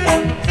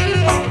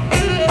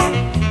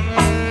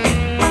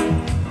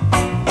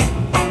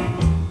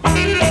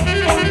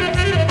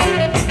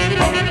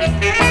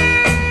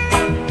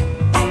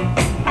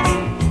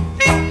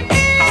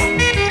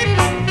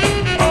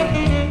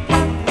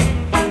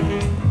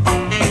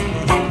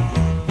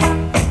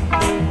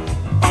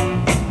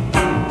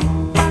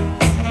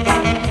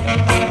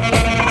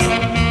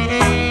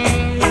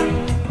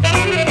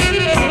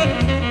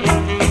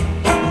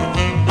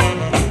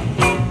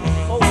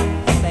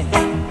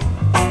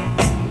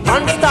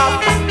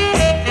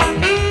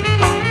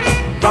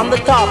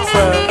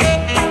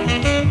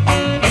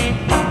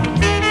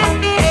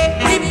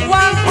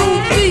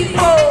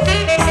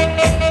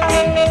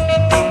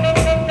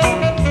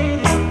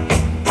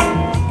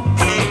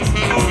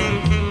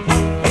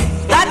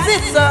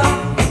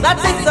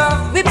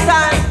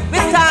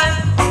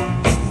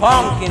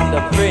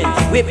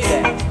 whip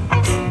them.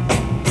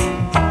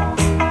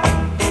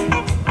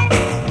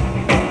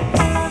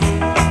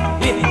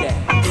 Whip them.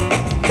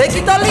 Take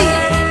it or leave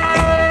it.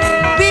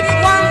 Whip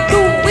 1, 2,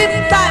 whip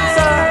time,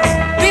 sir.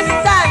 Whip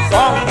time,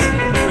 sir.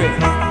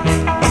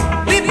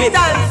 1, 3. Whip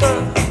time, sir.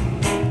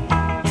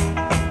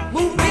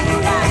 Move it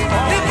time.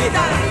 Whip it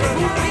time.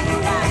 Move it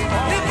time.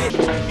 Whip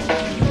it.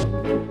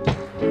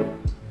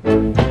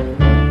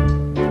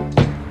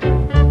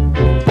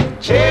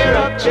 Cheer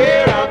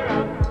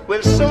up,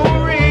 we'll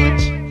soon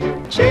reach.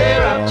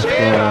 Cheer up,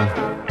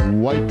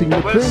 Wiping the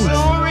we'll prince.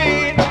 soon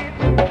reach.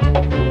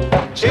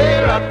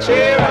 Cheer up,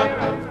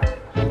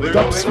 we're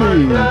Dub going on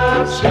Street.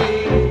 Dub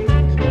Street.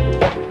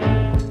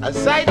 I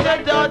sight your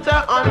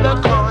daughter on the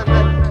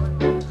corner,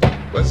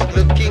 was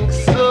looking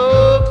so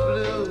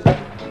blue,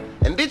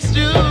 and it's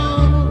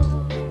true.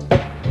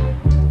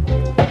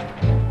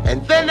 And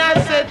then I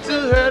said to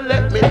her,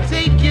 let me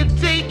take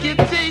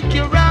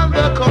you round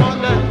the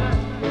corner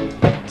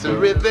to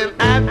Rhythm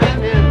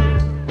Avenue.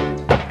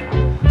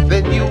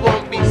 Then you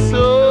won't be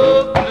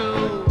so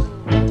blue.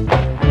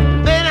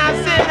 Then I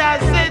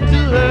said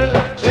to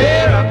her,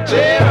 cheer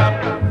up,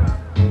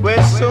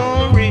 we're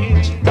soon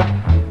reach.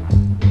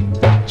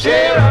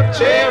 Cheer up,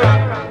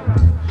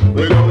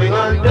 we're going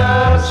on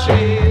Dub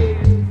Street.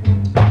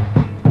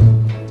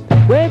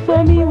 Wait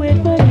for me,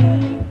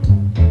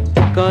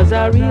 'cause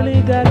I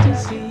really got to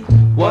see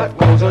What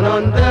goes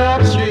on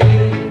Dub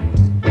Street?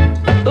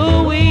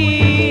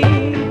 ooh-wee.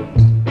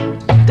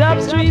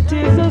 Dub Street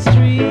is a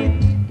street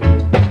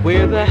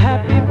where the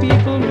happy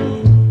people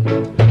meet.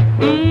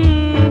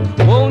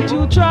 Won't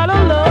you trot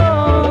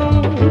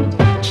along?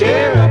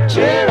 Cheer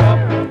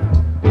up,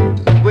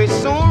 we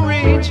soon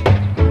reach.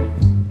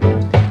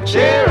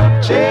 Cheer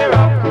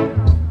up,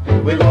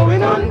 we're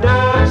going on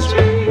Dub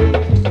Street.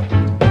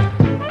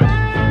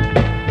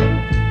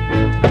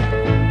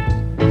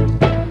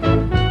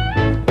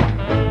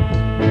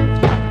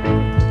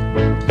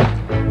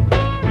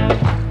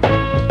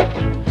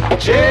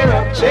 Cheer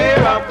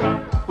up,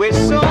 we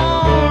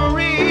soon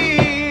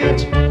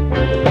reach.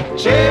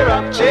 Cheer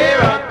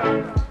up,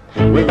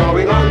 we're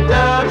going on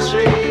Dub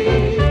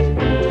Street.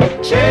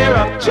 Cheer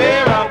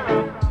up,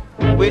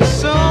 we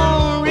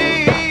soon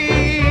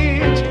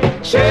reach.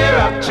 Cheer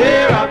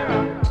up,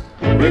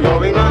 we're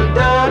going on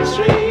Dub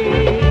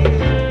Street.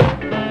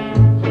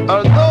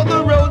 Although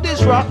the road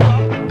is rocky,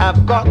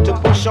 I've got to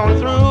push on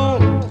through.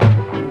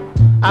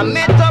 I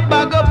met a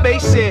bagger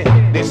basic,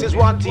 this is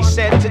what he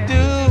said to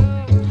do.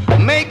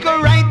 Make a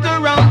right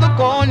around the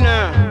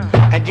corner,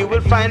 and you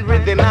will find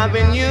Rhythm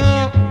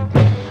Avenue.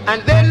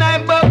 And then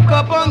I buck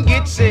up on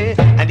Gitsy,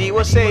 and he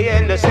was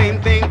saying the same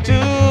thing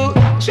too.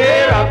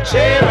 Cheer up,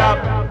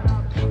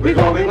 we're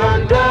going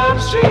on Dub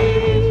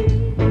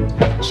Street.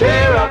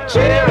 Cheer up,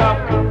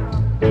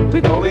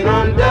 we're going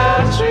on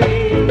Dub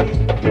Street.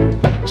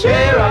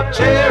 Cheer up,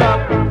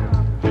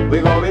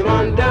 we're going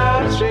on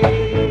Dub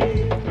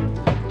Street.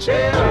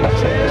 Cheer up,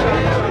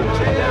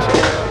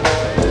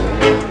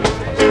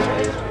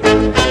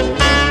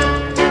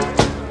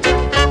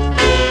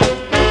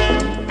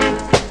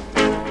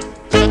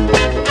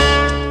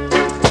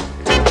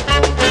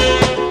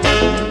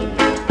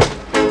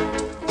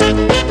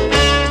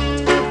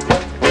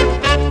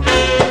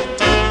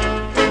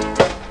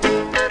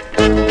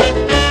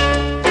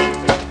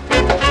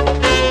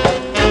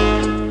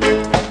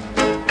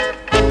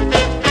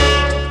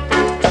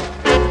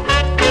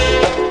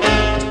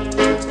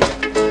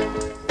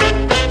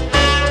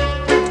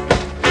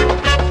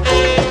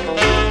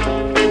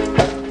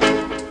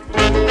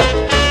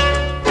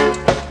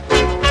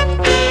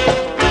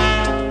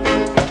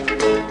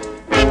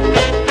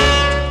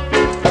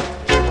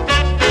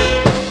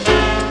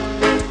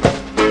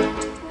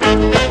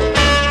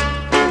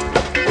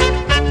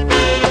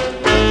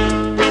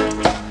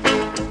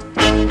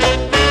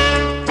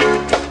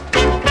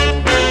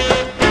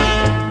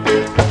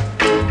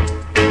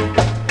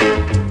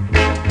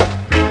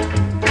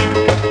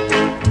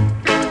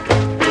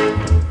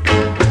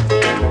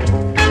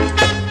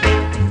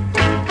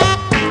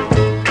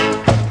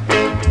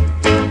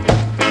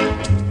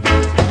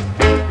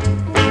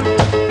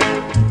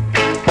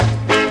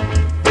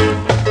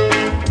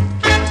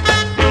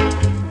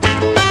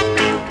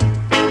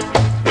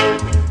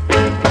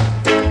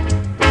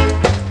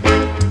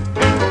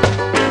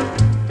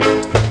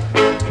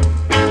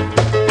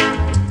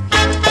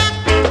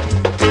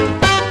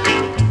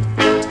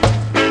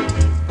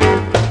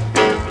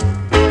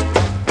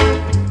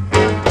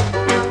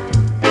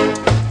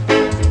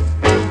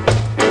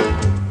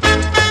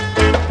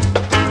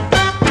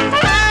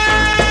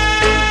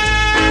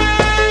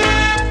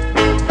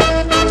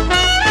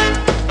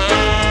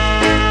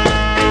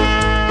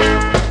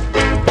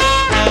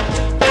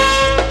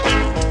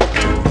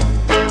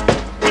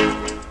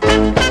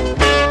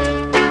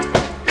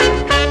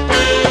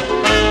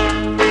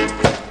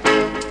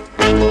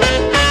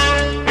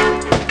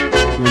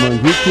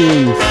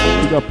 Greetings,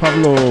 Big up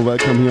Pablo,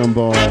 welcome here on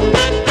board.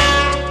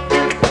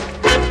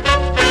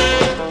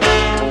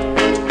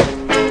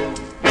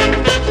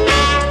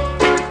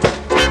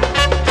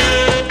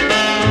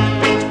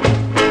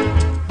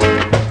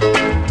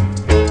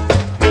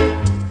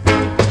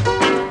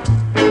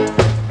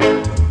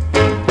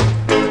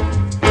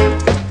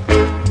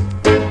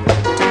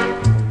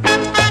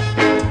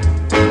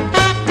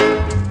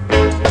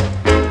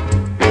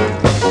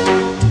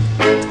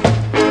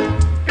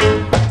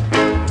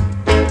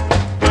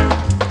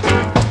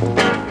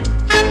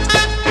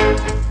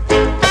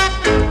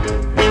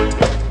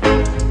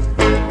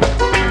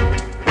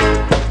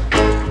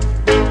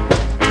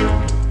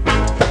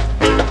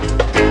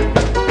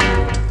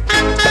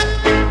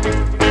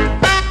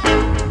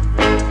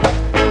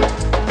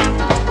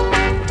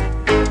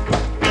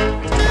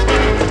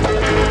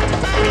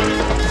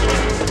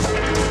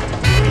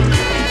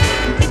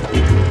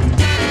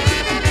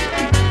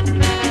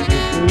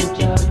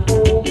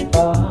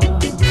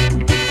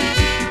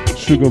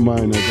 Sugar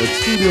Miner, that's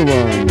Studio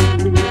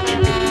One.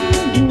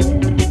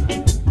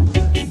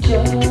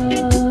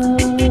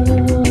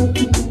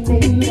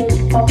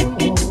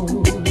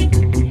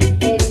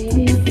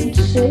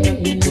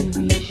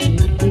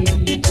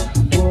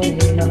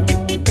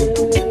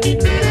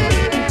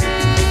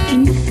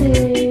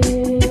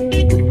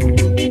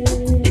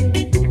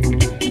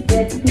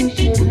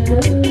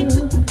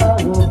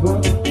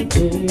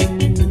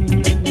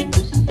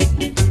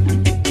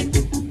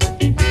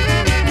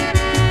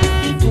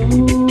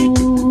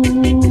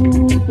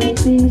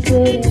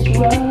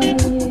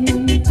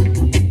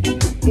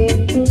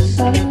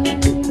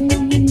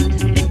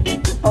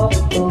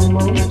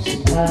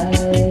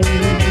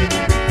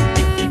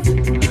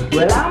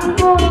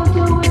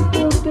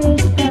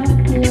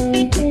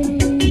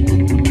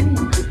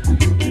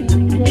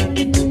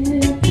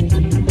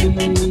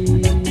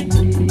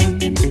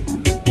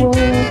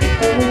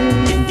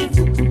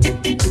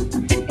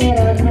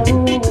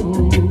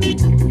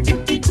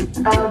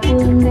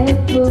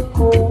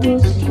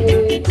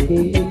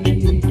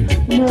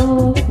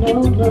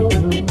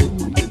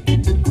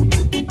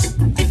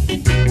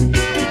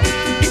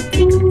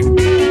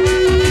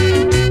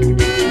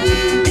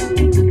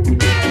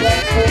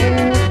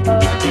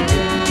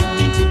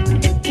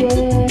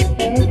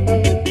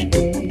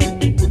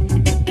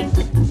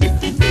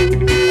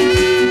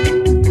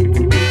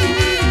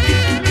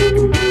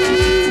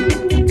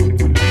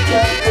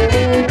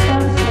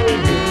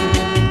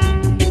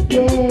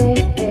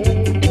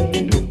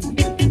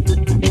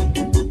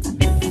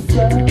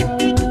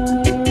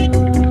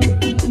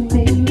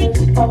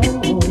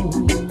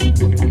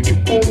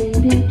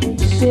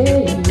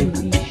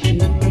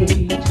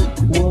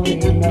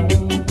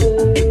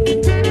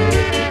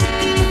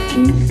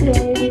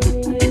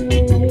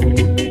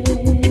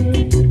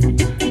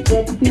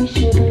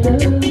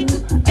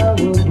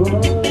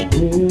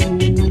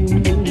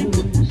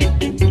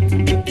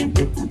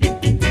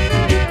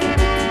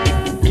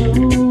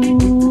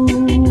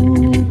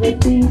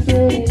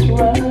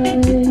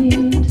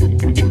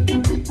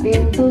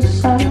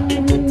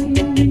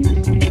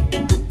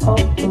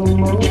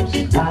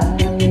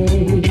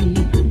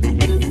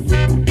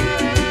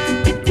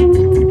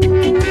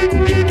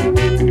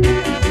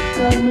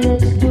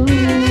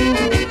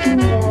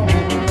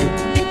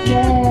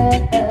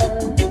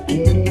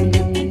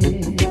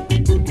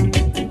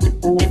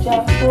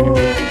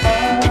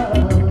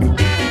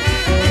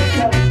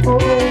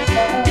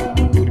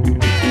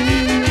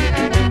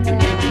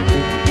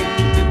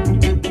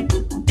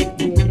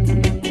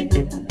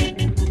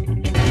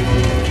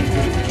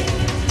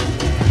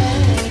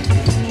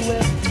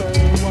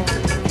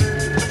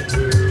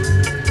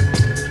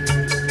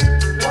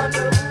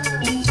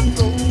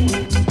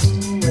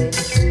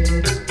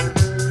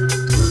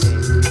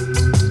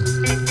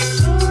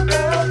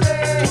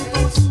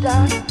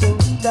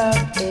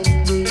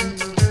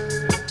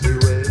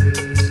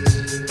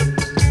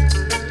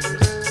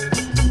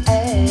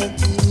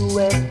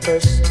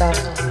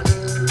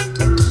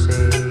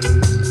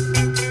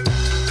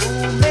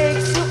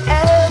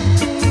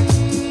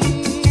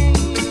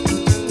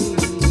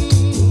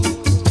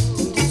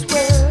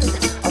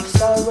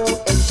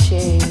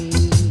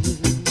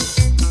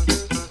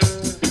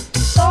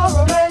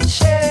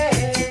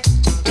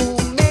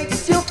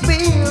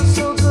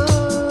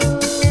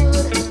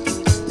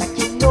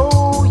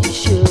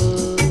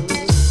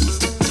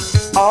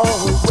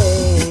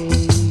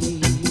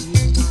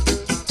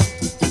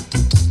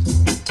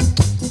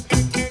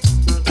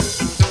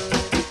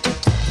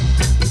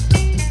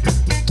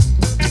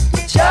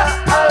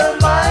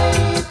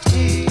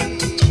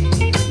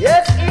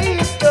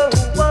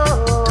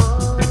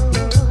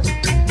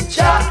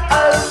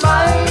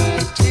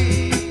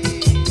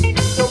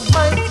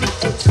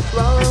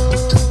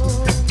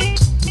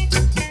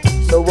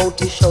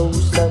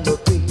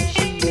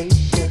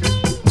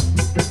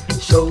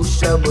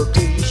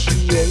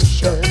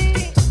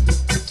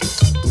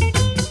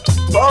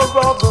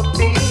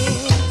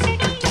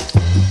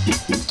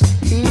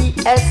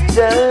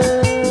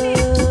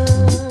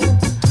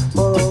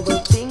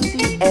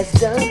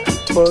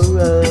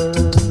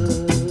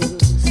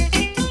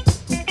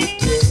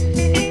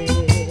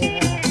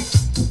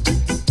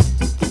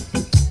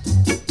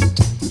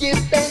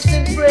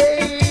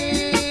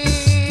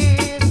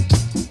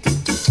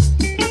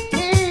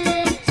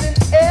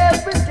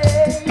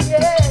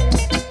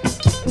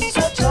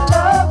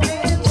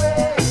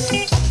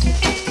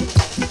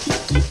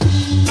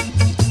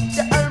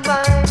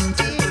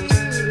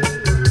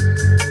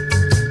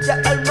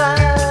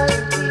 Almighty,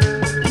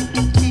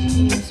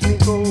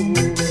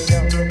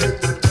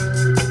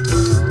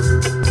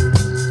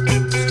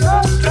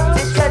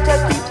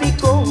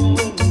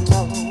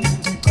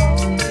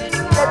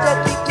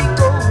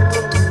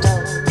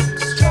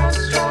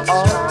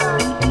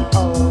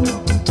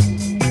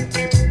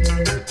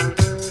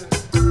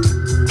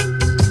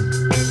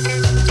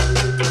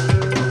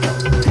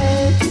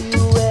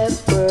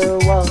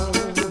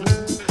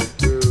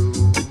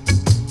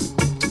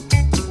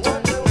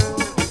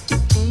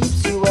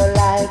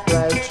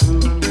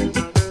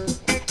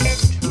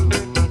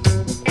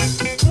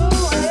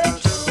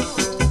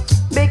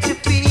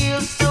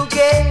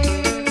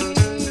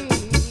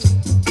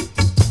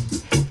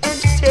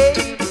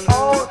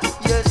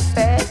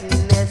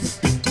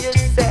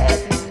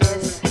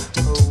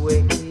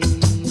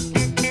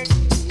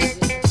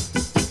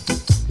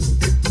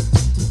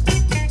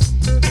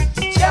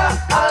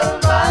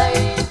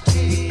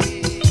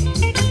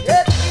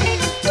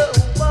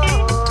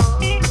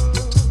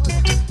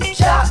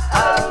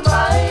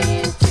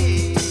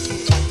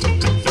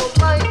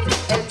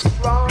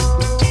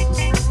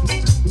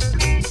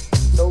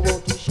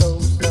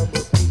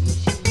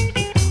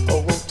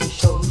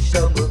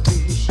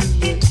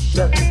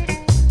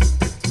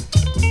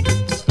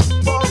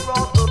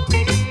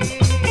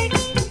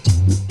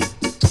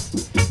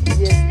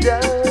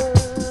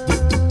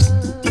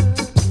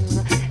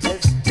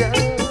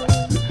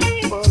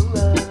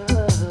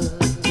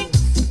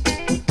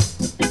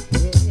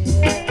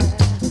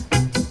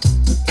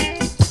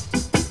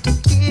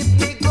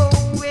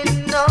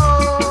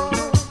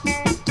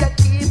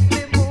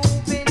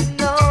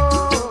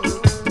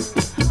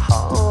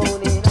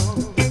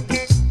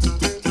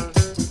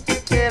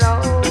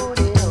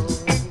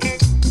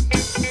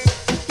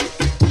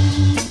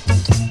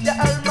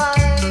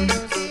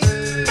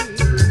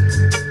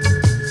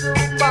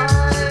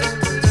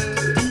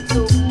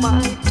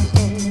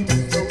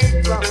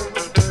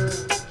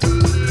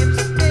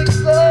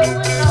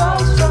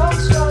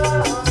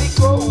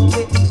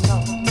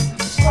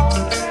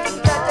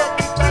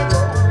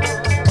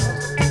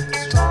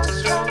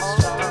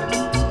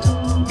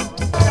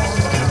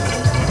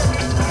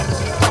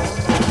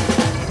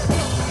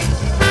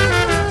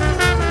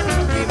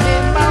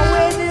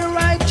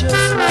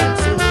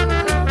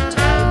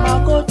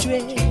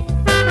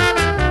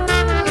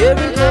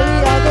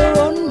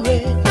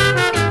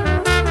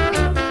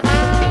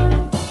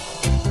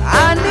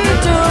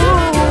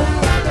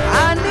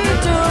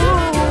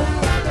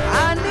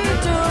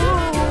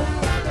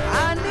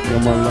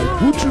 Come on, like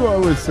Gucci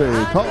always say,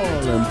 tall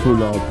and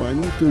pull up. I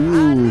need the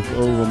roof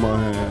over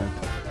my head.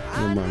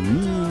 Yeah, my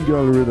mean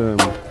girl rhythm.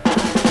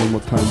 One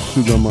more time,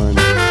 Sugar Mine.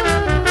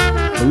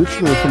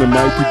 Original from the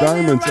Mighty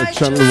Diamonds at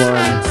Channel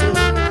 1.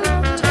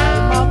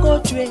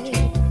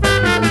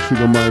 And then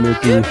Sugar Mine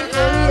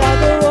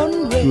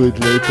do it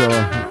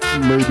later.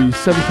 Maybe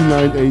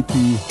 79,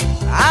 80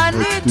 at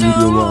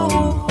Studio 1.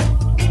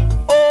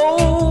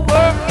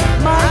 Over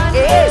my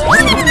head.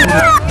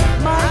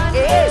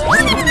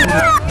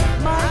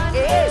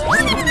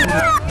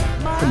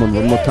 Come on,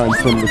 one more time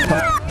from the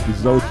top.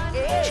 Without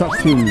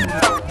chatting.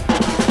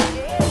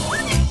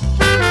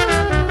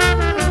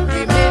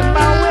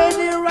 Remember when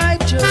the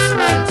righteous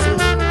man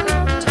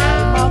said,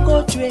 time I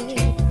go trade.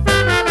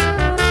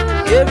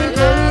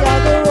 Everybody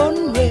have their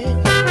own way.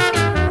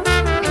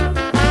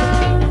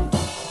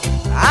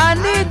 I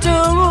need to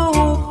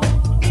rule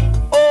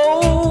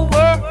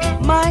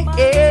over my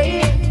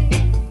head.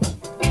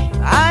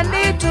 I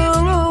need to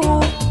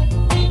rule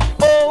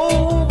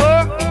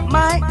over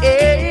my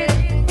head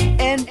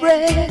and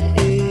bread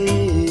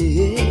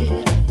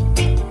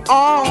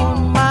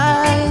on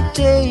my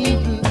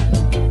table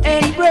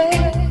and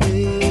bread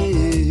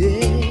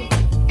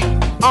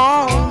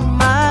on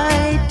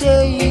my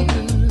table.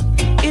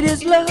 It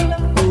is love,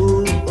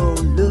 oh, oh,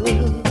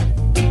 love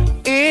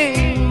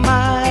in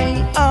my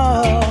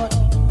heart.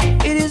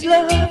 It is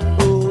love,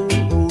 oh,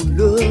 oh,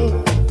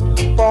 love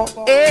for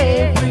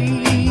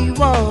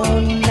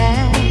everyone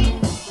now.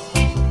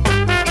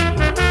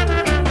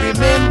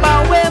 Remember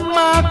when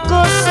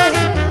Marcus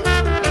said,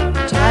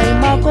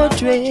 time I go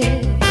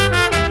trade.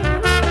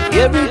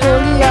 Every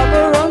gully have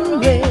a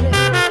runway.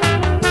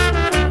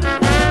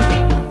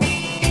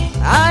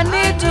 I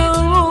need to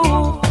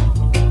rule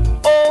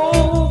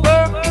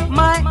over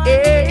my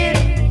head.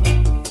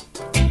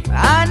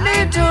 I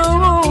need to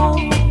rule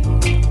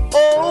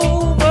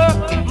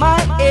over my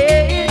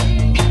head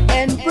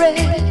and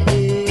bread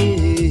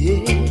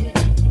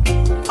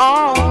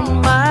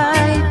on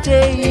my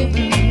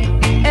table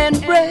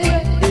and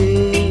bread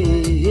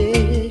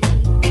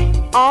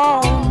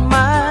on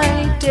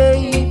my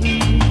table.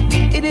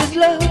 It is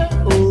love,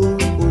 oh,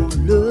 oh,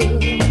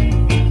 love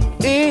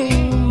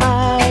in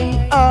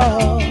my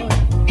heart.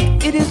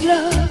 It is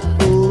love,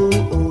 oh,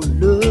 oh,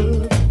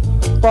 love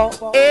for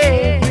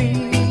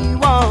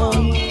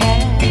everyone.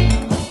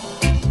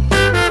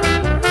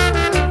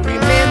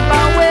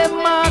 Remember when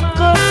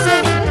Marcus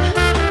said,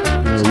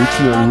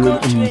 Original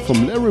rhythm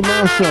from Larry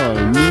Marshall.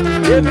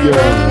 Mean everybody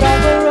girl.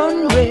 have a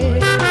runway.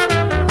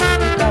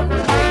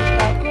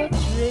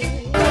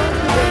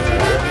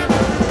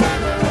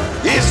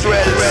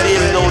 Israel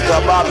sailed out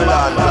of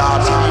Babylon,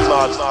 last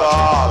demons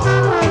fall.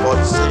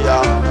 But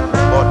Sia,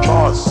 but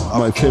us,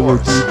 My of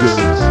favorite course.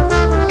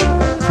 DJ,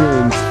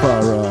 Prince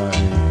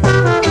Farai.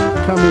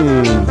 Come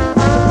in.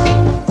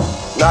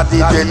 Not the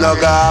dread no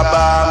go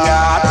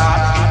barnyard.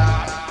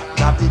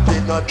 Not the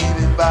dread no deal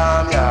in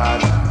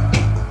barnyard.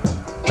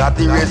 Not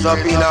the raise up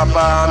in a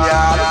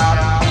farmyard.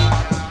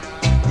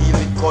 Deal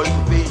with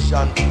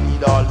cultivation,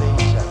 feed all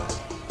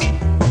nations.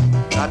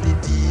 Not the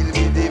deal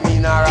with the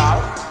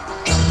mineral.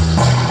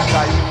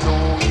 Cause you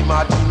know him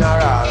a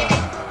general.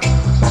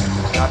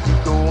 Not the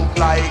don't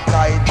fly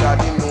kite,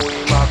 and you know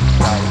him a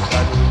fly,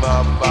 and him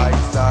a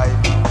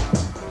bicycle.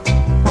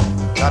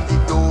 Not the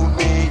don't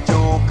make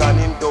joke, and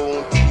him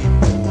don't keep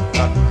book.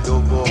 Not the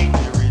love of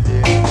the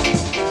rhythm.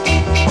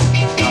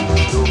 Not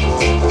the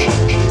love of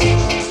the rhythm.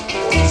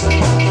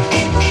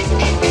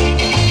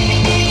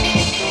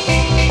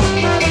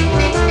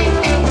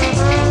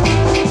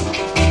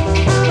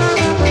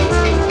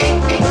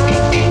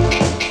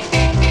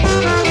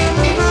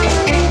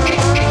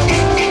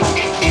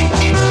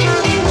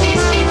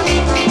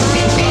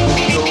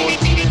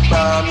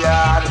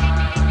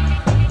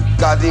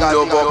 Cause him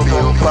love up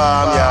him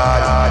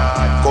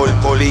farmyard.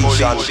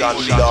 Cultivation,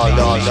 feed all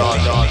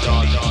nations.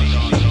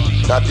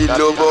 That he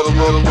love up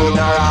him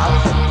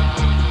mineral.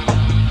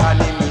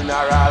 And him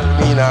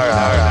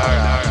mineral.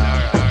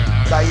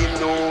 Cause him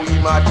know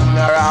him a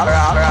general.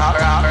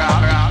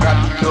 That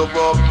he love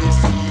up the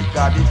sea,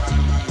 cause the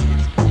sea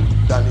is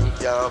good and him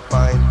can't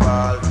find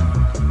fault.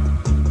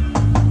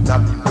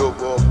 That he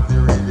love up the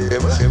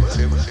rhythm.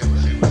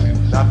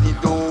 That he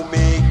don't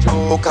make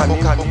joke and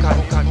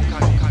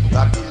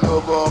that he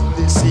love up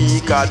the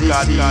sea, cause the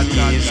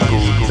sea is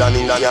good and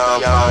him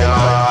can't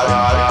find fault.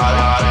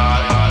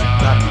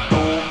 That he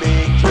don't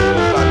make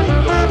joke and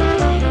him don't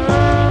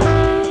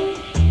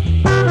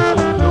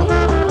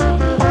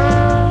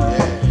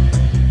yeah.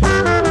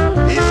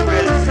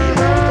 Israel sailed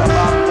out of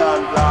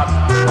Babylon,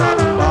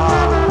 last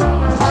bar.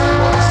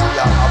 But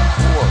Sia, of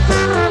course.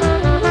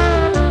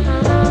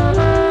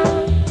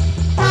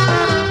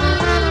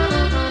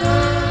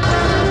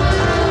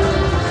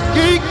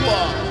 Geek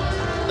War,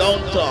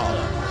 downtown.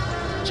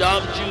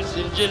 Jam juice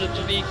and jello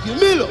to be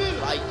humilo,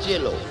 like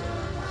jello.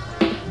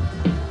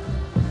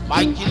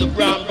 Mikey the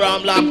brown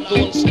black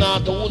don't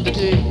snort the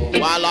wood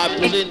while I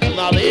present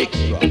another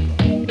extra.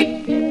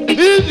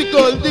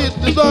 Physical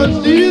distance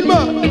on steel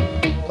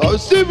man. For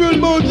several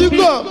months to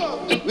come,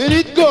 when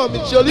it comes,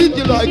 it shall hit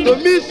you like a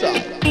missile.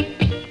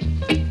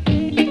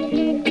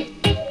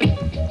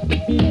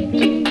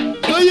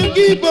 So you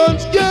keep on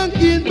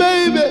skanking,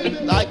 baby,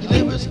 like you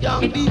never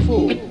skanked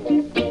before.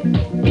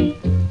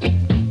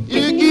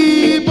 You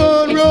keep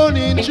on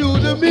running through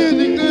the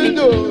musical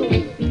door.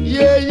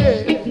 Yeah,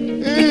 yeah,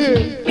 yeah.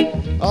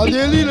 And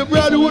your little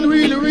brother would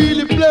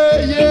really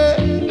play,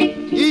 yeah,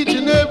 each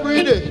and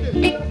every day.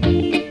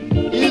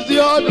 He's the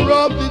order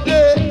of the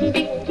day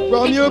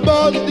from your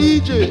boss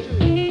DJ.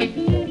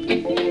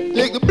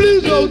 Take the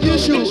blues out your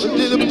shoes and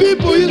tell the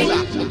people you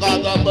suck.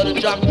 Because I'm gonna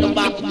drop the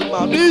back into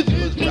my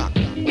musical track.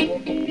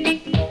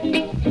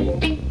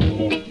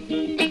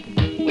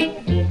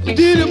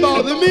 Tell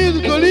about the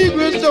musical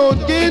eagle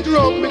sound, get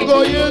drunk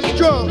because you're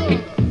strong.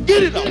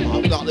 Get it up,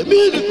 I've got the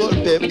musical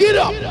pep, get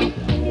up.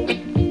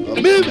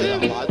 Maybe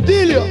I'll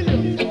tell you.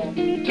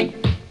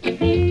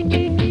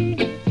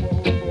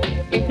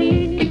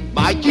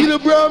 My killer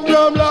bram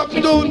lock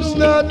stone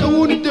snap the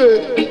wound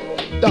there.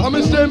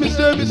 Damn say me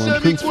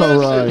Prince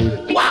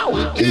Farai, wow,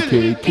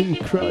 aka King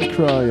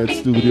Cry at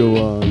Studio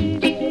One.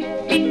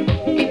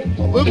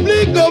 We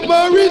flick up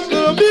my wrist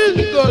on a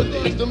musical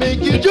disc to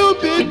make you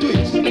jump and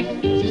twist. So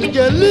you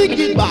can link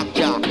it back,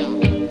 Jack,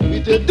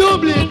 with a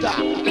double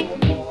tap.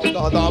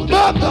 Cause I'm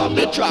back on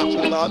the track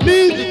with my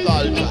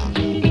musical track.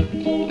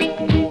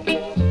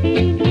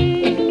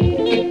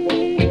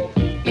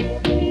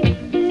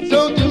 So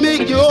to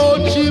make you all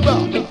shiver,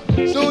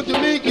 so to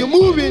make you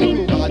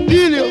moving, I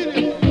tell you.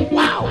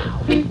 Wow.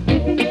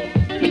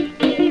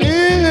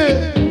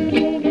 Yeah.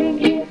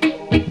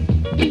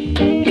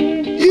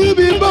 You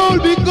be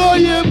bold because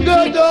you've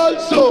got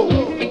also.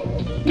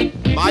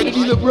 My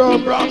killer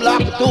brown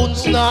like a don't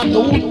start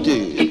to do.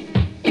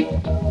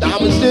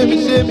 Damn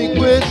say me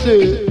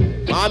crazy.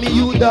 Mommy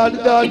you down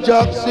the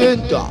Jack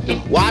Center.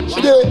 Watch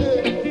them.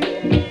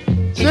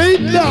 Say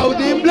it loud,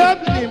 them black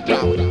and them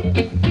proud.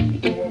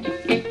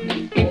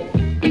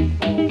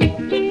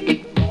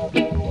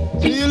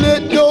 So you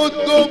let those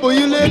go, but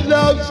you let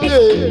love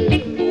stay.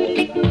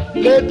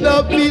 Let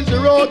love be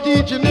around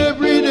each and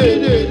every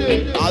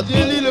day. As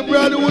your little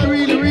brother would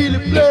really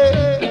play.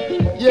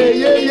 Yeah.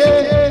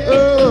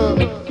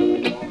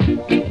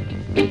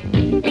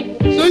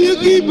 So you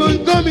keep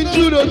on coming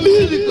through the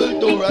musical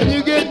door and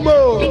you get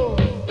more.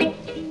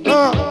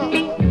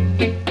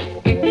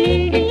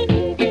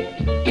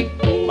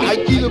 I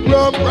kill a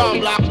brown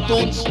black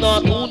don't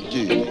snort won't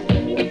do.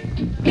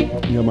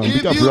 Yeah man,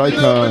 big up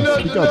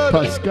Riker, big up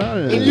Pascal.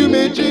 And you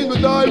may change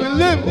but I will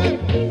live.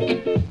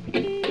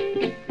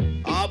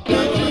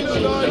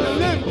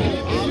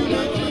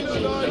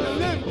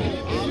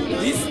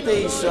 This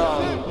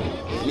station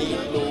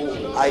need no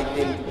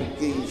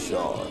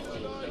identification.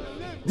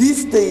 This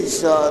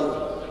station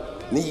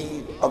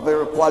need a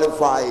very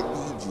qualified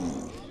DJ,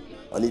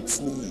 and it's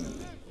me,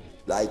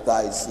 like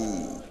I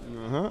see.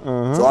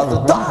 So as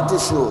the daughter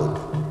should.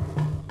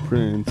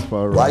 Prince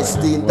Farai, Why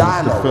stay in one of the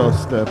dialogue?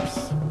 first steps.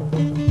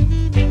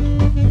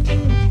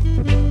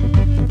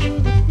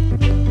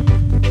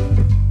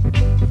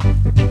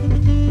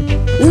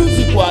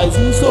 Music-wise,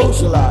 we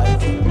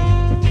socialize.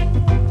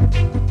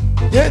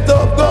 Get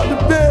up, got the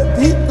bed,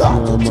 hit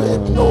got the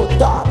trip, no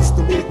dots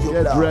to make you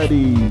Get bluff.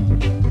 ready.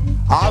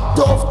 I'm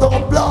tough,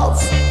 don't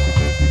bluff.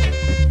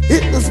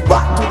 Hit the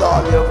spot with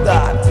all you've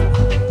got.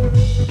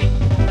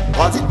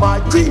 Was it my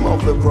dream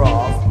of the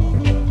craft?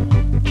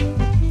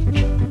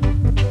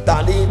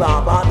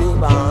 Da-dee-ba,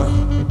 ba-dee-ba.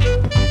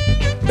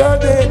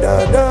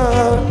 Da-dee-da-da.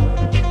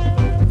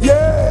 Yeah.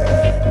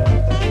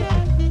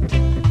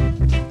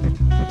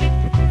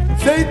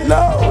 Say it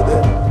loud.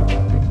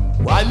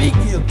 Why make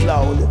you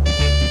cloud?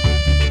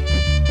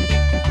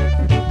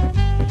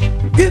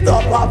 Get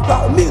up, I've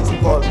got a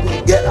musical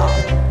thing, get up.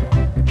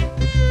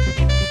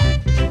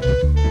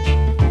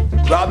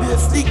 Grab your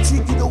slick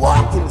trick in the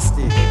walking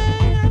stick.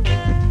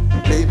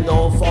 Baby,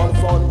 no fun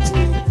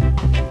trick.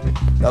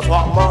 That's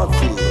what man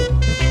feel.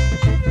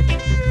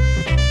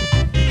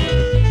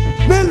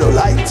 Mellow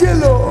like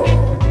jello.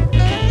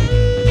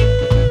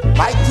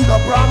 My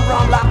killer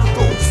brown like a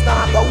toad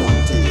snap, I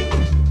won't take.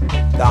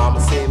 Damn,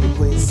 say me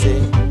crazy.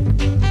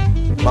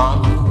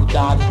 Mommy,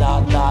 da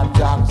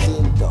Jack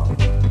Center.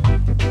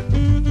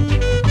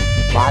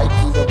 My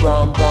killer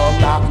brown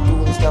like a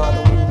toad snap, I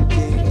won't take.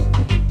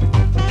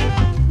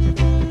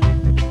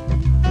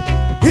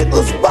 Hit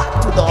us back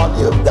to all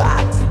you've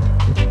got.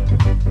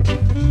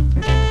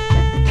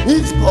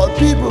 It's called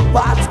people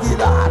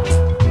basket art.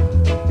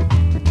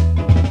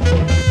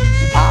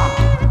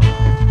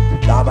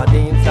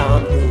 Stamp-a-ding,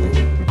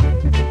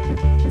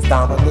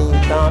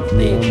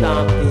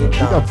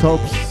 Big up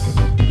Tops,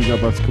 big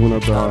up Ascona,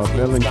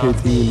 Bell and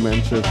KT in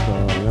Manchester.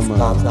 Yeah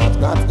man.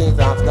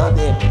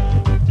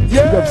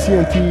 Big up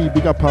CNT,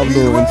 big up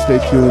Pablo, and stay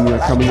tuned. You're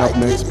coming up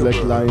next.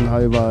 Black Line,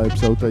 High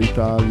Vibes, Outta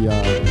Italia.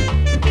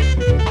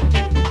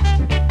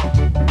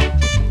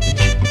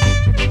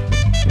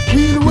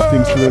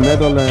 Greetings to the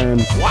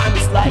Netherlands.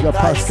 Big up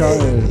Pascal.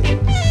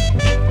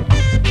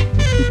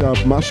 Big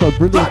up Masha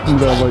Bridgerton,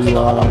 wherever you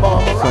are.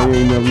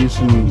 Saying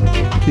Navation,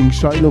 King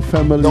Shiloh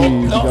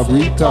family, big up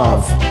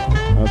Rita.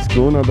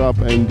 Ascona Dub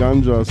and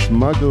Ganja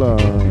Smuggler.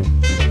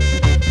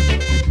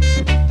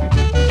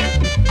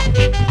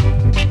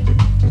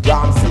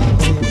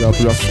 Big up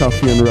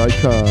Rastafi and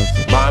Rikers.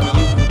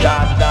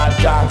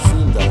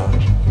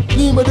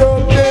 Big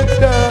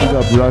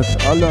up Ras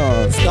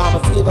Allah.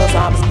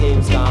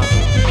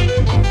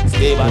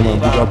 Big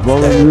up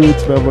Warren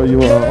Roots, wherever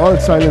you are. All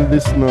silent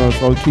listeners,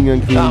 all king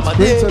and queens,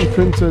 prince and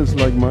princess,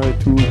 like my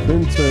two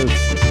princes.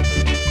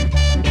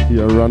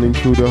 Here running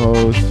through the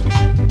house.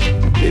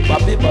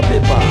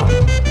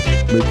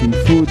 Making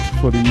food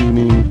for the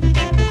evening.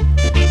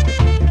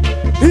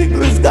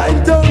 English guy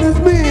down is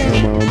me.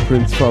 Come on,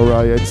 Prince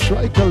Farai at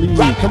Striker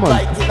Lee. Come on.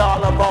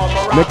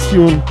 Next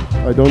tune,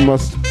 I don't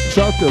must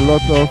chat a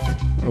lot of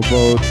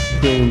about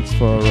Prince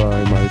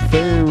Farai, my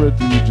favorite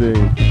DJ.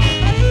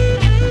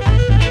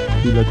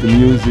 He let the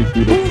music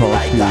do the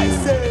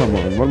talking. Come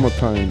on, one more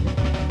time.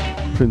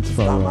 Prince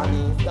Farai.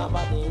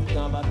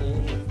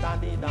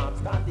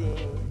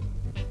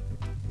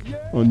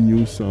 On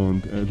New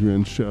Sound,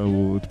 Adrian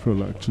Sherwood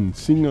production,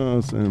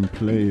 singers and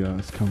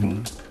players. Come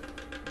on.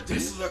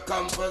 This is a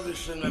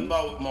composition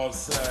about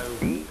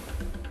myself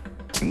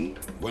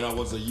when I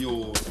was a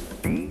youth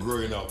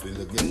growing up in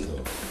the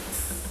ghetto.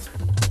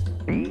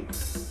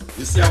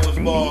 You see, I was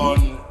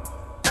born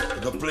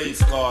in a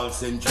place called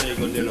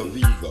Santiago de la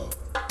Vega.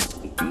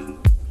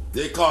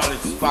 They call it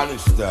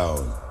Spanish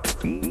Town.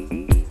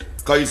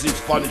 Because you see,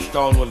 Spanish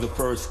Town was the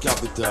first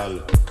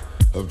capital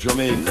of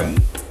Jamaica.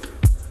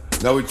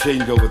 Now we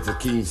changed over to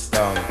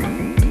Kingston.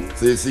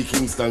 So you see,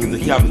 Kingston is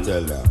the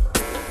capital now.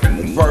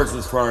 But first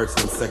is first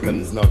and second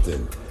is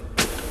nothing.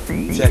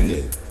 Check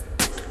it.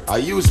 I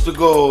used to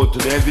go to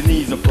the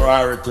Ebenezer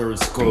Preparatory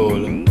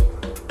School.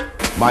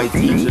 My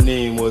teacher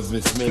name was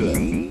Miss Miller.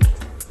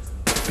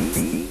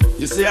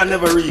 You see, I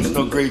never reached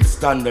no great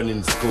standard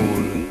in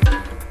school.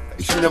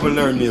 She never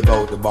learned me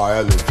about the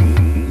biology,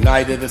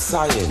 neither the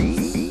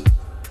science.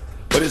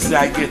 But you see,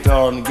 I get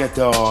on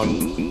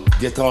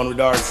with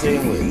our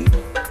same way.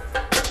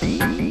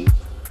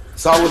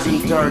 So I was in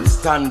third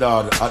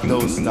standard at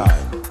those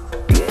times.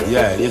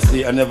 Yeah, you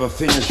see, I never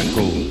finished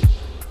school.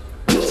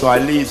 So I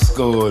leave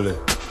school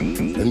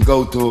and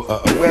go to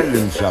a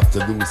welding shop to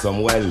do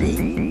some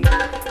welding.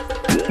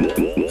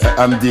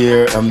 I'm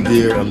there. I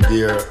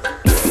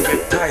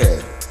get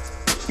tired.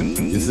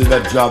 You see,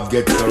 that job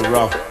gets so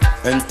rough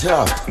and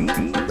tough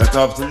that I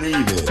have to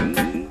leave it.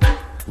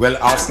 Well,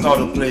 I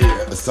started to play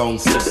a sound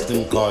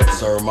system called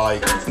Sir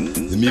Mike,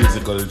 the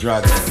Musical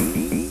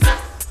Dragon.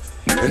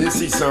 And you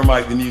see, Sir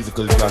Mike, the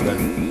Musical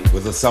Dragon,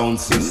 was a sound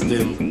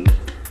system,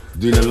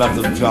 doing a lot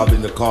of job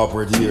in the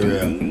corporate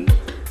area.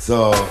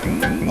 So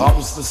I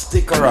was to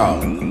stick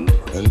around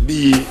and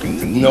be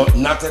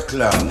not a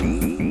clown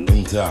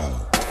in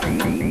town.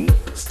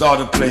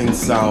 Started playing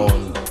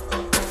sound.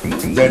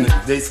 Then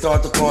they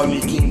start to call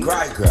me King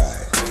Cry Cry.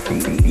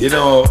 You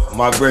know,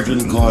 my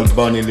brethren called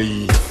Bunny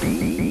Lee.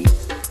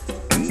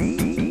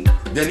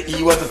 Then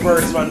he was the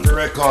first one to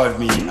record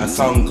me a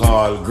song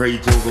called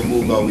Great Ooga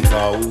Booga with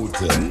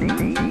outta.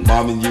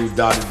 Mom and you,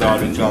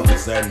 daddy, Jackie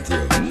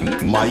Santia.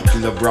 Mikey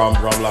the Brown,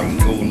 like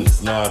Goon,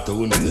 Snart,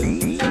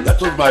 Unity.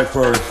 That was my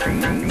first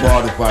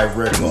 45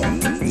 record.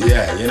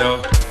 Yeah, you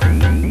know.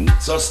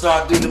 So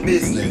start doing the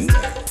business.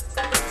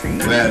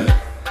 Well,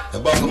 a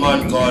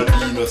buckman called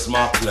Enos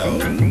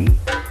MacLeod.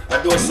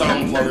 I do a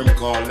song for him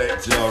called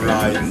Let Your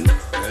Rise.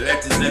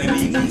 Let his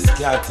enemies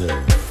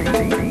scatter.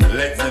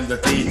 Let them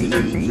that hated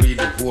him read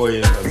the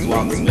poem as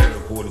wax melt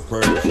before the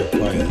furniture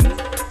fire.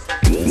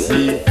 You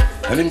see?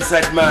 And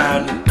inside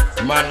man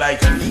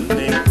like you should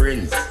name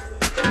Prince.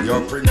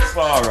 You're Prince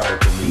Farai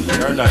to me.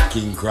 You're not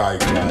King Cry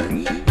Cry.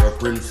 You're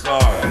Prince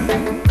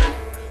Farai.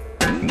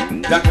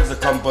 That was a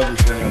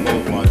composition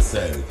about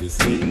myself, you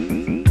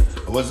see.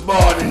 I was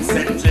born in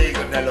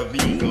Santiago de la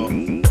Vega,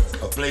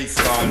 a place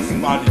called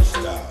Spanish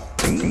Town.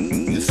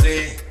 You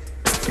see?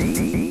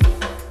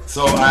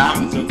 So I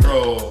happened to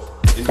grow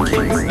in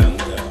Kingston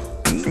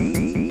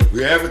Town,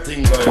 where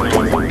everything going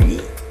on every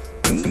day.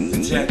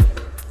 You check?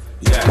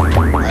 Yeah,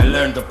 I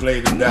learned to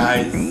play the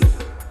dice.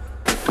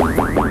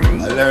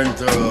 I learned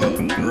to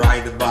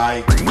ride the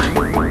bike.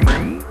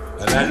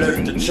 And I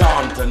learned to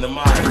chant on the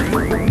mic.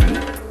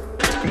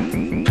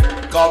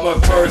 Cause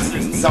my first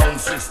sound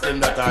system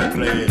that I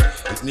played,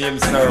 it's named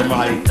Sir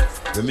Mike,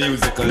 the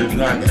Musical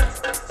Dragon.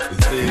 You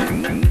see?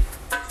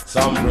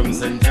 So I'm from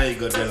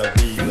Santiago de la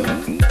Vega,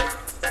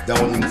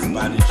 down in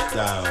Spanish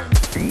Town,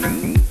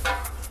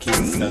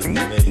 Kingston,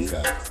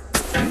 Jamaica.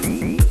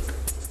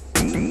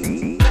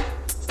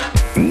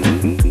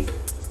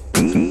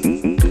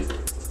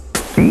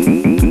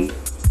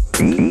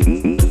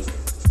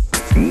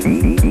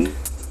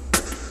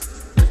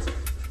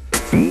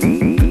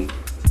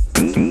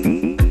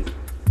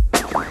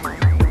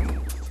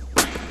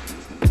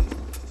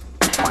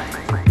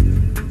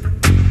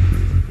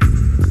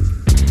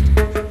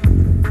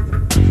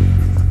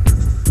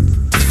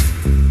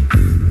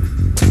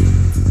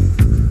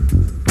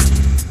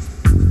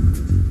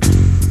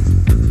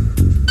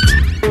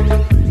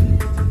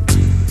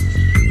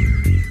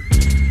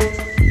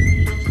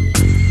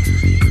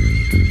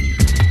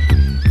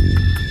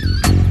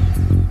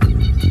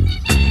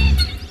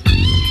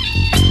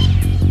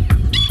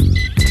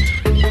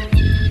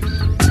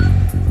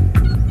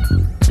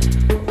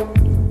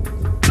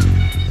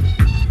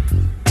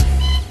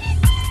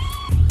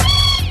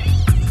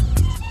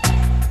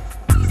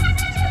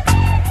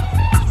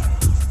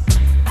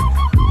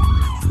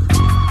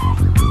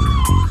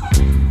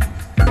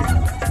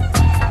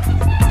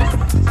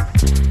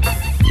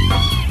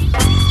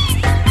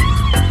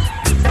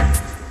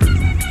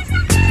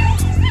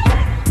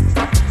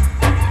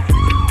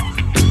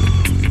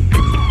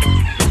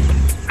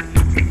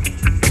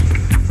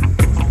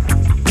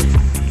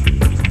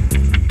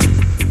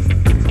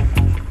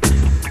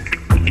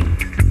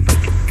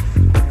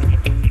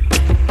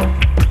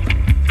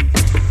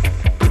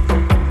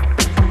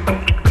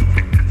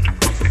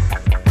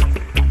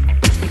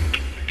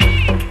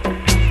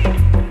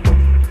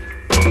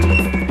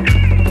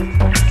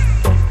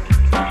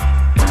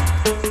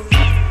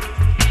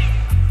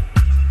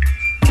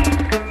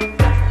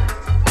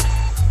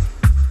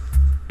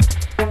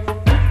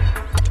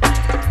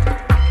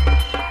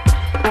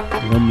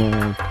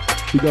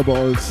 big up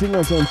all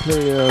singers and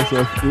players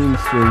of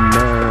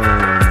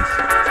instruments.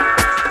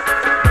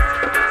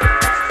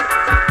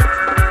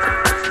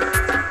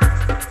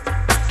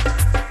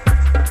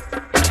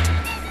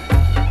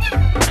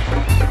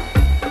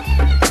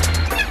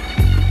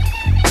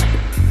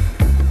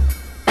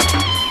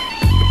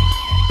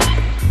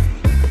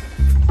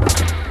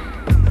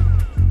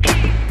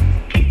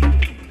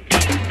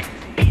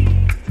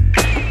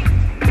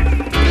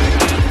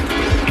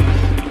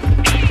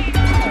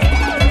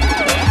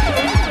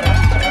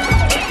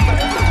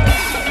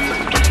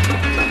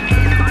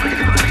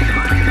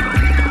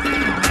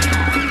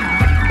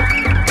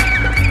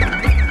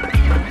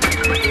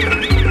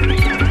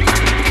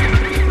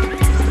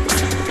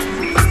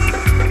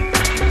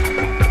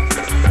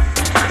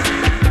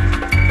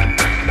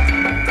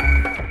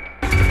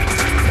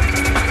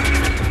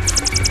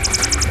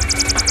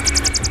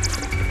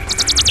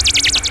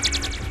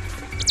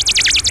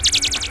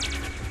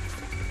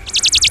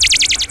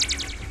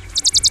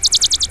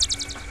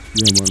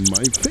 Yeah, man,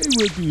 my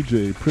favorite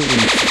DJ, Prince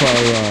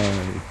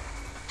Farai.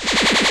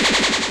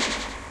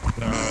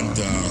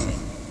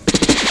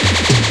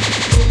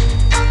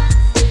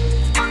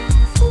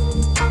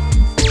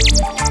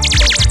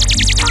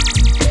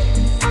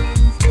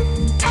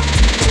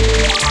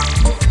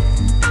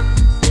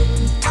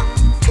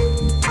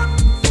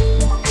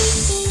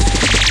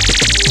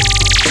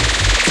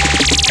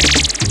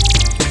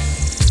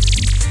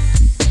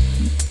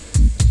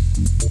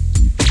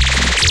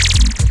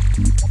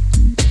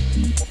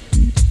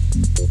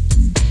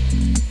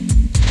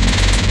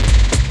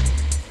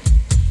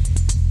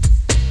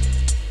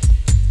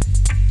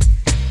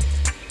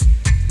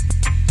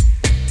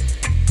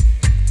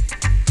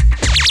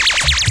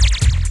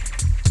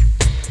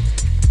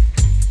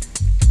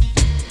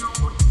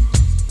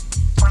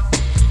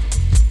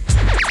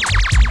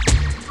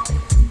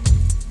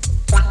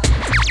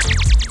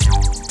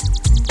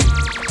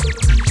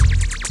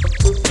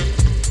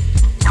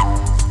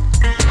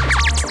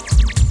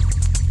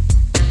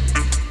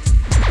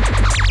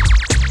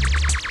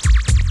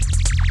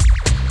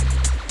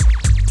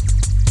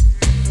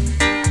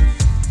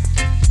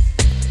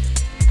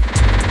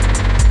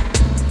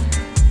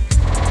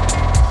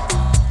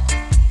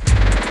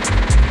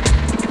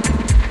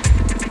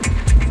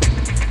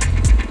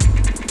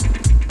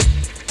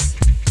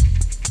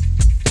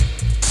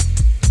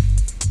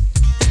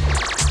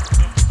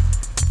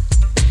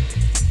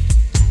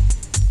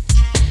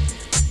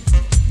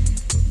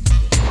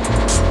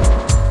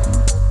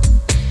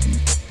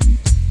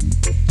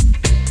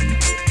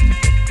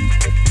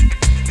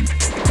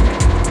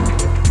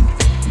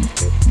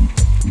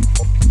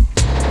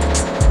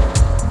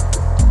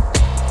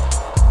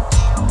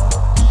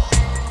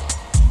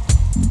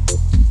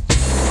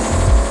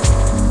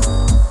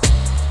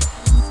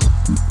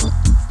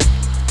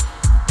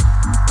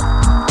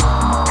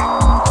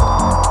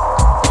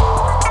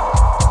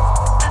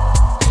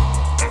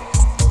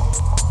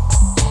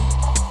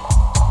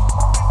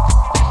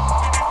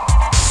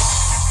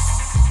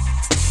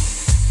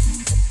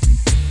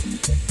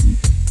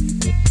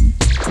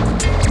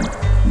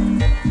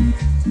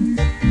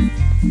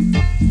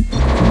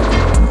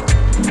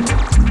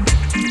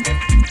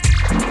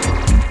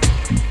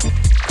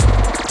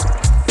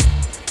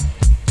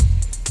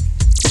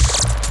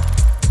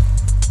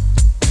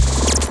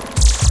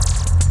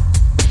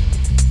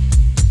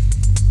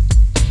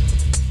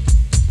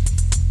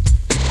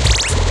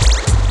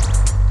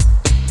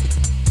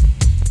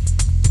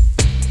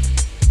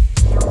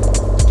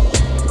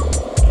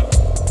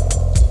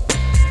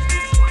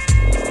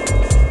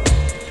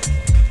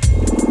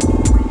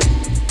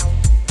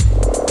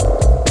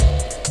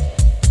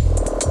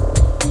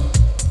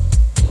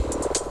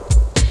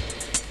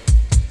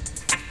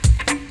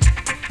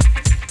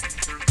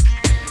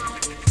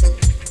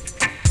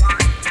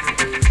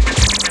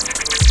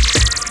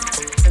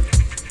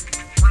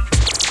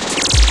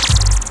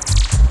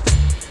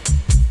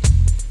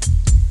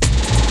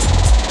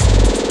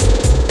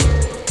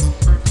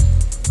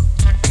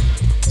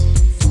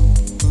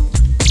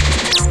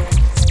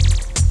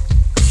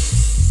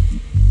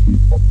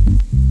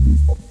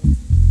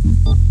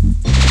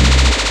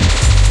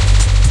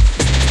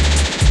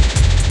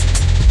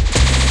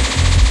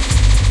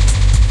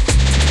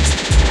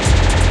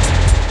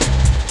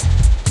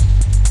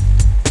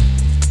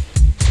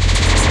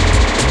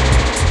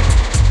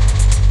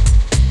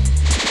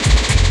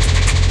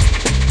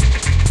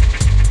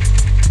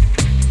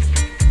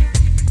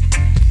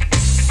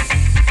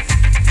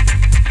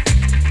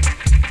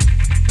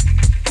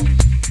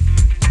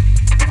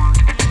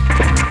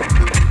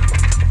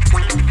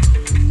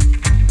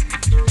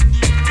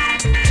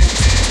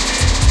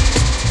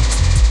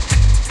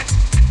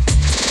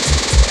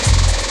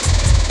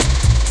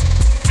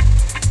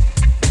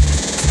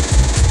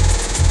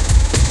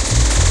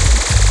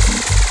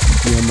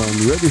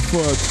 Ready for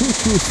a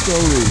true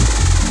story.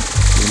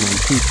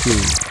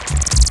 True.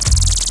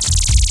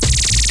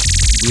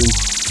 Prince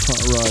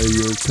Farai,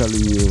 you're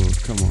telling you,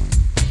 come on.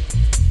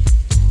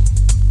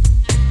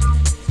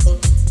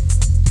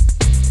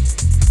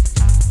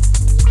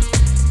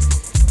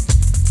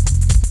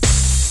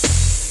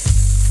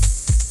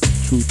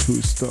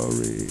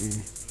 story.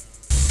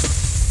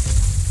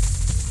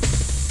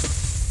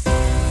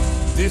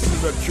 This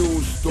is a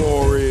true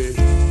story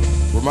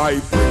from my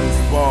Prince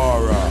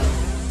Bara.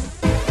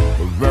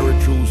 A very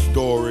true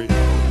story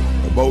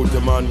about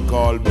a man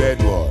called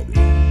Bedward.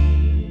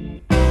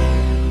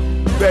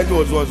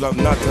 Bedward was a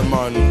not a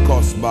man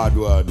cuss bad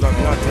word. Not a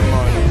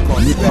man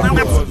cuss bad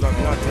word. Was a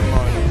not a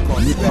man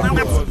cuss bad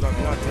word. Was a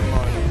not a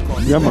man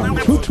cuss. Yeah man,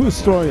 true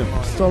story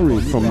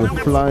from the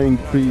flying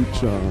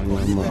preacher.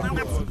 Yeah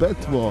man,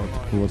 Bedward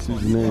was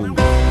his name.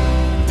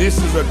 This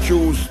is a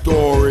true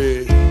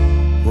story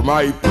from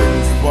my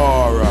Prince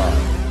Bara.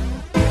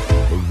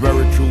 A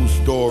very true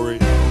story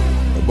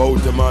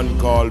about a man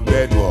called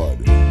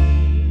Bedward.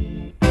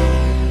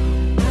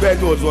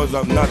 Bedward was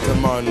a not a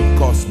man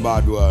cuss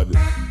bad word,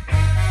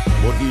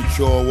 but he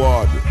sure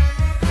would.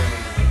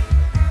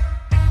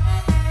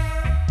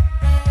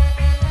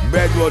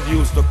 Bedward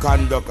used to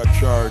conduct a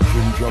church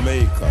in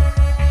Jamaica.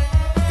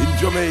 In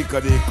Jamaica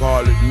they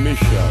call it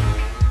mission.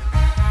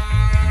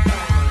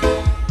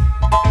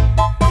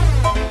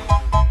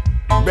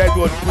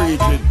 Bedward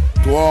preached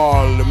to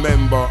all the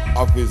members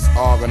of his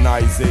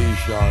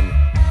organization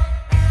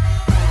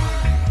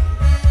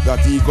that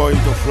he going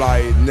to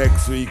fly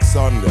next week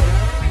Sunday.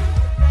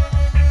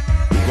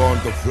 He going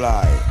to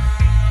fly.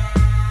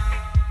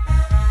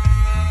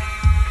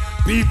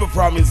 People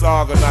from his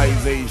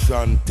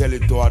organization tell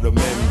it to other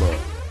members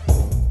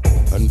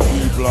and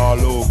people all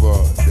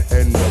over the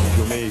end of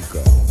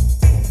Jamaica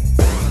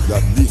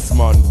that this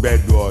man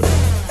Bedward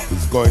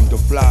is going to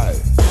fly.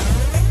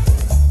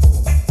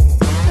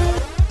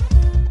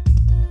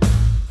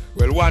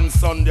 Well, one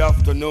Sunday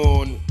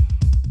afternoon,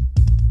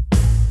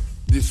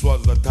 this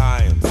was the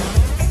time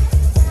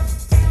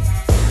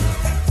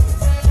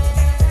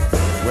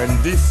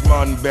when this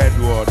man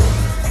Bedward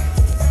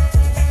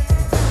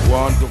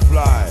want to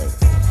fly.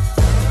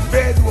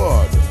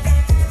 Bedward,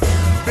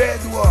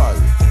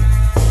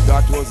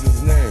 that was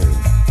his name.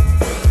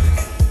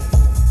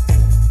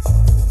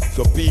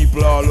 So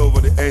people all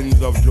over the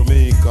ends of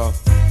Jamaica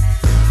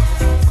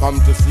come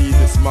to see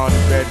this man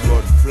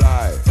Bedward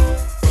fly.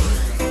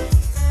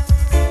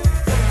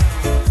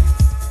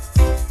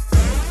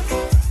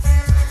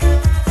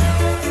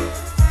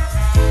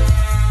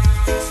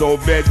 So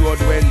Bedward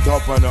went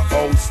up on a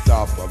house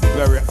top, a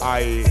very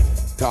high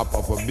top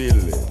of a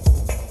building.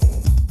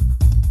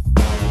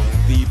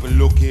 People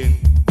looking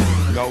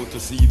now to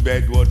see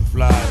Bedward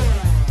fly.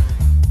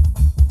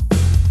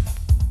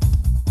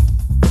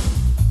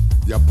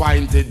 The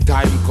appointed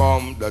time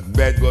come that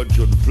Bedward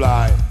should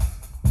fly.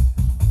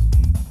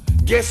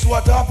 Guess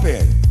what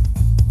happened?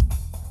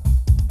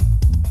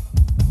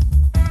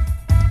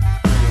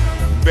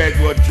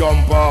 Bedward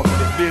jump off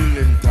the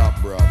building top,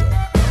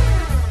 brother,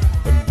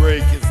 and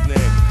break his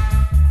neck.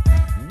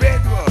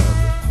 Bedward.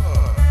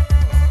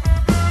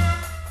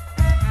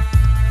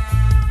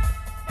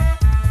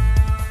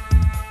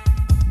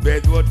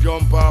 Bedward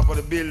jump off of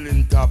the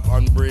building top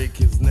and break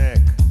his neck.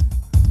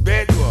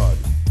 Bedward,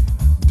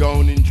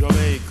 down in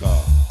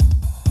Jamaica.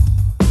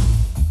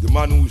 The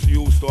man who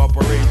used to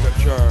operate a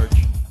church.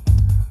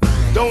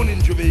 Down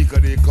in Jamaica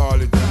they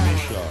call it a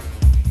mission.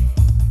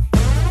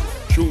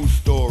 True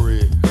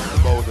story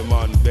about the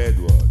man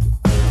Bedward.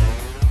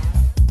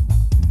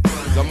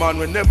 The man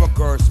will never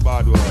curse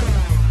bad word,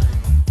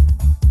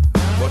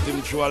 but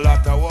him throw a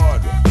lot of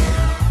word.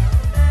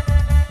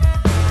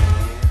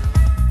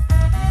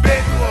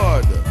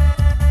 Bedward.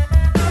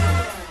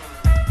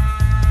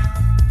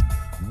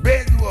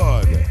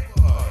 Bedward.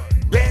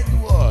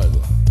 Bedward.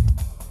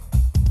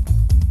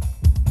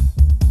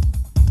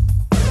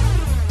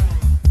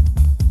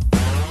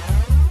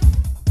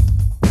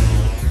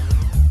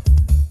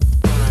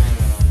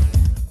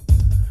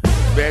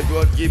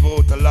 Bedward give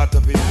out a lot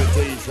of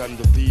invitation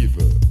to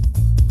people,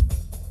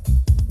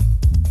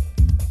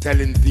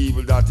 telling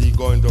people that he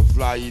going to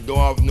fly. He don't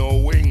have no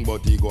wing,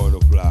 but he going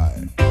to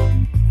fly.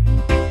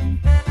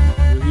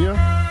 You hear?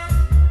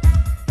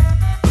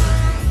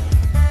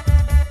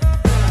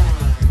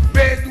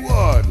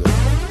 Bedward.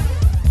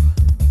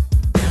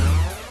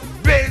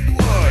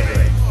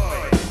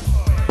 Bedward.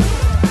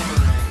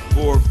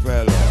 Poor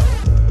fella.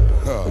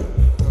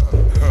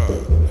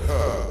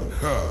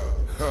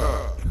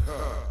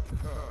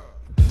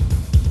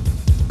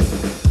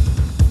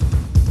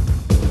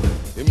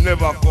 Him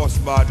never cuss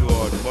bad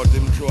word, but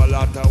him throw a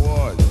lot of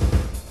words.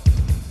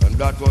 And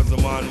that was the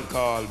man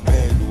called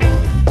Bedward.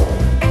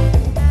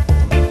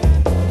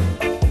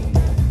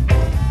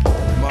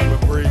 Man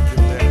will break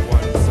him neck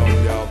one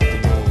Sunday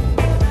afternoon.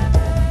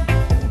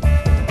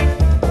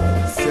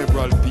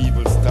 Several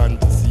people stand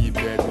to see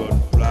Bedward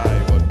fly,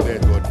 but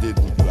Bedward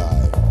didn't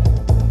fly.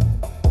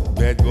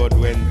 Bedward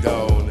went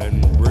down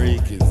and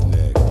break his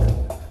neck.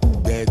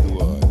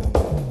 Bedward.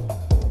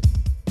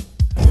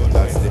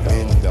 That's the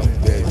end of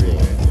Bedward.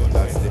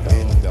 That's the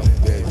end of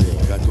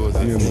Bedward. That was the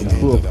end of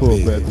Poor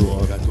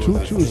Bedward.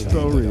 True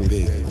story.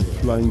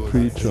 Flying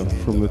creature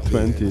from the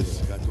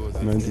 20s,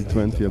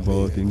 1920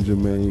 about in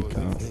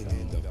Jamaica. Bedward.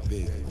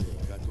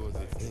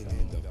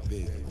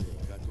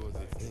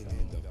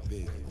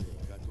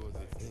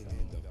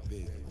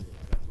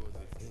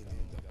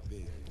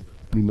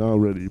 We now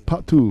ready.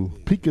 Part 2.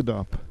 Pick it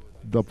up.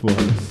 Dub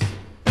voice.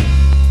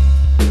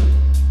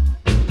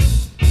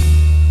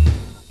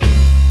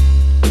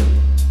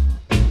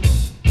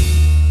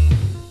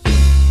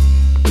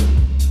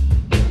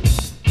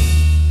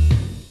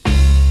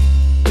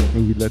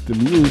 And we let the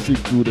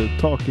music do the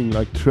talking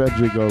like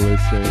Tragic always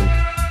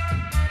say.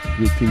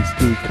 Greetings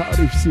to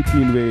Cardiff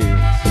City in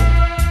Wales.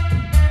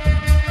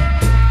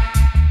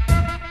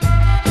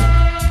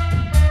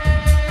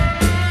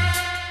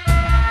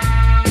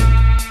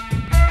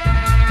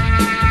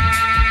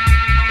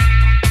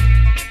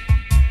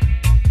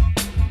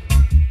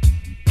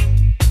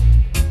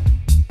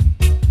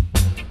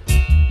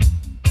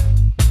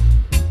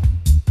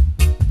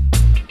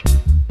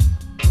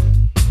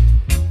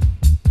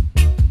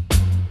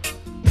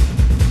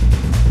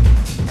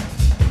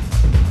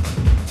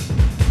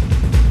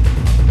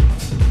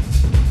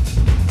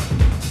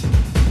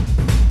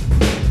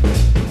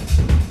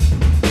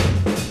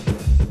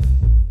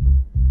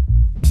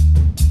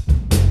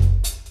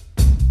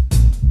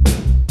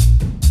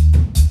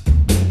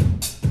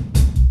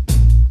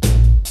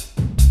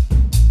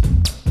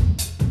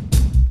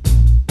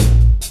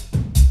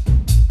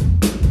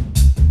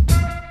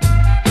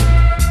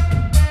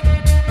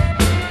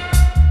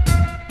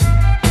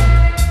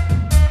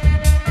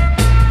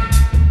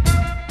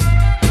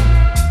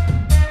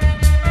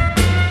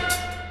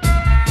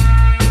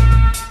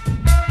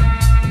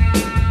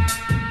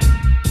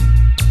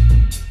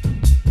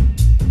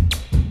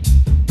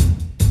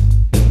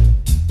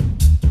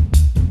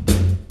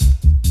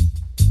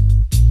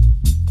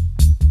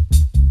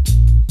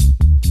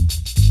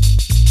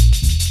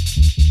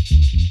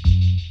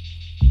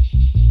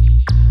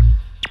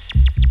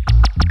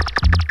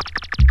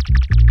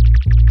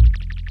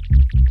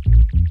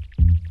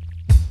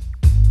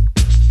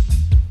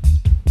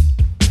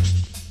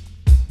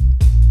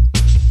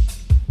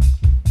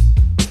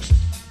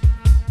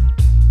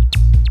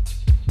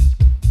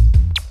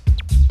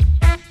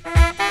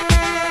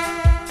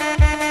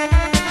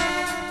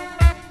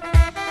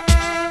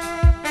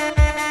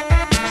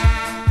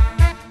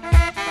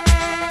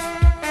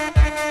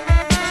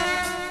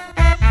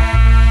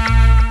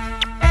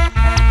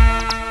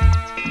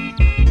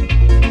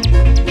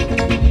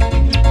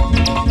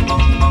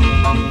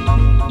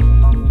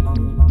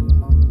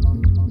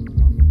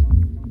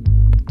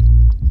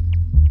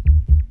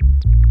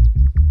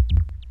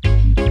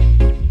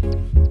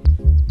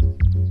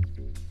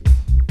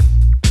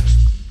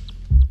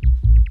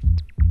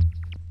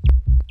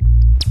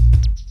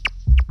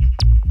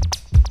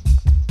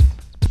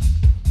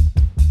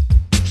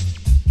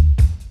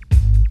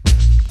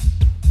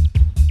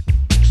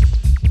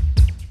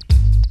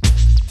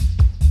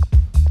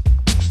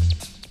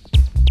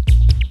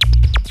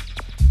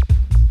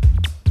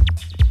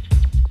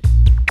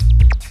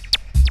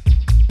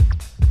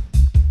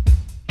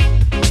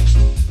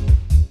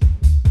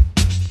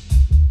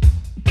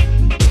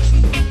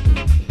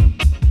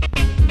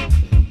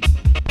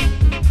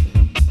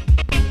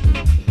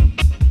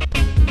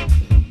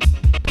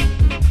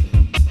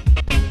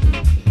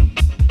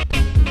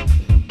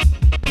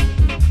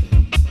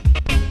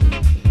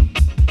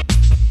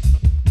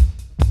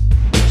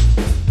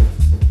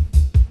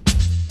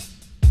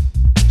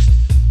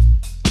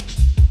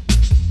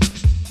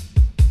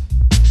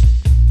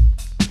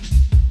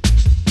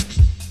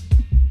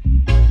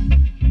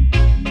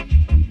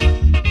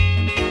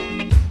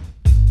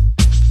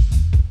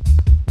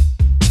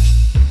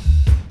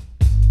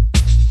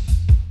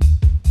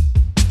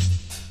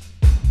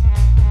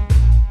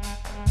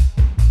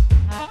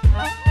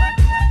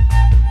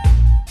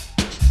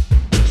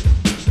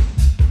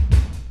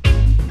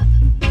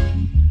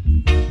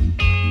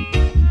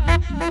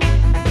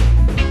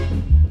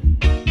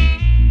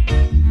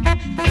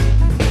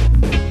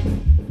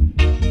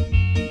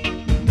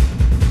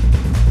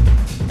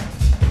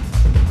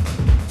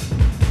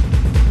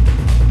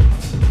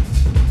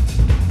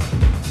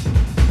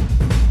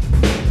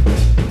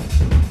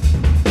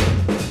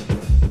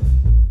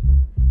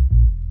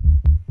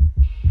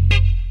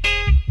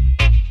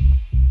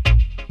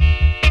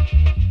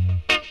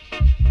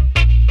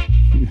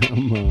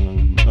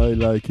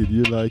 like it,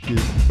 you like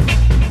it.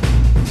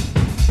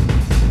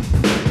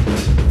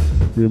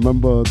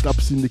 Remember Dub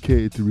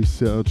Syndicate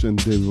Research and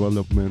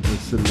Development, a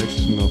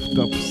selection of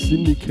Dub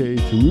Syndicate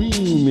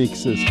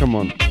remixes. Come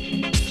on,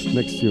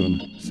 next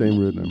tune, same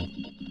rhythm.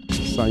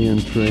 Cyan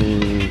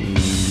Train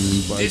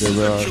by this the is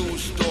world. A true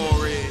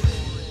story.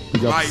 We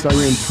got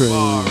Cyan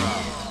Train.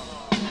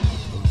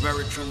 A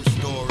very true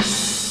story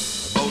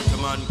about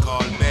a man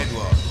called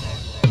Bedward.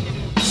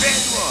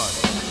 Bedward!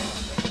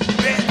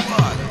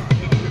 Bedward!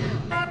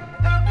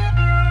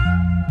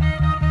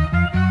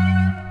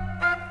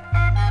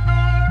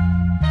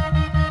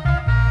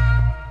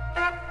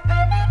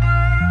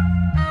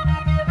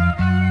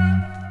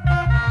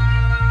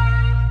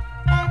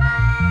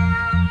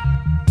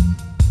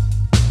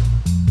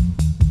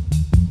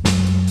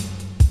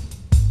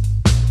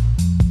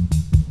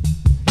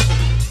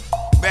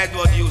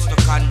 Bedward used to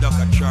conduct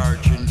a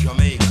church in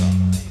Jamaica.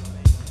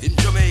 In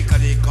Jamaica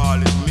they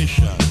call it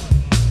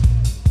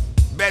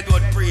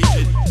Bedward preach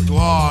it to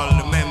all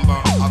the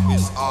members of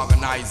his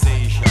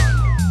organization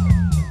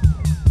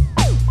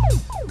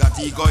that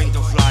he going to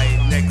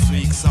fly next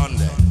week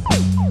Sunday.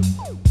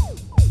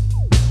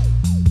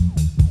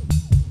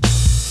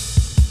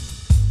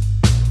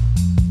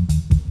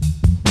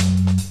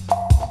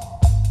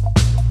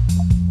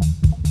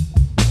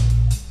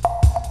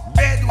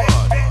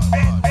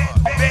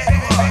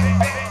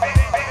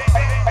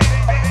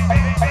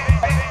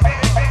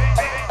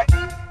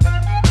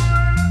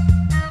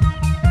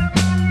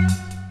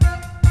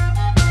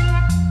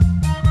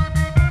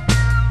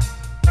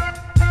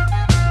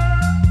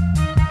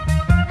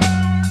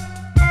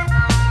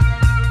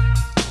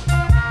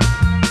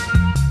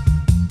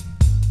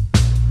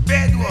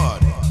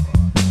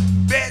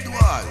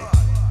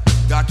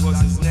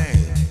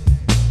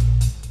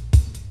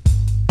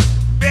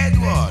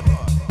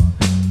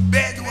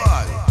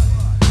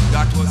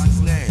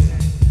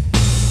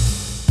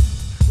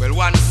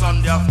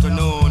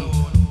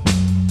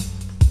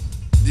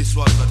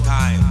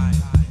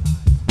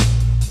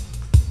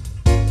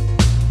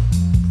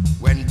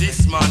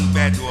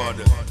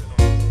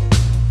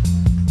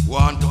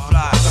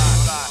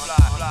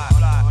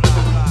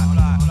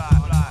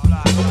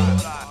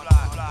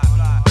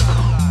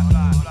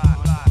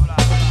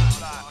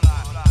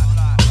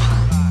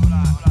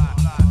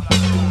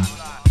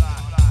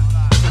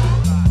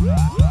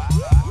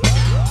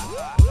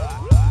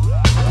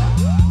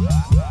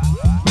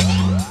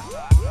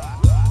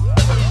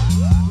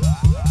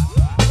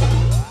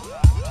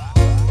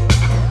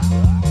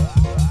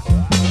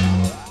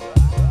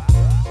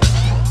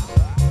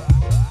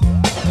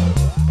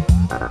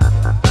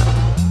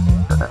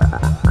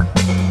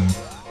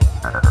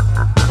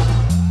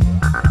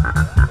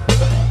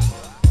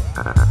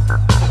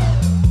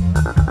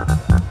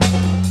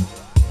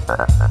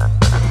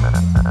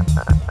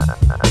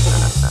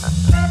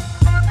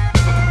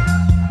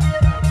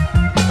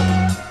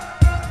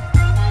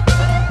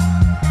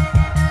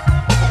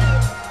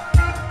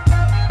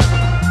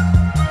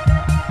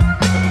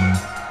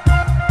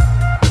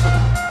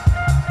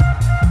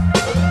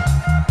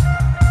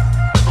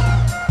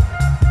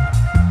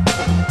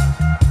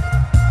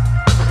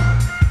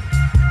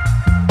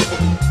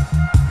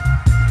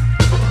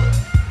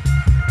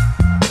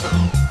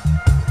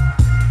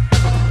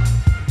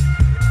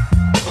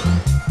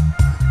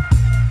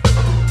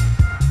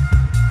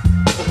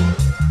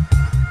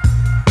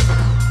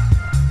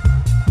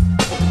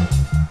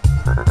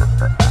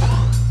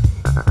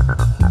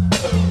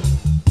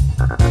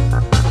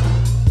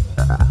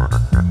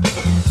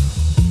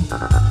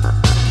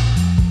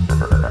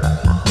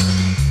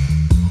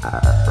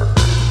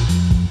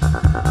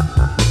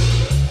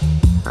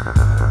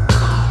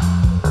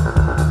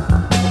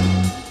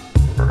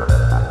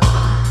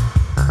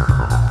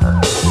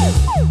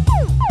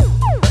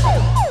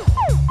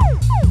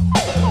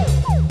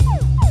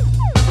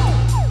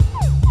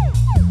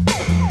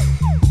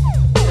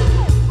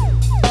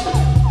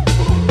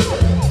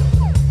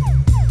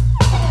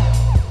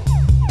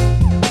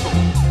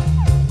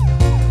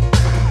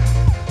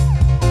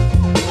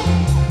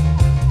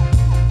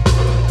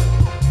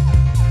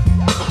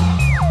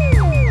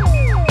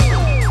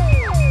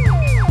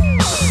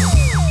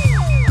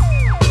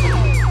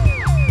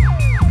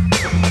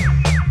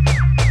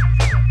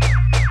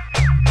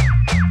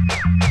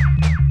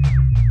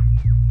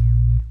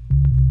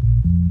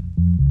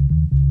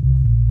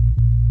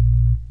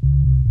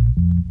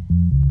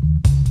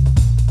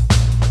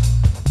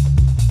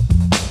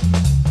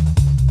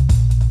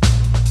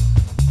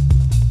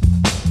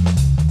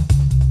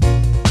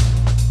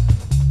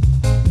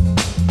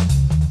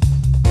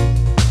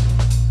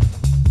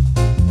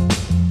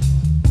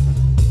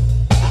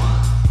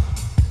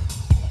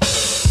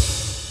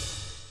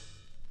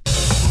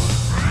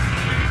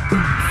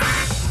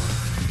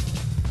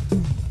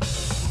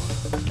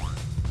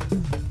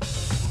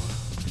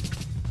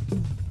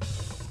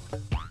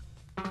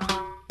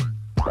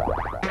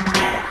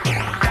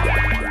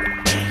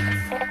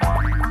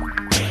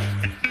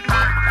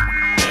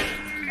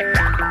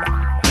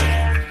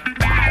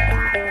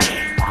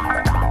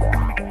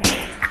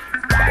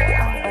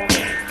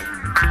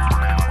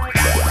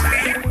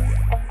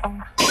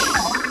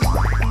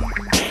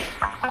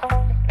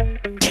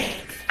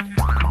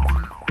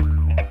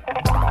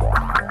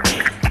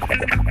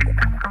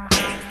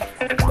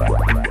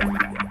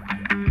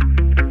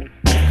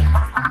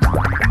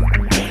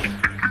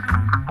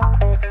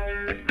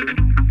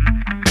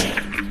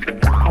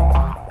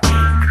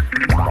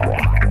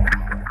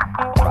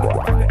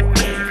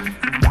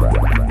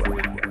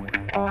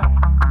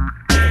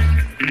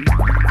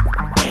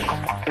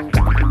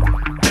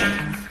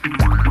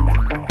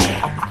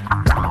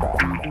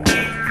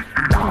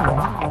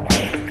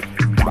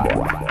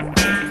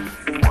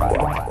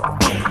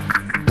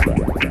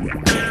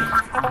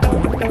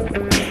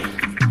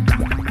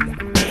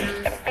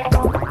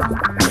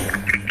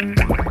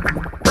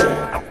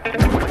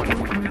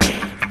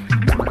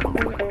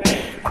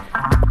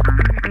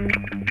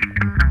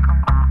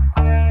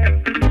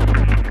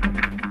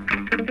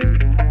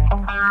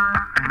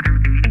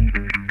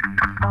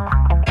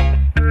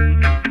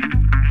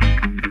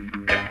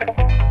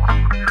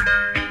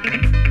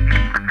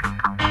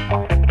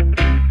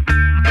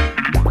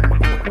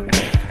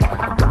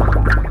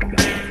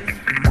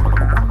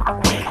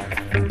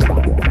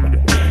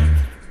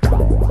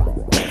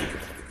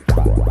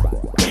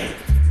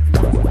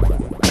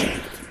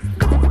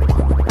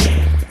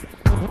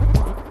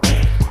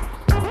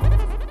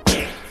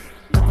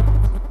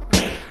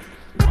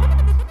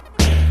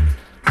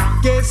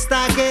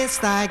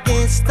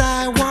 guessed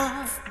I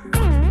what?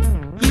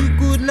 You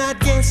could not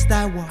guess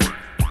I what?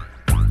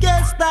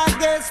 Guessed I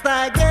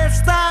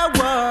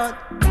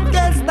what?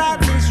 Guessed I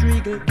this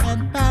regal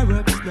and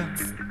paradox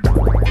love.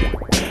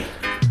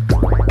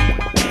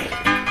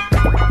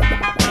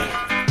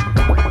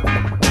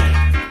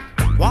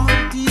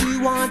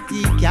 Want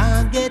it,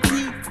 can't get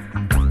it.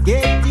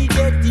 Get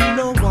it,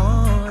 no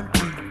want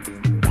it.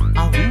 A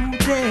who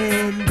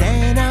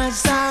then I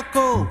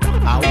sako.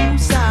 A who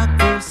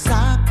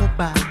sako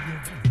buy you.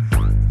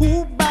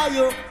 Who buy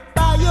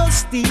your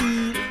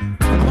steal.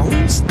 A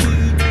who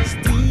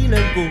steal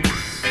and go.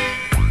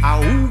 A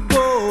who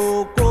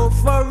go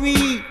for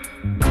it.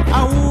 A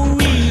who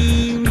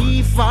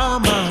re for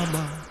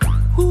mama.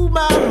 Who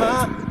mama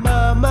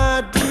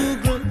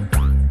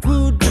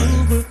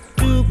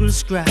Dougal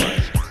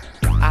scratch.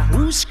 I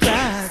who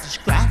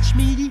scratch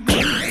me the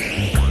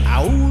way.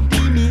 I who be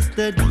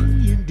Mr.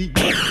 D&D.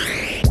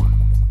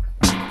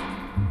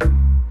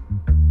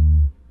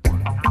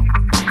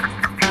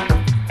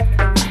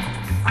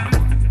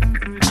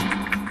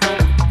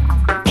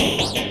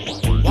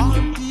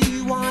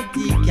 Want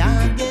it,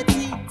 can't get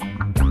it.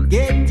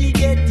 Get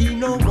it,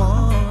 no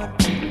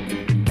want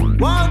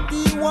it. Want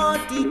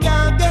it,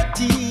 can't get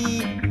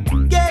it.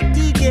 Get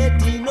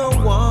it, no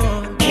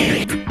want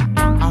it.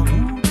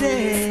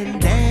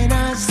 Then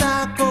I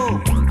sako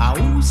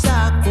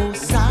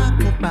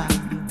buy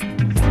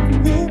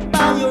you. Who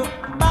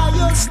buy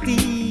your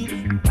steal?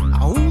 I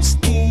who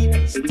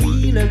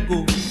steal and go.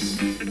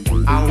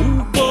 I who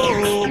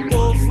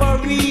go for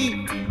it.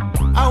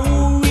 I who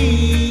re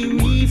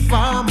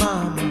for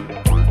mama.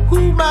 Who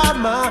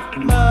mama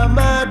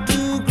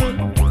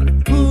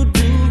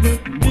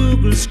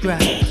Dougal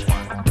scratch.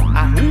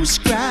 I who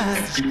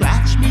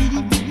scratch me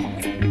the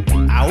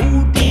I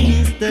who be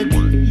Mr.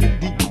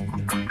 D&D.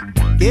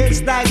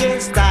 Guess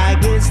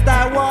I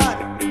what?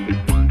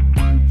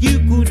 You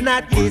could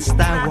not guess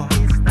I what?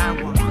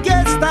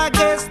 Guess I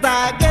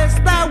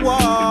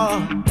what?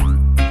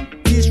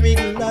 This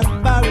ring not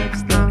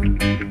barracks now.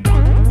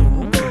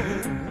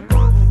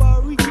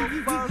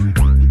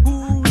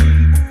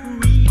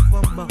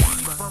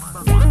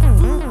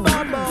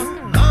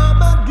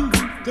 Mama do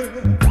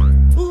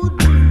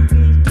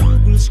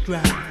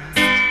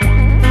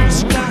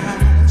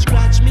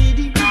scratch me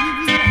the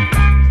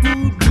who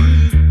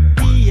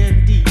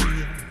D&D.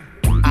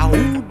 I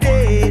who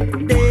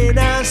dead I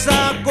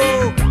sako.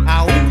 I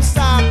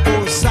who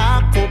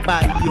sako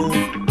buy you.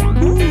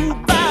 Who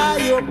buy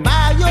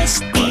your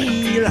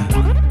steal.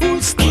 Who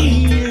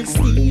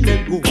steal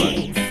and go.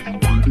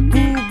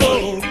 Who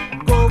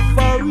go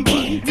for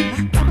it.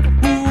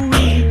 Who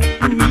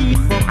read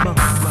for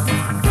mama.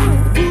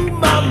 Who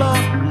mama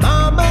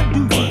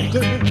do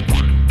good.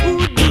 Who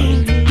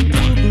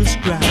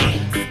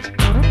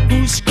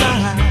do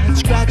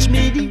scratch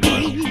me the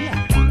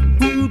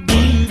who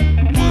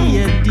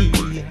D&D.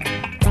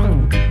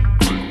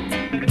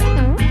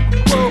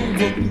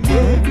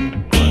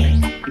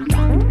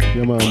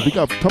 Yeah man, big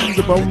up Tom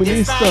the Bomb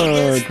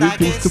Minister.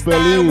 Greetings to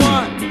Berlin,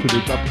 to the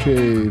Dub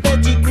Cave.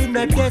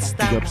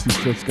 Big up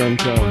Sister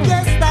Skanka. Big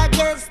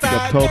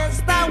up Top.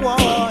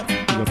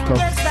 Big up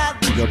Tops.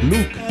 Big up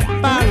Luke.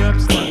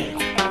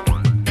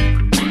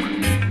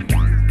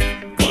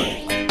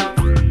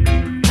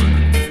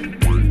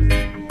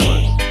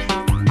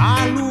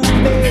 All who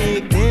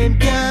beg them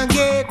can't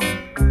get.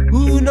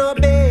 Who no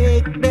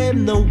beg them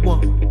no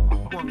want.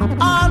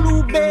 All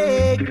who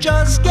beg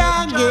just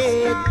can't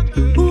get.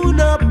 Who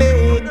no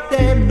beg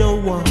them no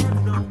want.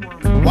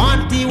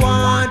 Want it,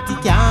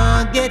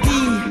 can't get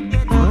it.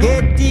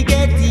 Get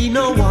it,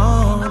 no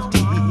want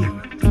it.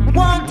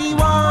 Want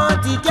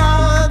it,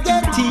 can't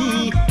get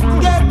it.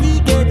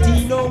 Get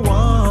it, no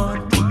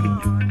want it.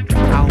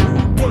 How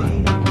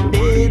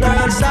they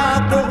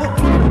sako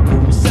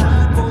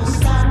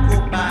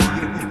buy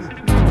you.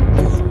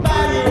 Who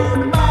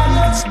buy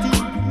your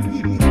steal.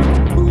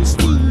 Who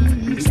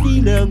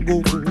steal and go.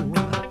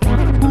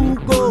 Who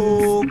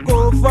go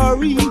for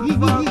it.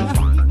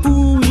 Who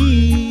we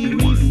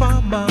for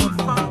mama.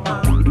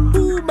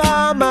 Who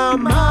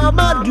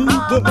mama do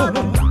go.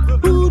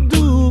 Who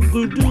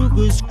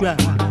do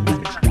scratch.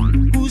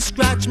 Who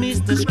scratch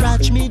Mr.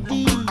 Scratch me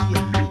D.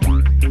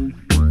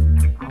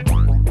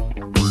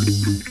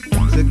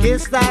 So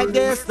guess I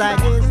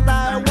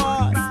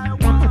what?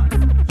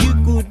 You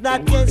could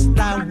not guess I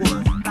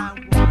what?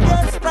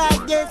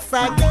 Guess I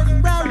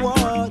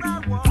what?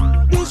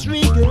 This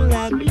regal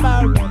like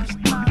barrels.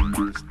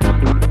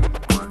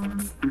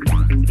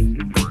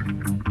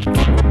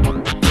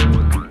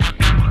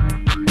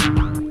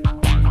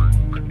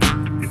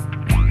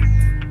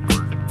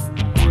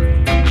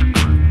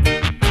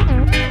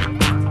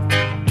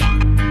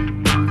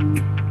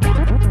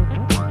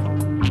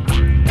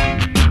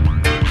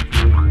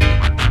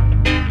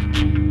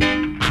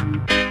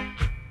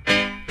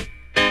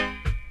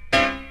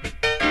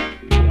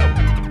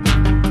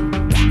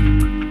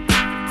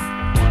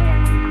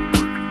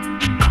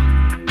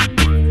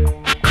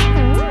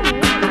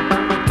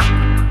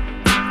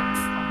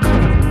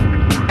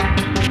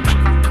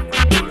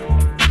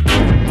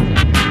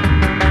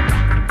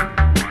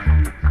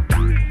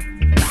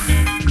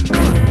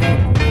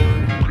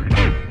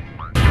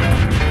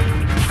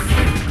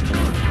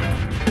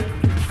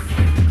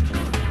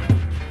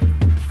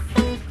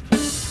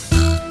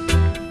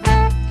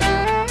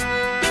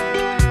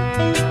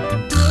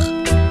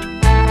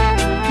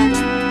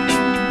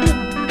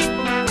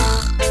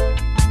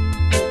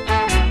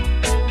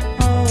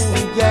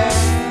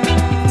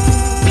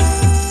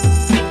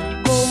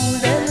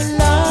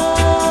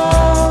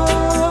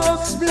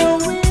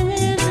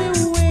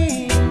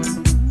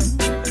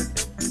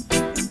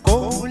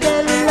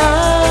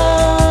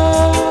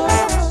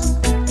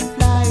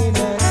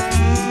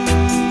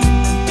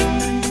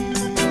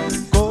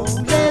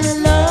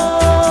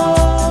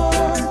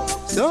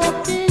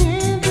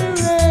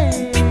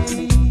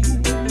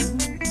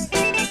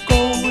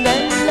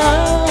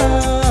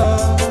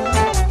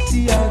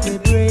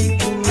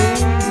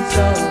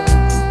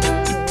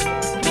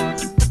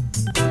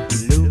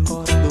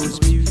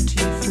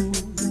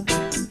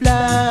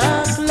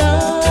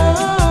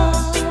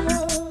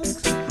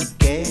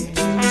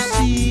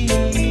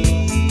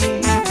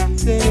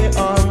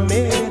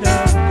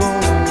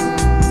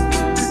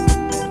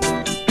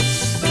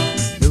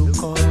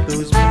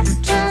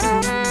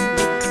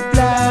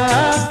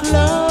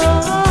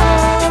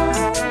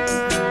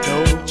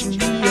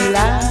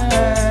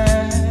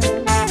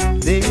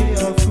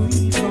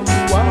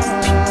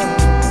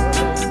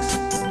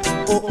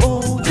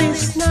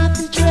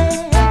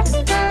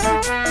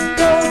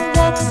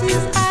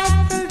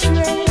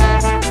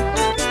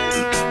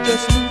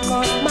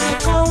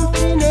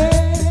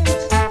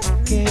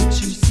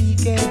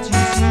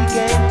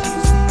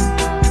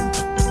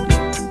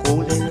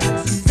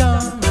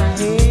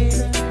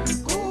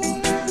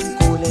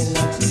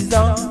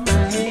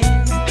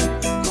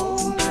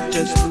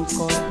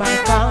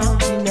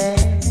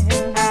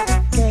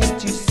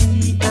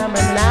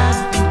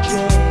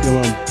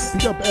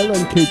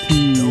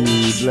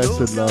 Katie,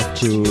 blessed love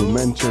to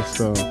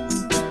Manchester,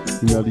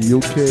 the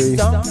UK.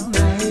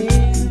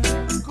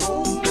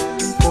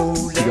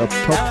 Big up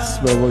Tops,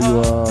 wherever you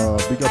are.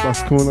 Big up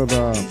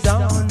Asconada.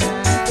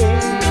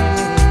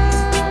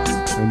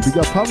 And big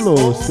up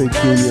Pablo, stay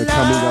tuned, you're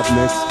coming up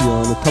next year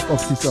on the top of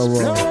this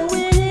hour.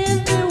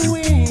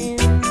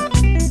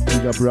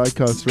 Big up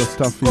Rikas,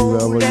 Rastafi,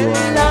 wherever you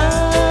are.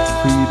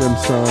 Freedom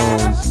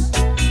Sounds.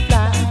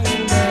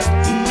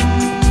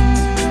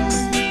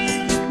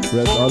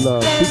 Red Allah,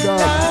 big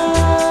up.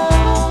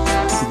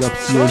 Big up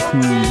CNT,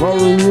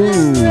 Warren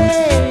Room.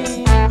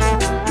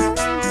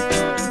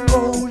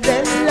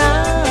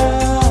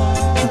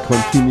 We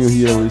continue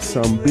here with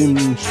some Bin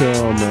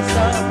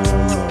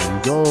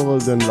Sherman,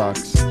 Golden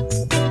Lux.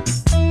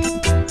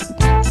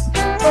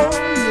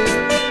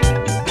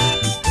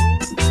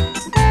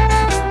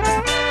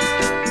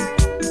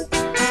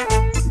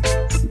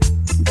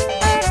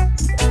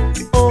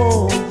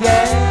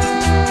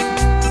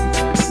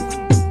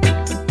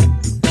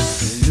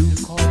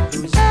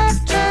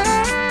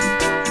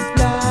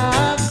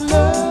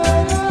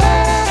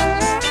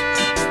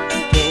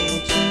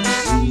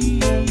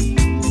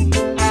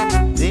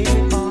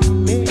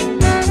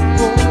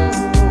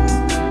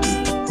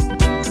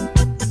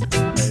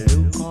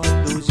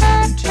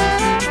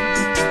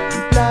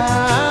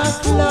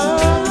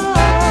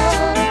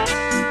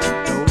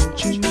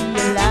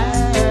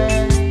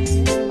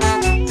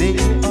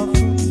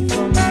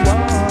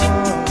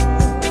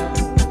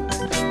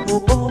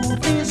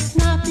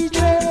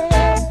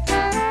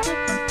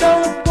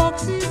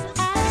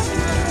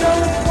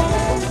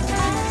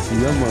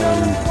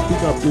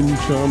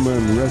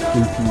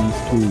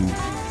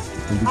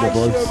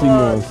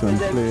 Singers and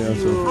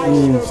players of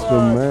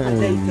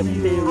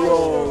instruments.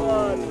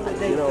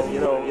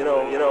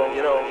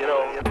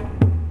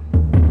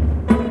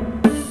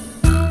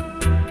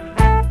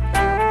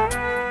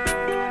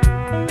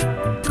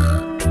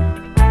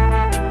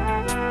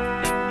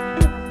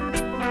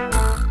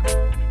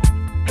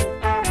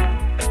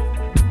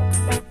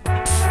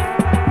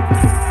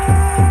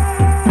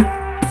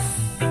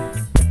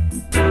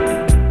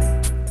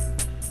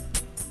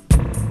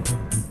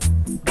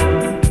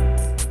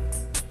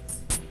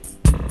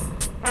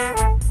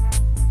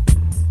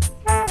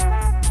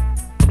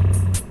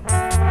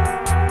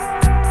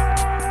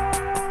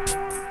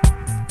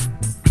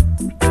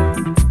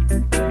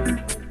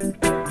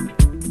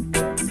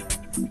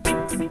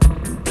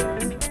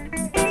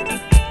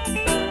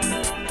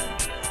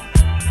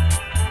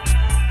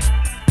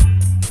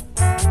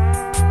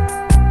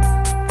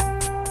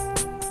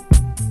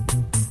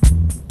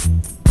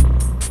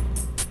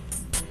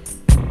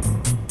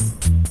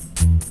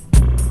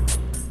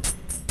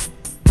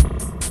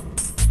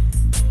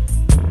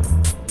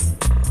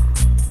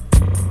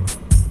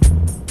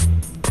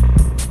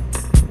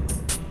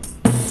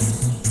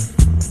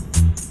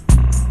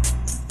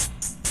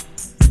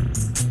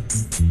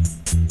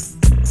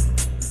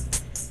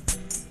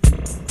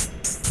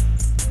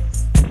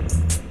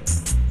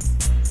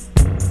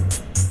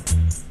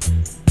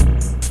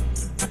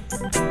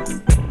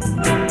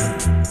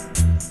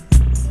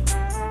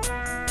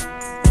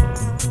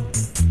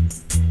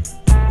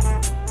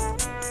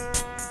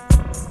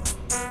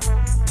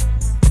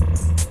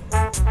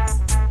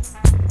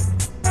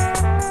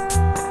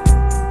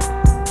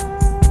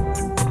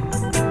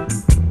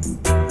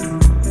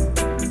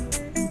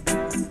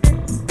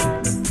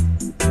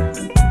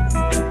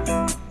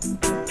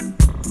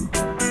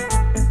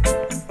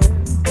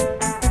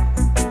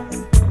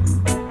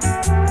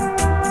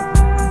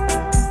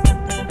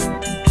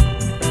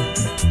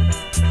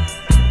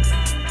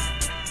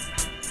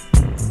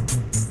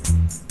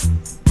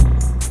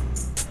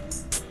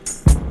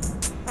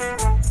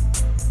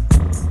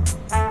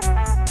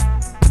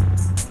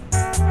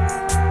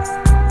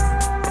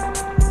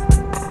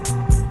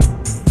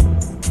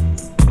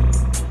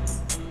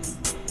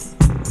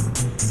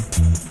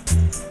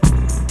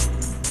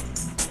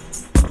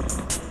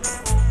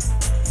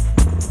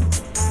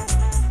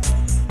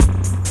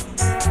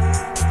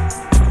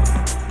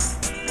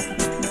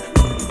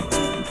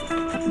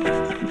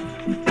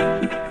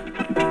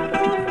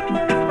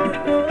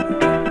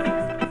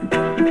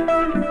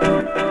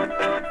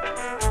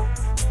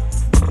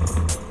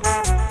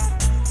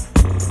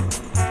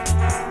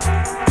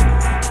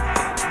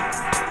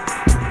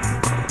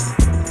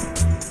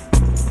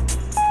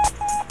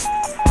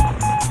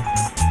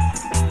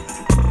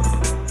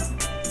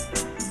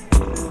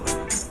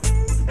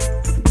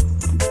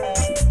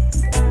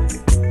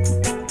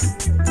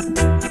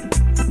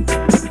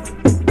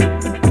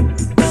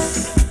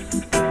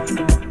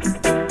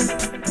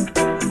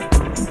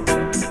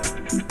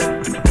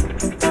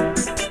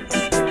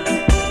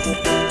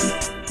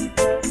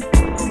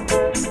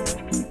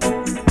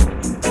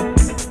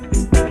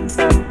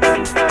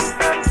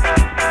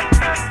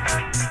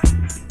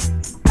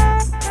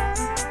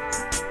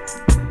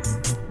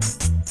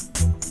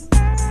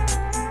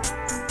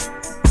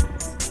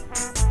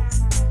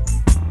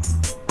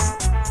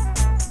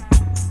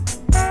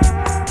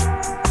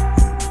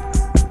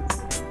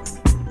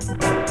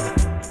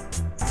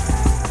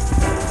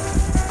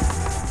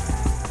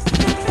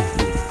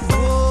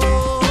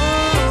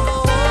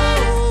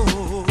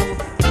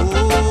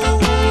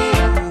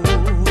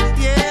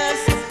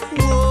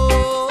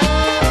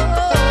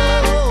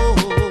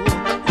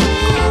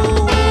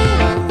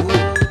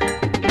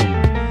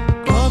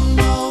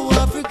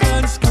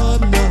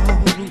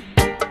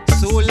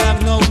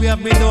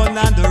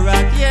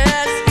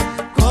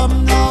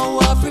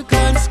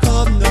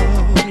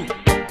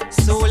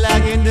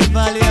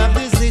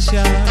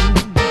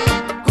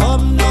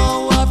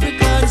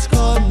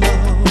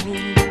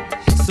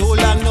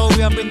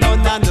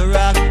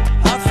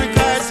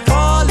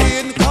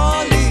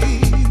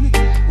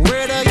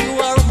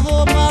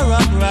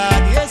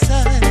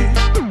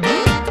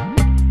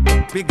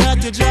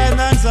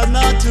 countries are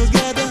not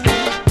together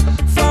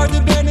for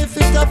the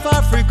benefit of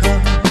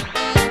Africa.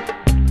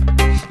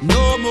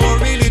 No more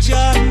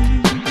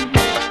religion,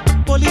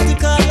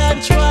 political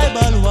and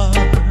tribal war.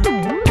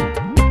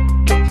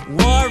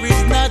 War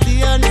is not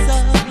the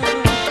answer.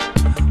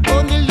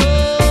 Only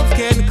love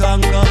can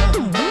conquer.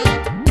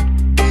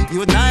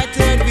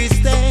 United we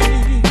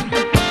stand,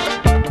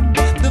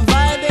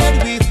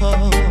 divided we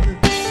fall.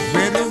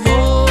 When the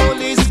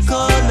roll is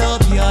called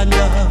up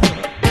yonder,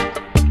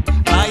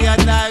 I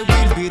and I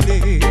will be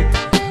there.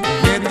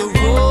 When the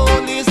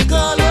roll is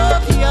called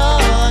up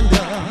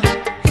yonder,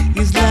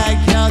 it's like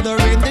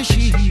gathering the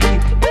sheep.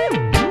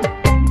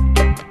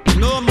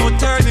 No more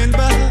turning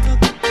back.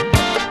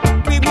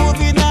 We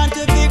moving on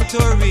to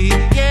victory.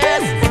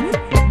 Yes,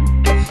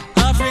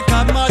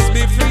 Africa must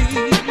be free.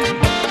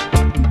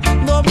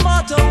 No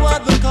matter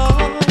what the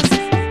cost.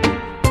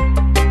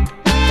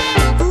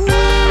 Ooh,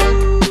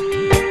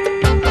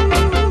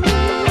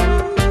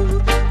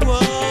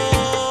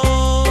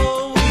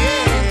 whoa,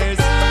 yes.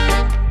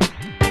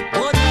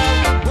 Oh no,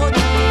 oh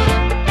no.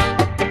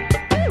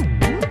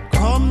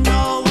 Come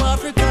now,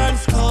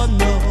 Africans, come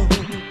now.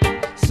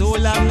 So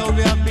long now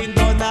we have been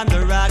done on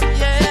the rock.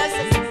 Yes.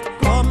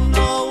 Come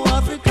now,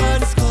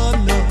 Africans,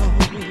 come now.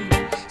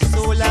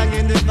 So long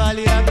in the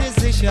valley of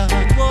decision,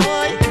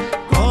 boy.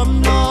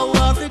 Come now,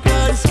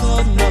 Africans,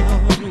 come now.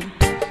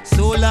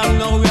 So long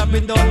now we have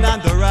been down on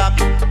the rock.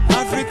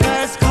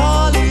 Africa is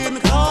calling,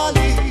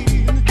 calling.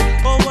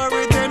 Our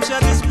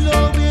redemption is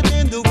blowing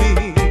in the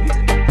wind.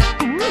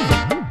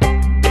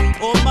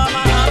 Oh,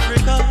 Mama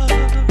Africa,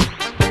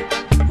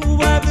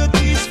 wipe the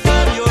tears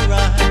from your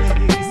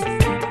eyes.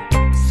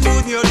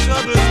 Soon your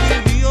troubles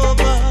will be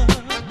over.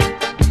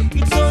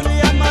 It's only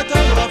a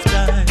matter of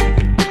time.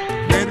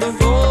 When the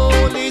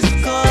roll is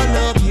called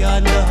up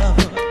yonder,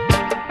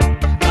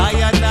 I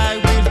and I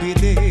will be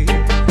there.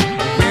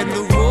 When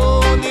the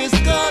roll is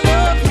called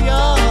up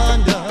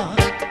yonder,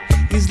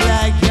 it's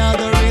like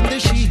gathering the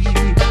sheep.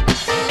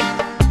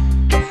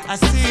 I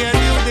see a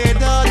new day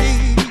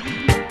dawning.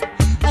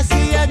 I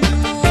see a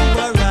new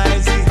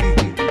horizon.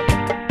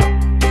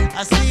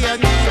 I see a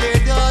new day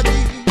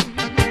dawning.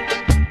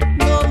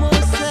 No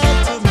more sad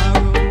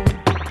tomorrow.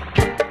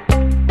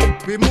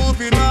 We're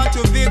moving on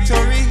to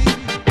victory.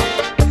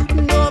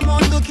 No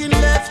more looking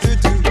left to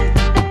do.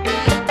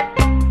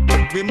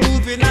 We're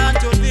moving on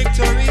to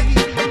victory.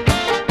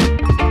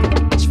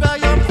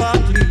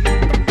 Triumphantly.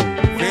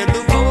 When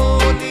the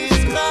roll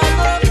is called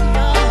up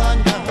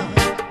yonder,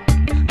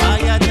 I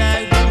and I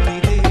will be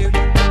there.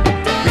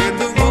 When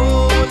the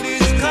roll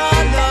is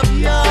called up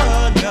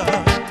yonder,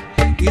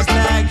 it's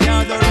like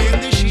gathering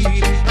the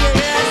sheep.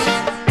 Yes.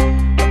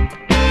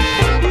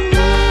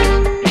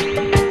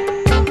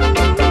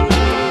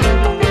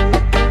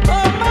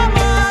 Oh,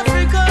 Mama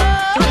Africa.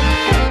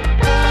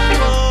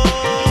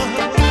 Oh,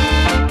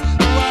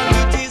 while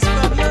it is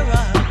from your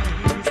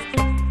eyes.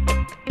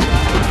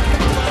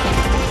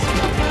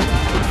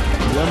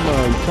 Yeah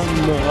man, come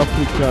now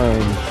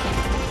Africans.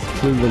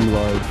 Children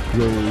Right,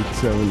 grade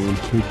 7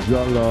 into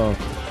Jala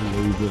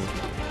label.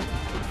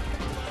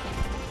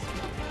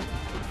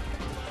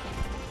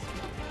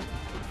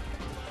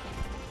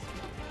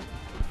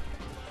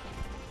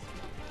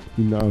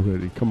 You're now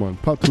ready. Come on,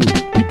 part 2.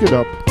 Pick it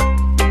up.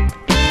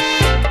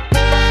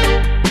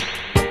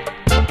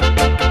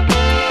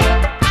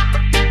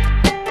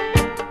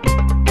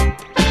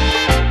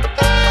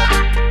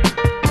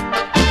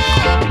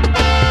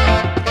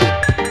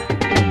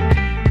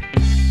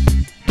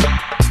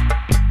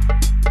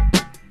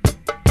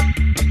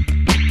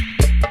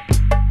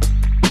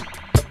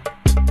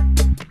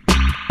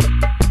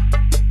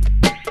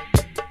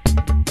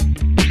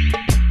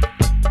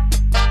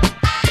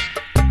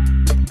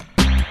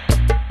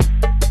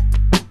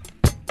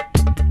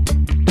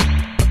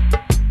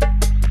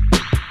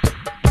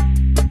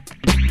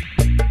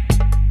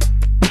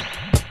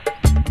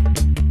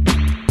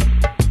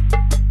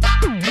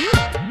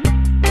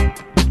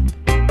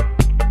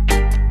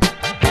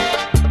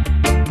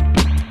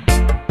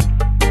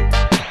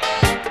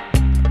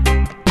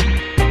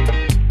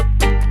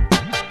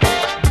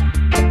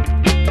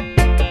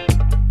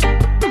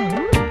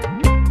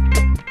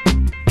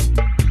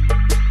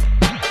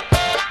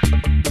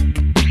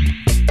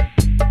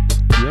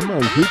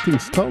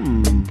 Greetings,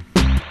 Tom.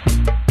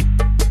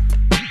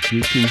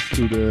 Greetings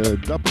to the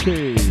Dub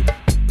Cave.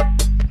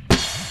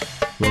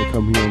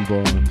 Welcome here on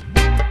board.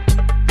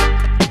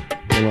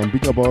 Come on,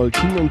 big up all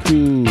King and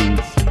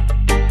Queens.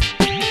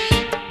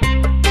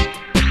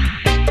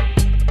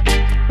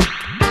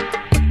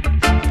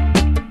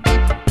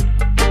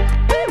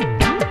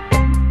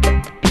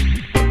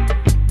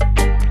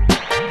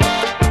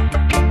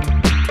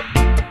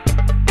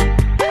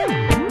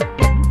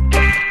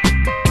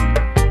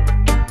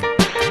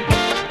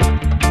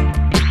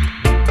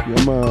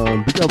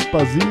 Big up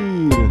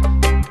Basil.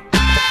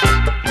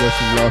 Yes,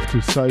 love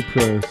to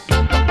Cyprus.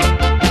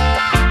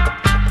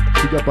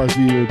 Big up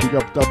Basil. Big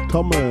up Dub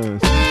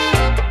Thomas.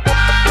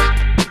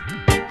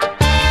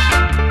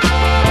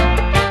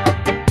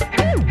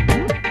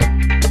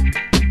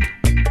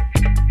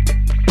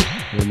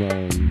 Yeah,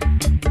 man.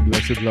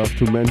 Blessed love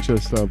to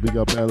Manchester. Big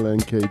up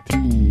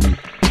LNKT.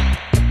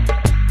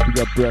 Big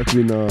up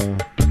Breadwinner.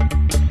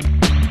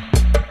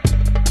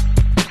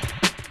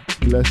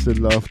 Blessed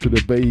love to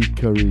the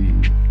bakery.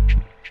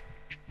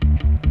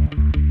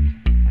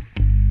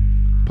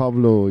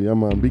 Pablo, yeah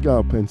man, big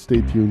up and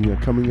stay tuned here.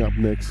 Coming up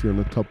next here on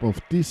the top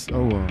of this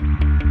hour.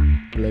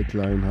 Black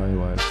Line High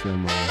Vibes, yeah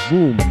man.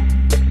 Boom!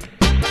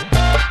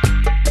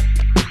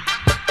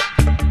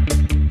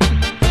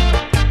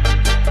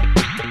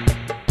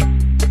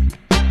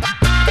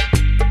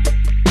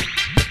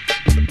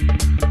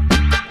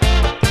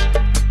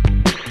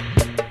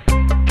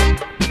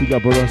 Big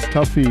up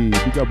Rastafi,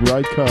 big up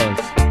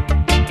Rikers,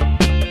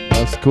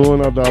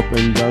 Ascona Dap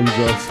and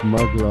Ganja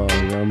Smuggler,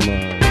 yeah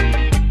man.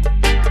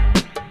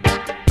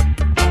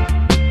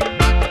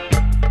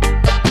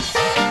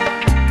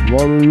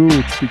 Warren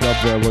Roots, big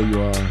up wherever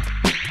you are.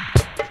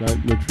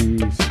 Plant the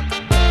trees,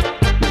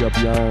 big up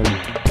Jan,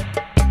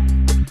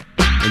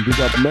 and big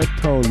up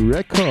Medtown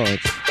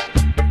Records.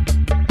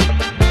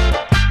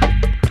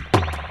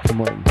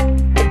 Come on.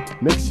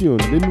 Next tune,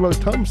 Linwell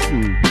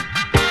Thompson.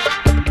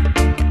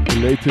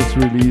 Latest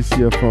release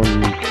here from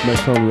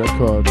Medtown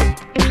Records.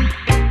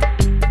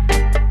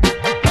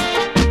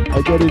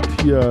 I got it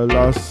here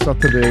last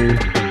Saturday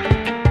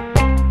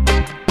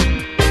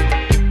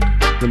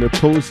when the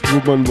post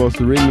woman was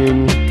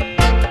ringing.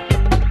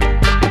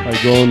 I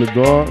go on the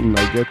door and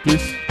I get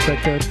this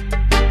packet.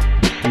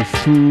 These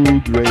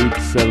 2 great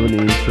 7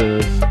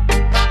 inches.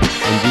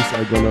 And this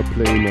I gonna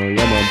play now.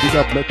 Yeah man, big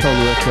up Medtown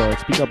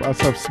Records, big up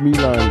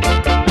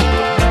Ruffneck-Smille.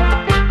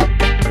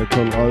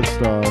 On All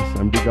Stars,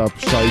 and big up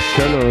Shy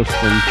Shellers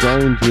from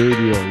Giant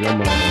Radio, yeah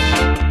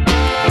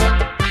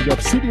man. Big up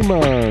City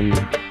Man.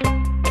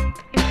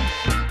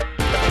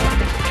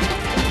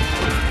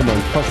 Come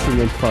on, Fussing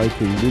and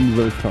Fighting,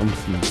 Linwell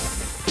Thompson.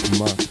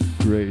 Mark,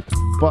 great.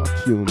 Butt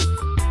tune.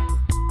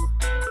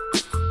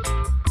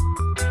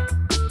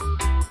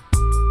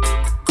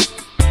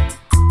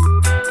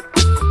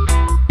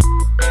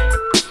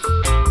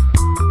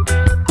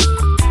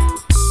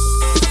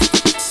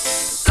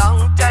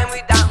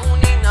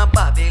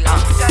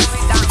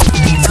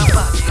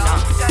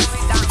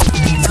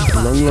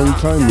 Long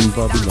time in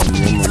Babylon,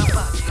 yeah man.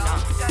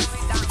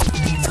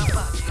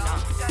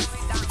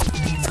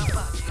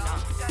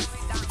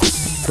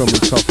 From the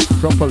top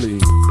properly.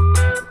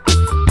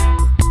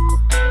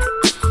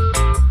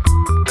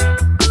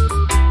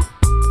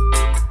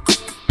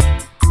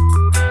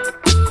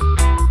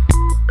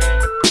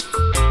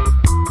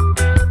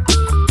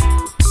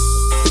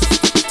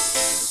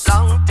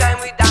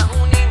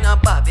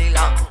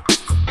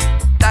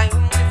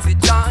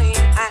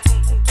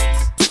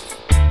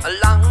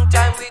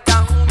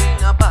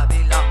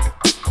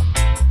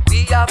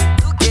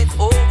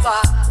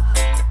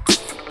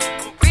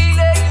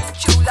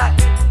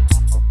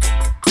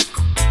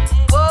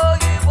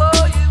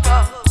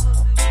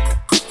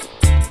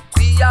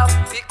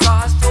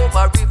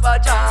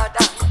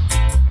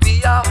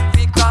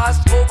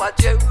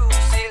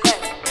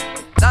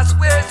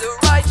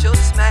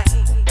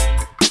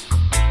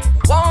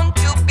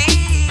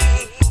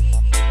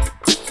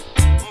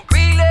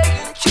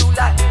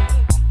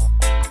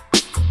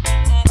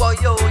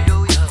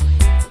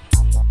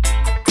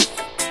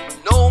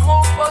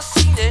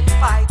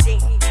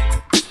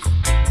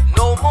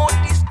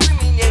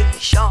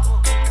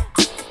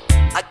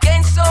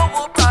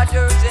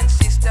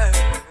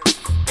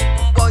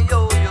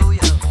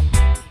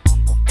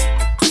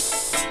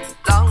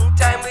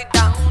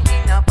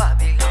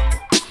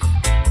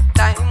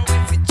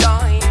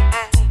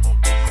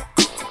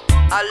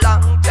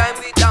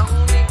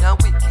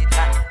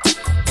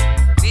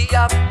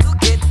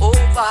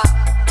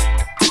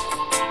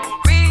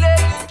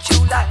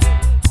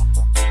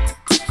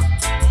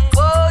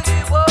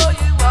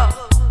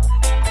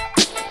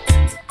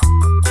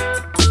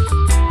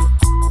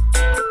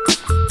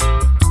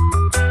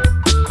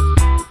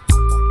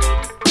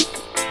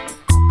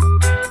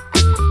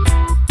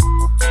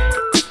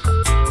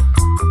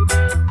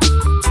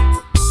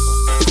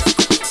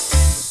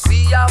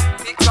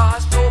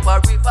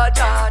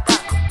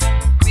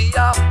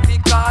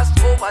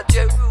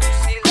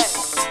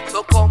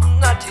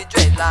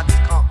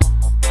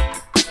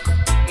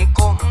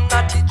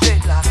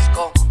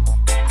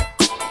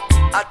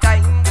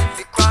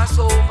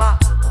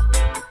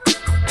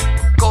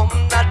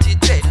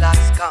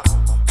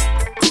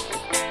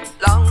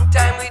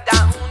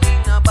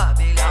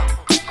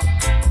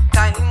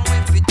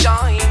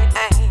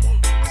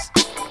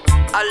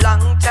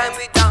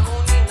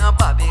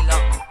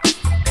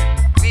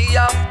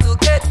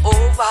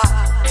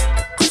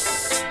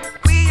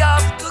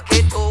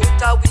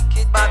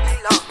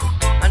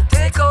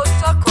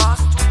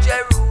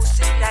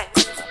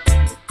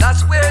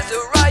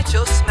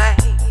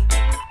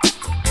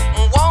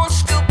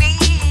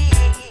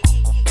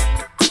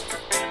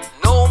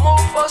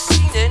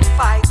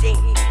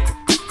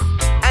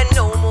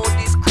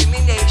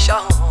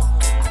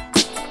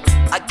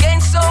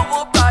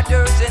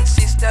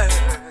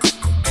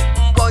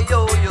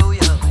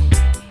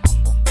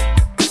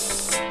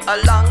 A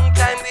long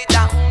time we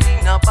down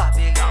in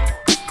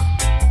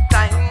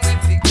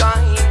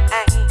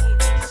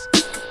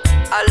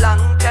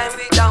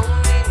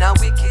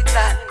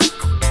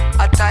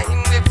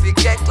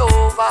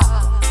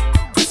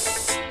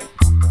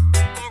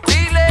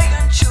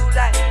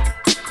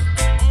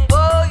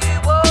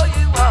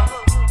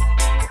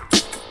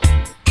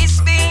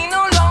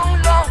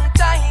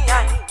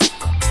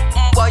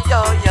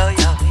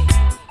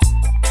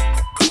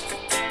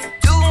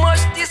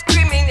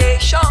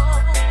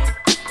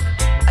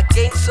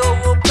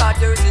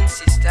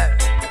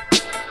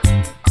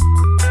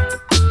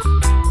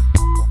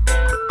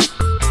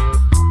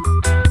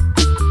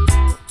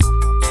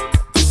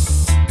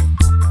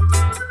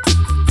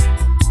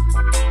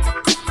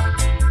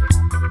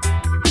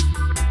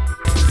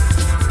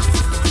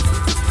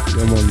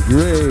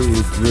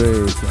Great.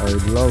 I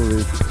love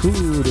it to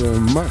the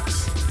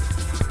max.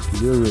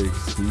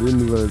 Lyrics,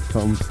 Linval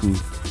Thompson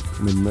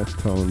and the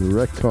Mettown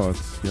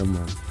Records. Yeah,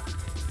 man.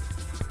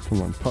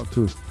 Come on, part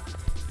 2.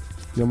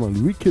 Yeah,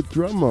 man, wicked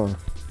drummer.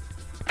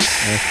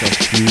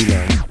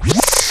 Ruffneck-Smille.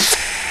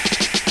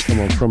 Come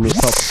on, from the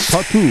top.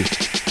 Part 2.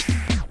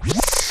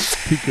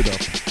 Pick it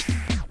up.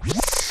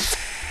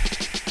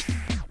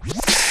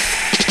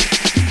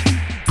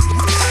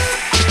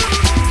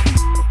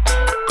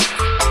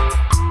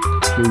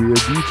 Maybe a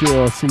DJ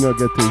or singer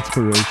get the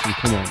inspiration.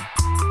 Come on.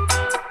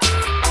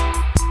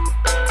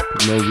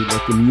 But now we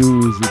let the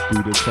music do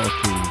the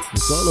talking.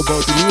 It's all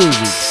about the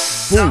music.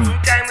 Boom.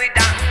 Sometime we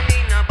down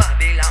in a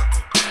Babylon.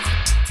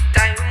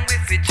 Time we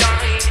fi join.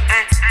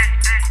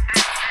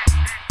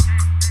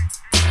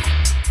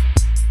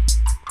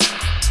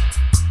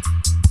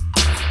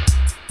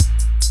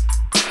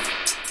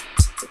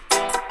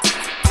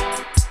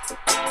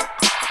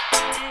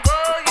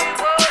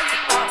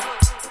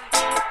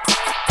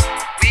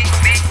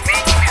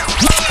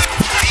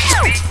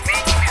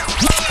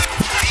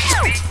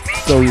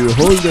 So the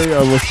whole day I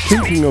was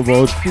thinking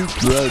about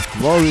Big Red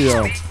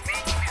Warrior.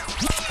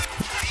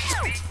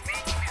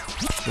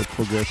 Don't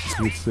forget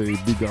to say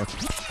big up.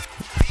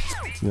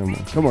 Yeah,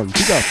 man. Come on,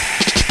 big up.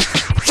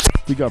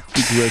 Big up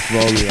Big Red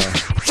Warrior.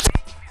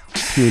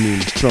 Tune in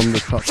from the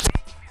top.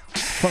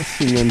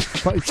 Fussing and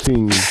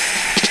fighting.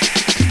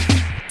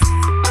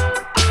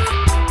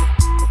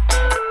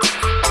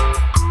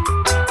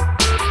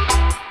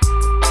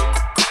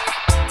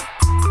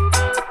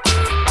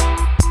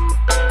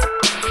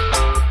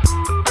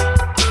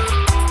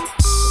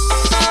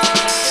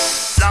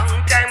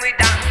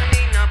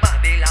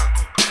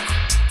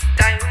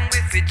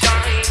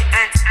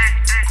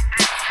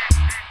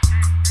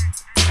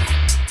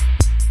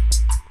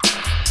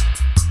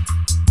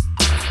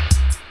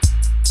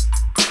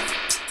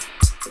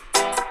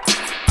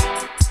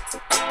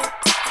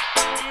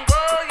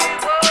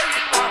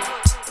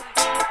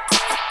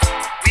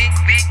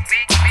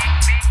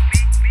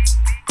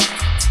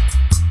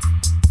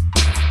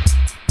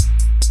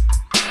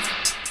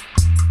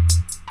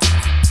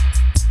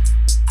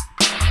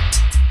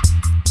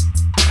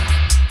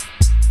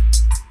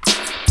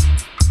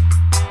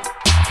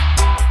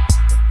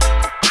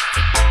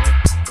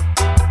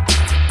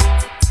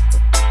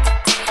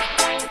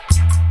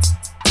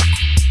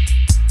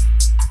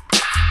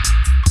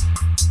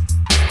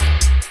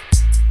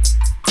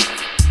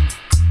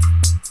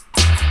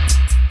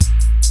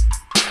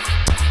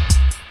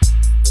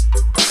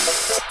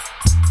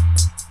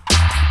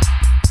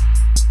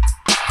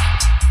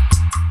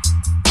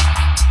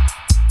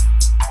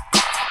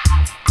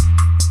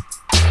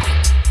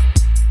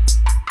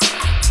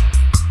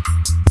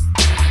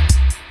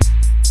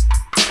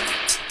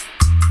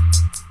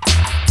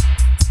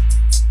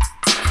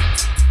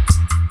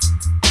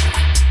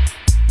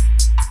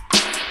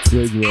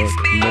 Great work,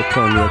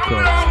 Mettown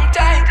Records.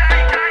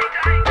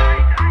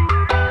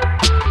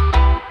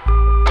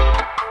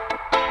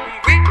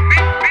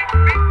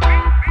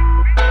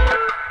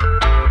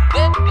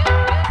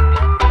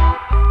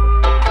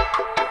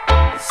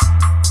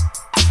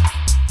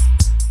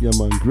 Yeah,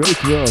 man,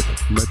 great work,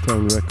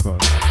 Mettown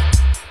Records.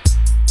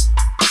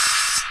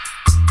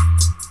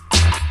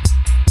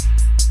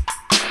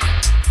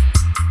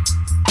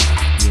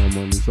 Yeah,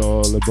 man, it's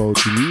all about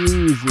the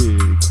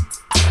music.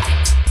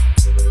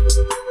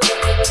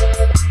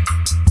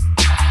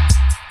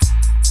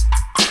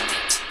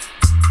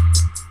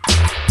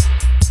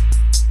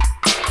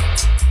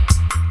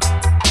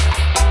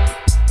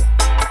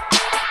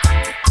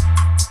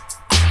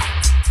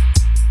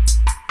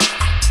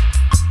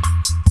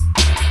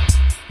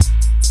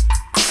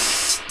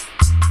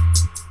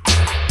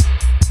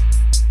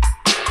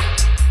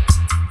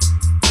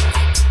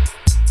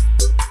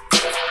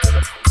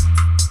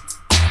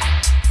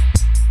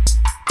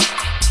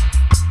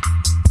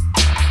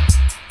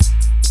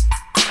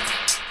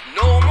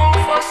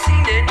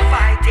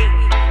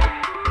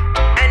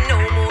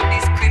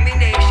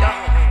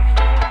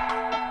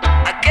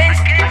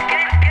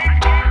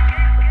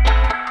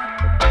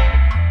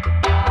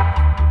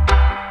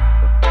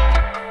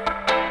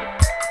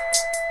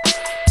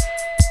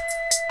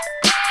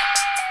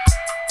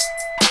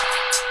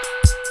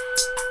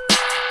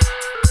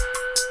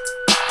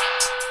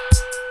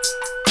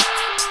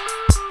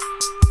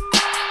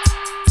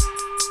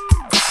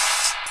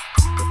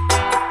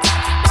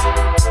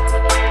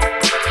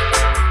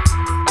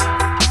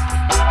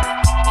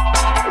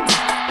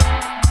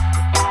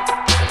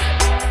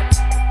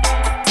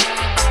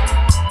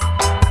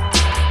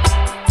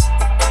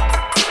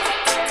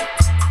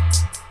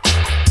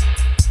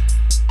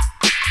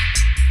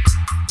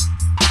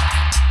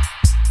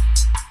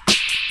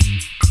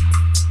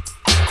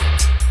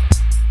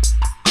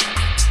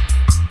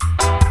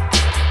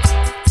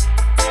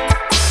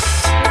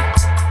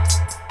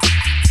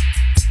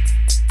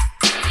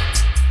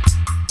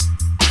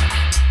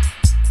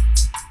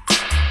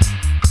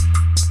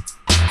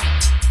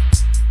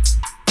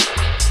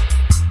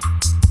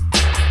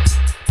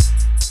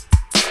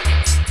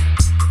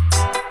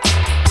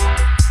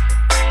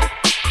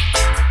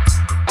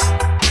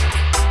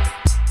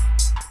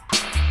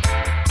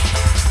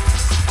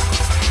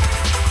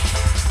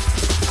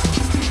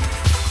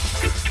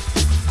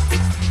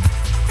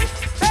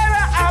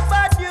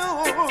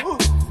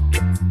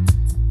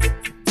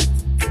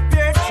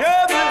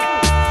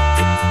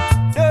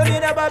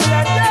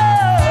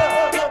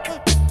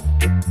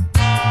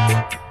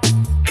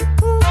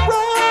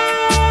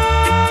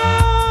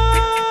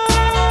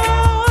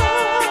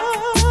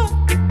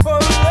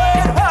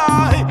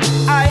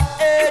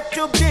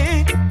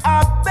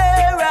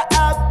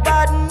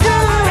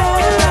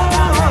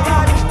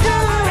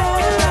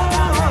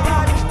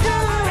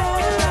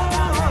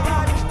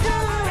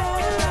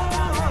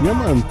 Yeah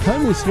man,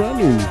 time is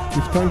running.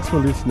 Give thanks for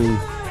listening.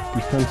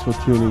 Give thanks for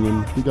tuning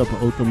in. Big up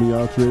Outta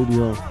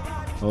Radio.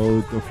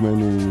 Out of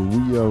many,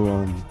 we are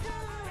one.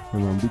 Yeah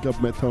man, big up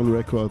Madtown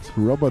Records.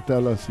 Robert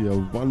Dallas here,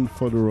 one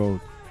for the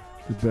road.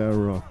 The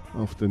bearer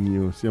of the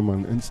news. Yeah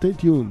man, and stay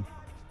tuned.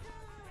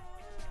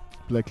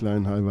 Black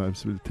Line High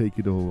Vibes will take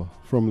it over.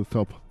 From the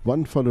top,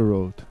 one for the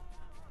road.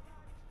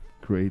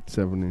 Great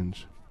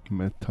 7-inch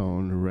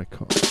Madtown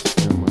Records.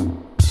 Yeah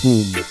man,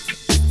 boom.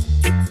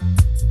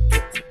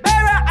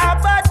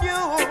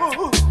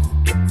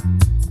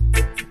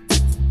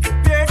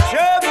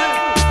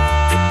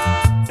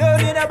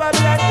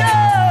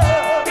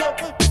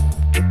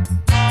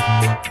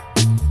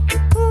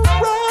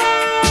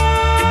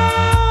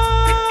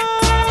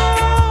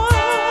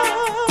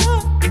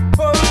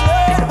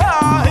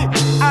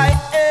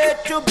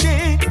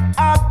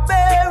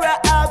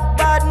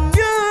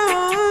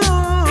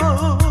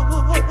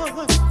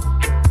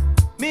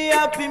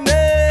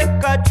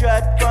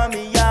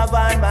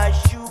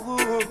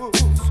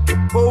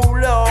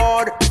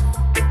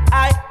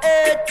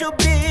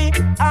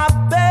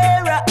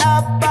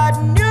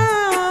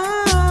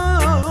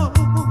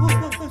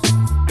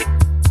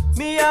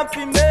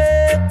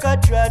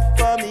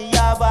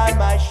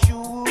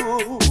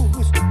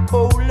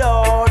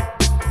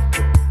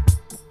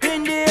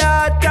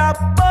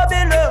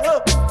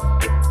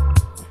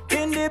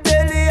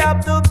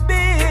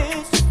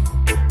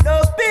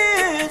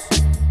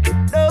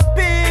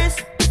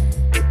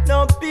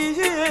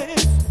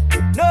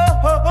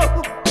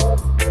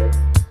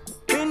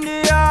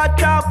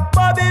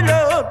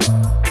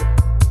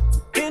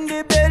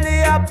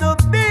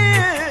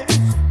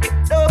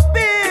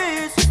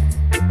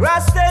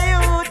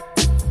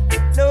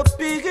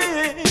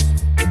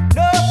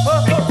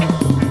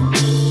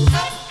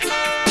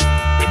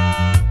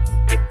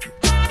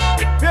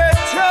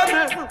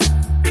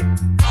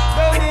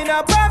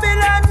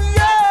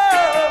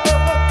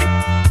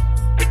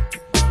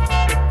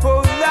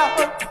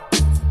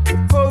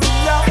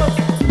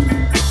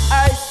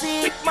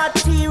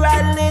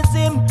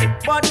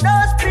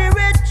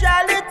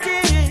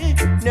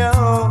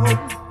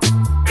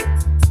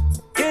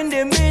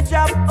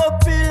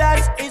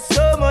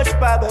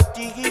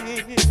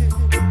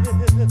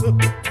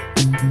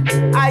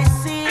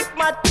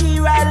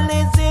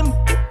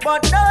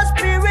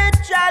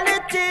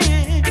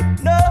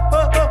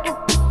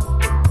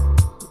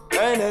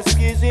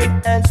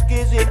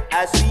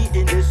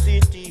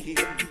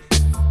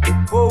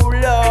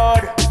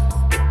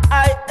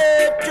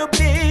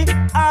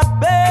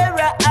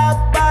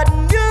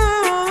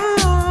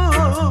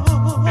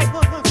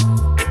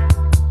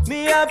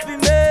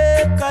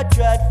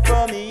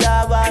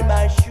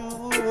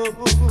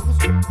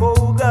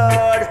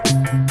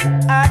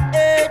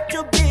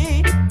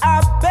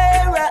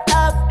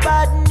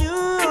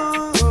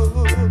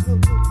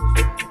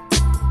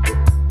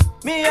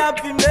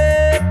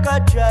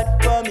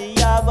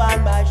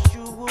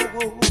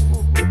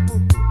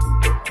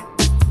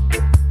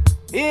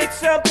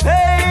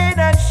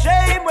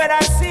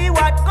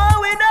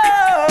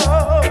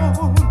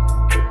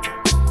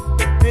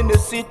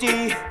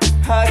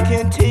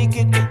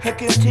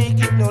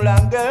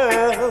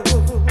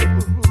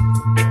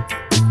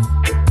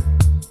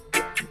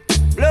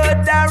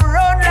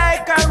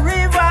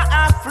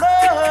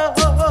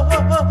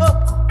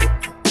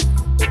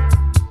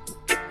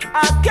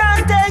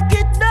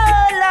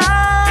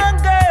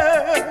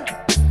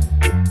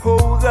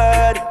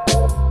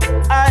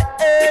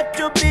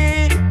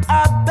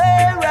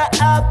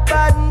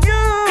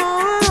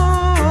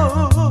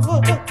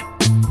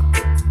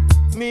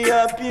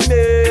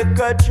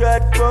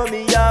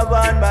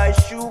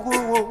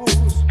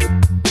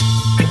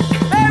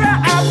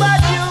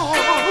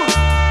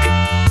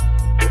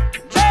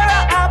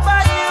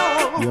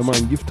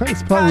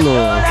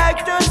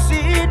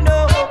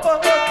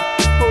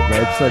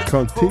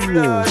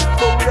 Continue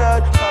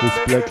with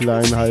Black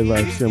Line High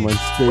Vibes, yeah man,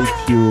 stay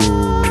tuned.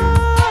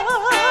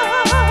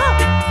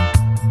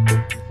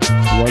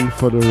 One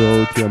for the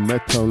road, yeah,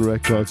 Madtown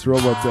Records,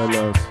 Robert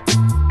Dallas,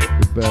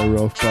 the bearer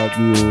of bad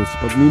news.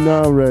 But me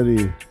now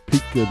ready,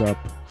 pick it up,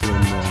 yeah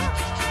man.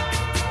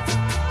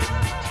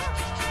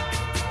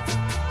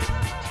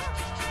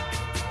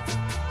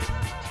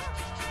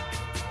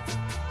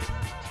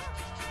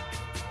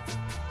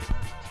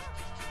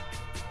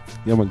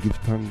 Yeah man, give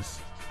thanks.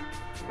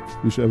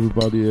 Wish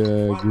everybody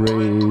a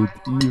great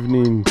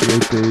evening,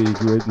 great day,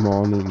 great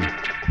morning.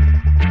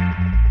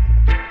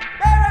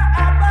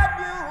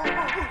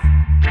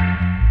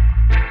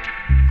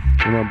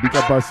 Big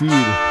up Basil,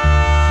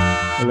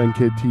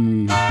 LNKT,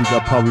 big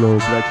up Pablo,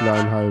 Black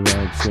Line High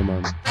Vibes, yeah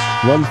man.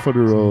 One for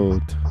the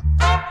road.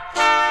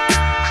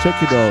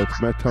 Check it out,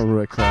 Madtown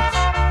Records.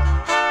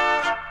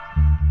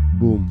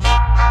 Boom.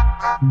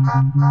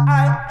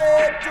 I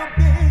hate to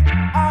be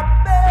a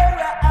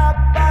bearer of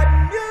bad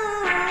news.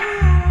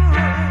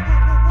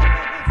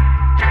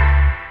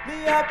 Me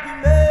happy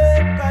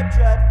make a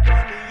chat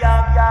for me,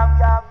 yam yam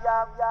yam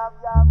yam yam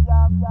yam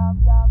yam yam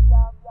yam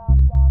yam yam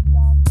yam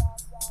yam yam.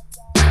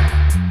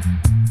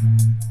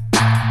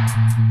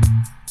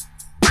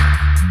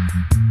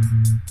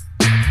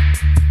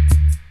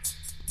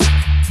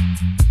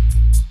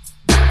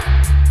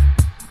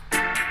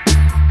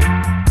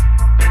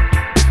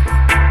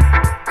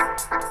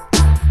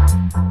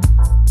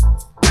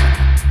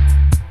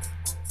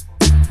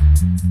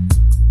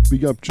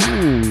 Big up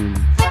tune.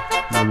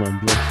 Oh man,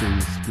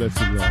 blessings,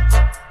 Lord.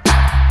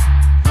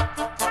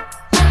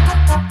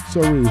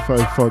 Sorry if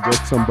I forget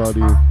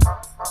somebody.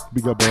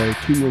 Big up all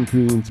king and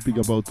queens, big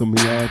about the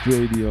Heart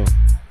Radio.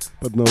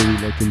 But now we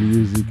let the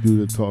music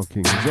do the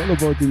talking. It's all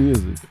about the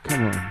music.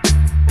 Come on.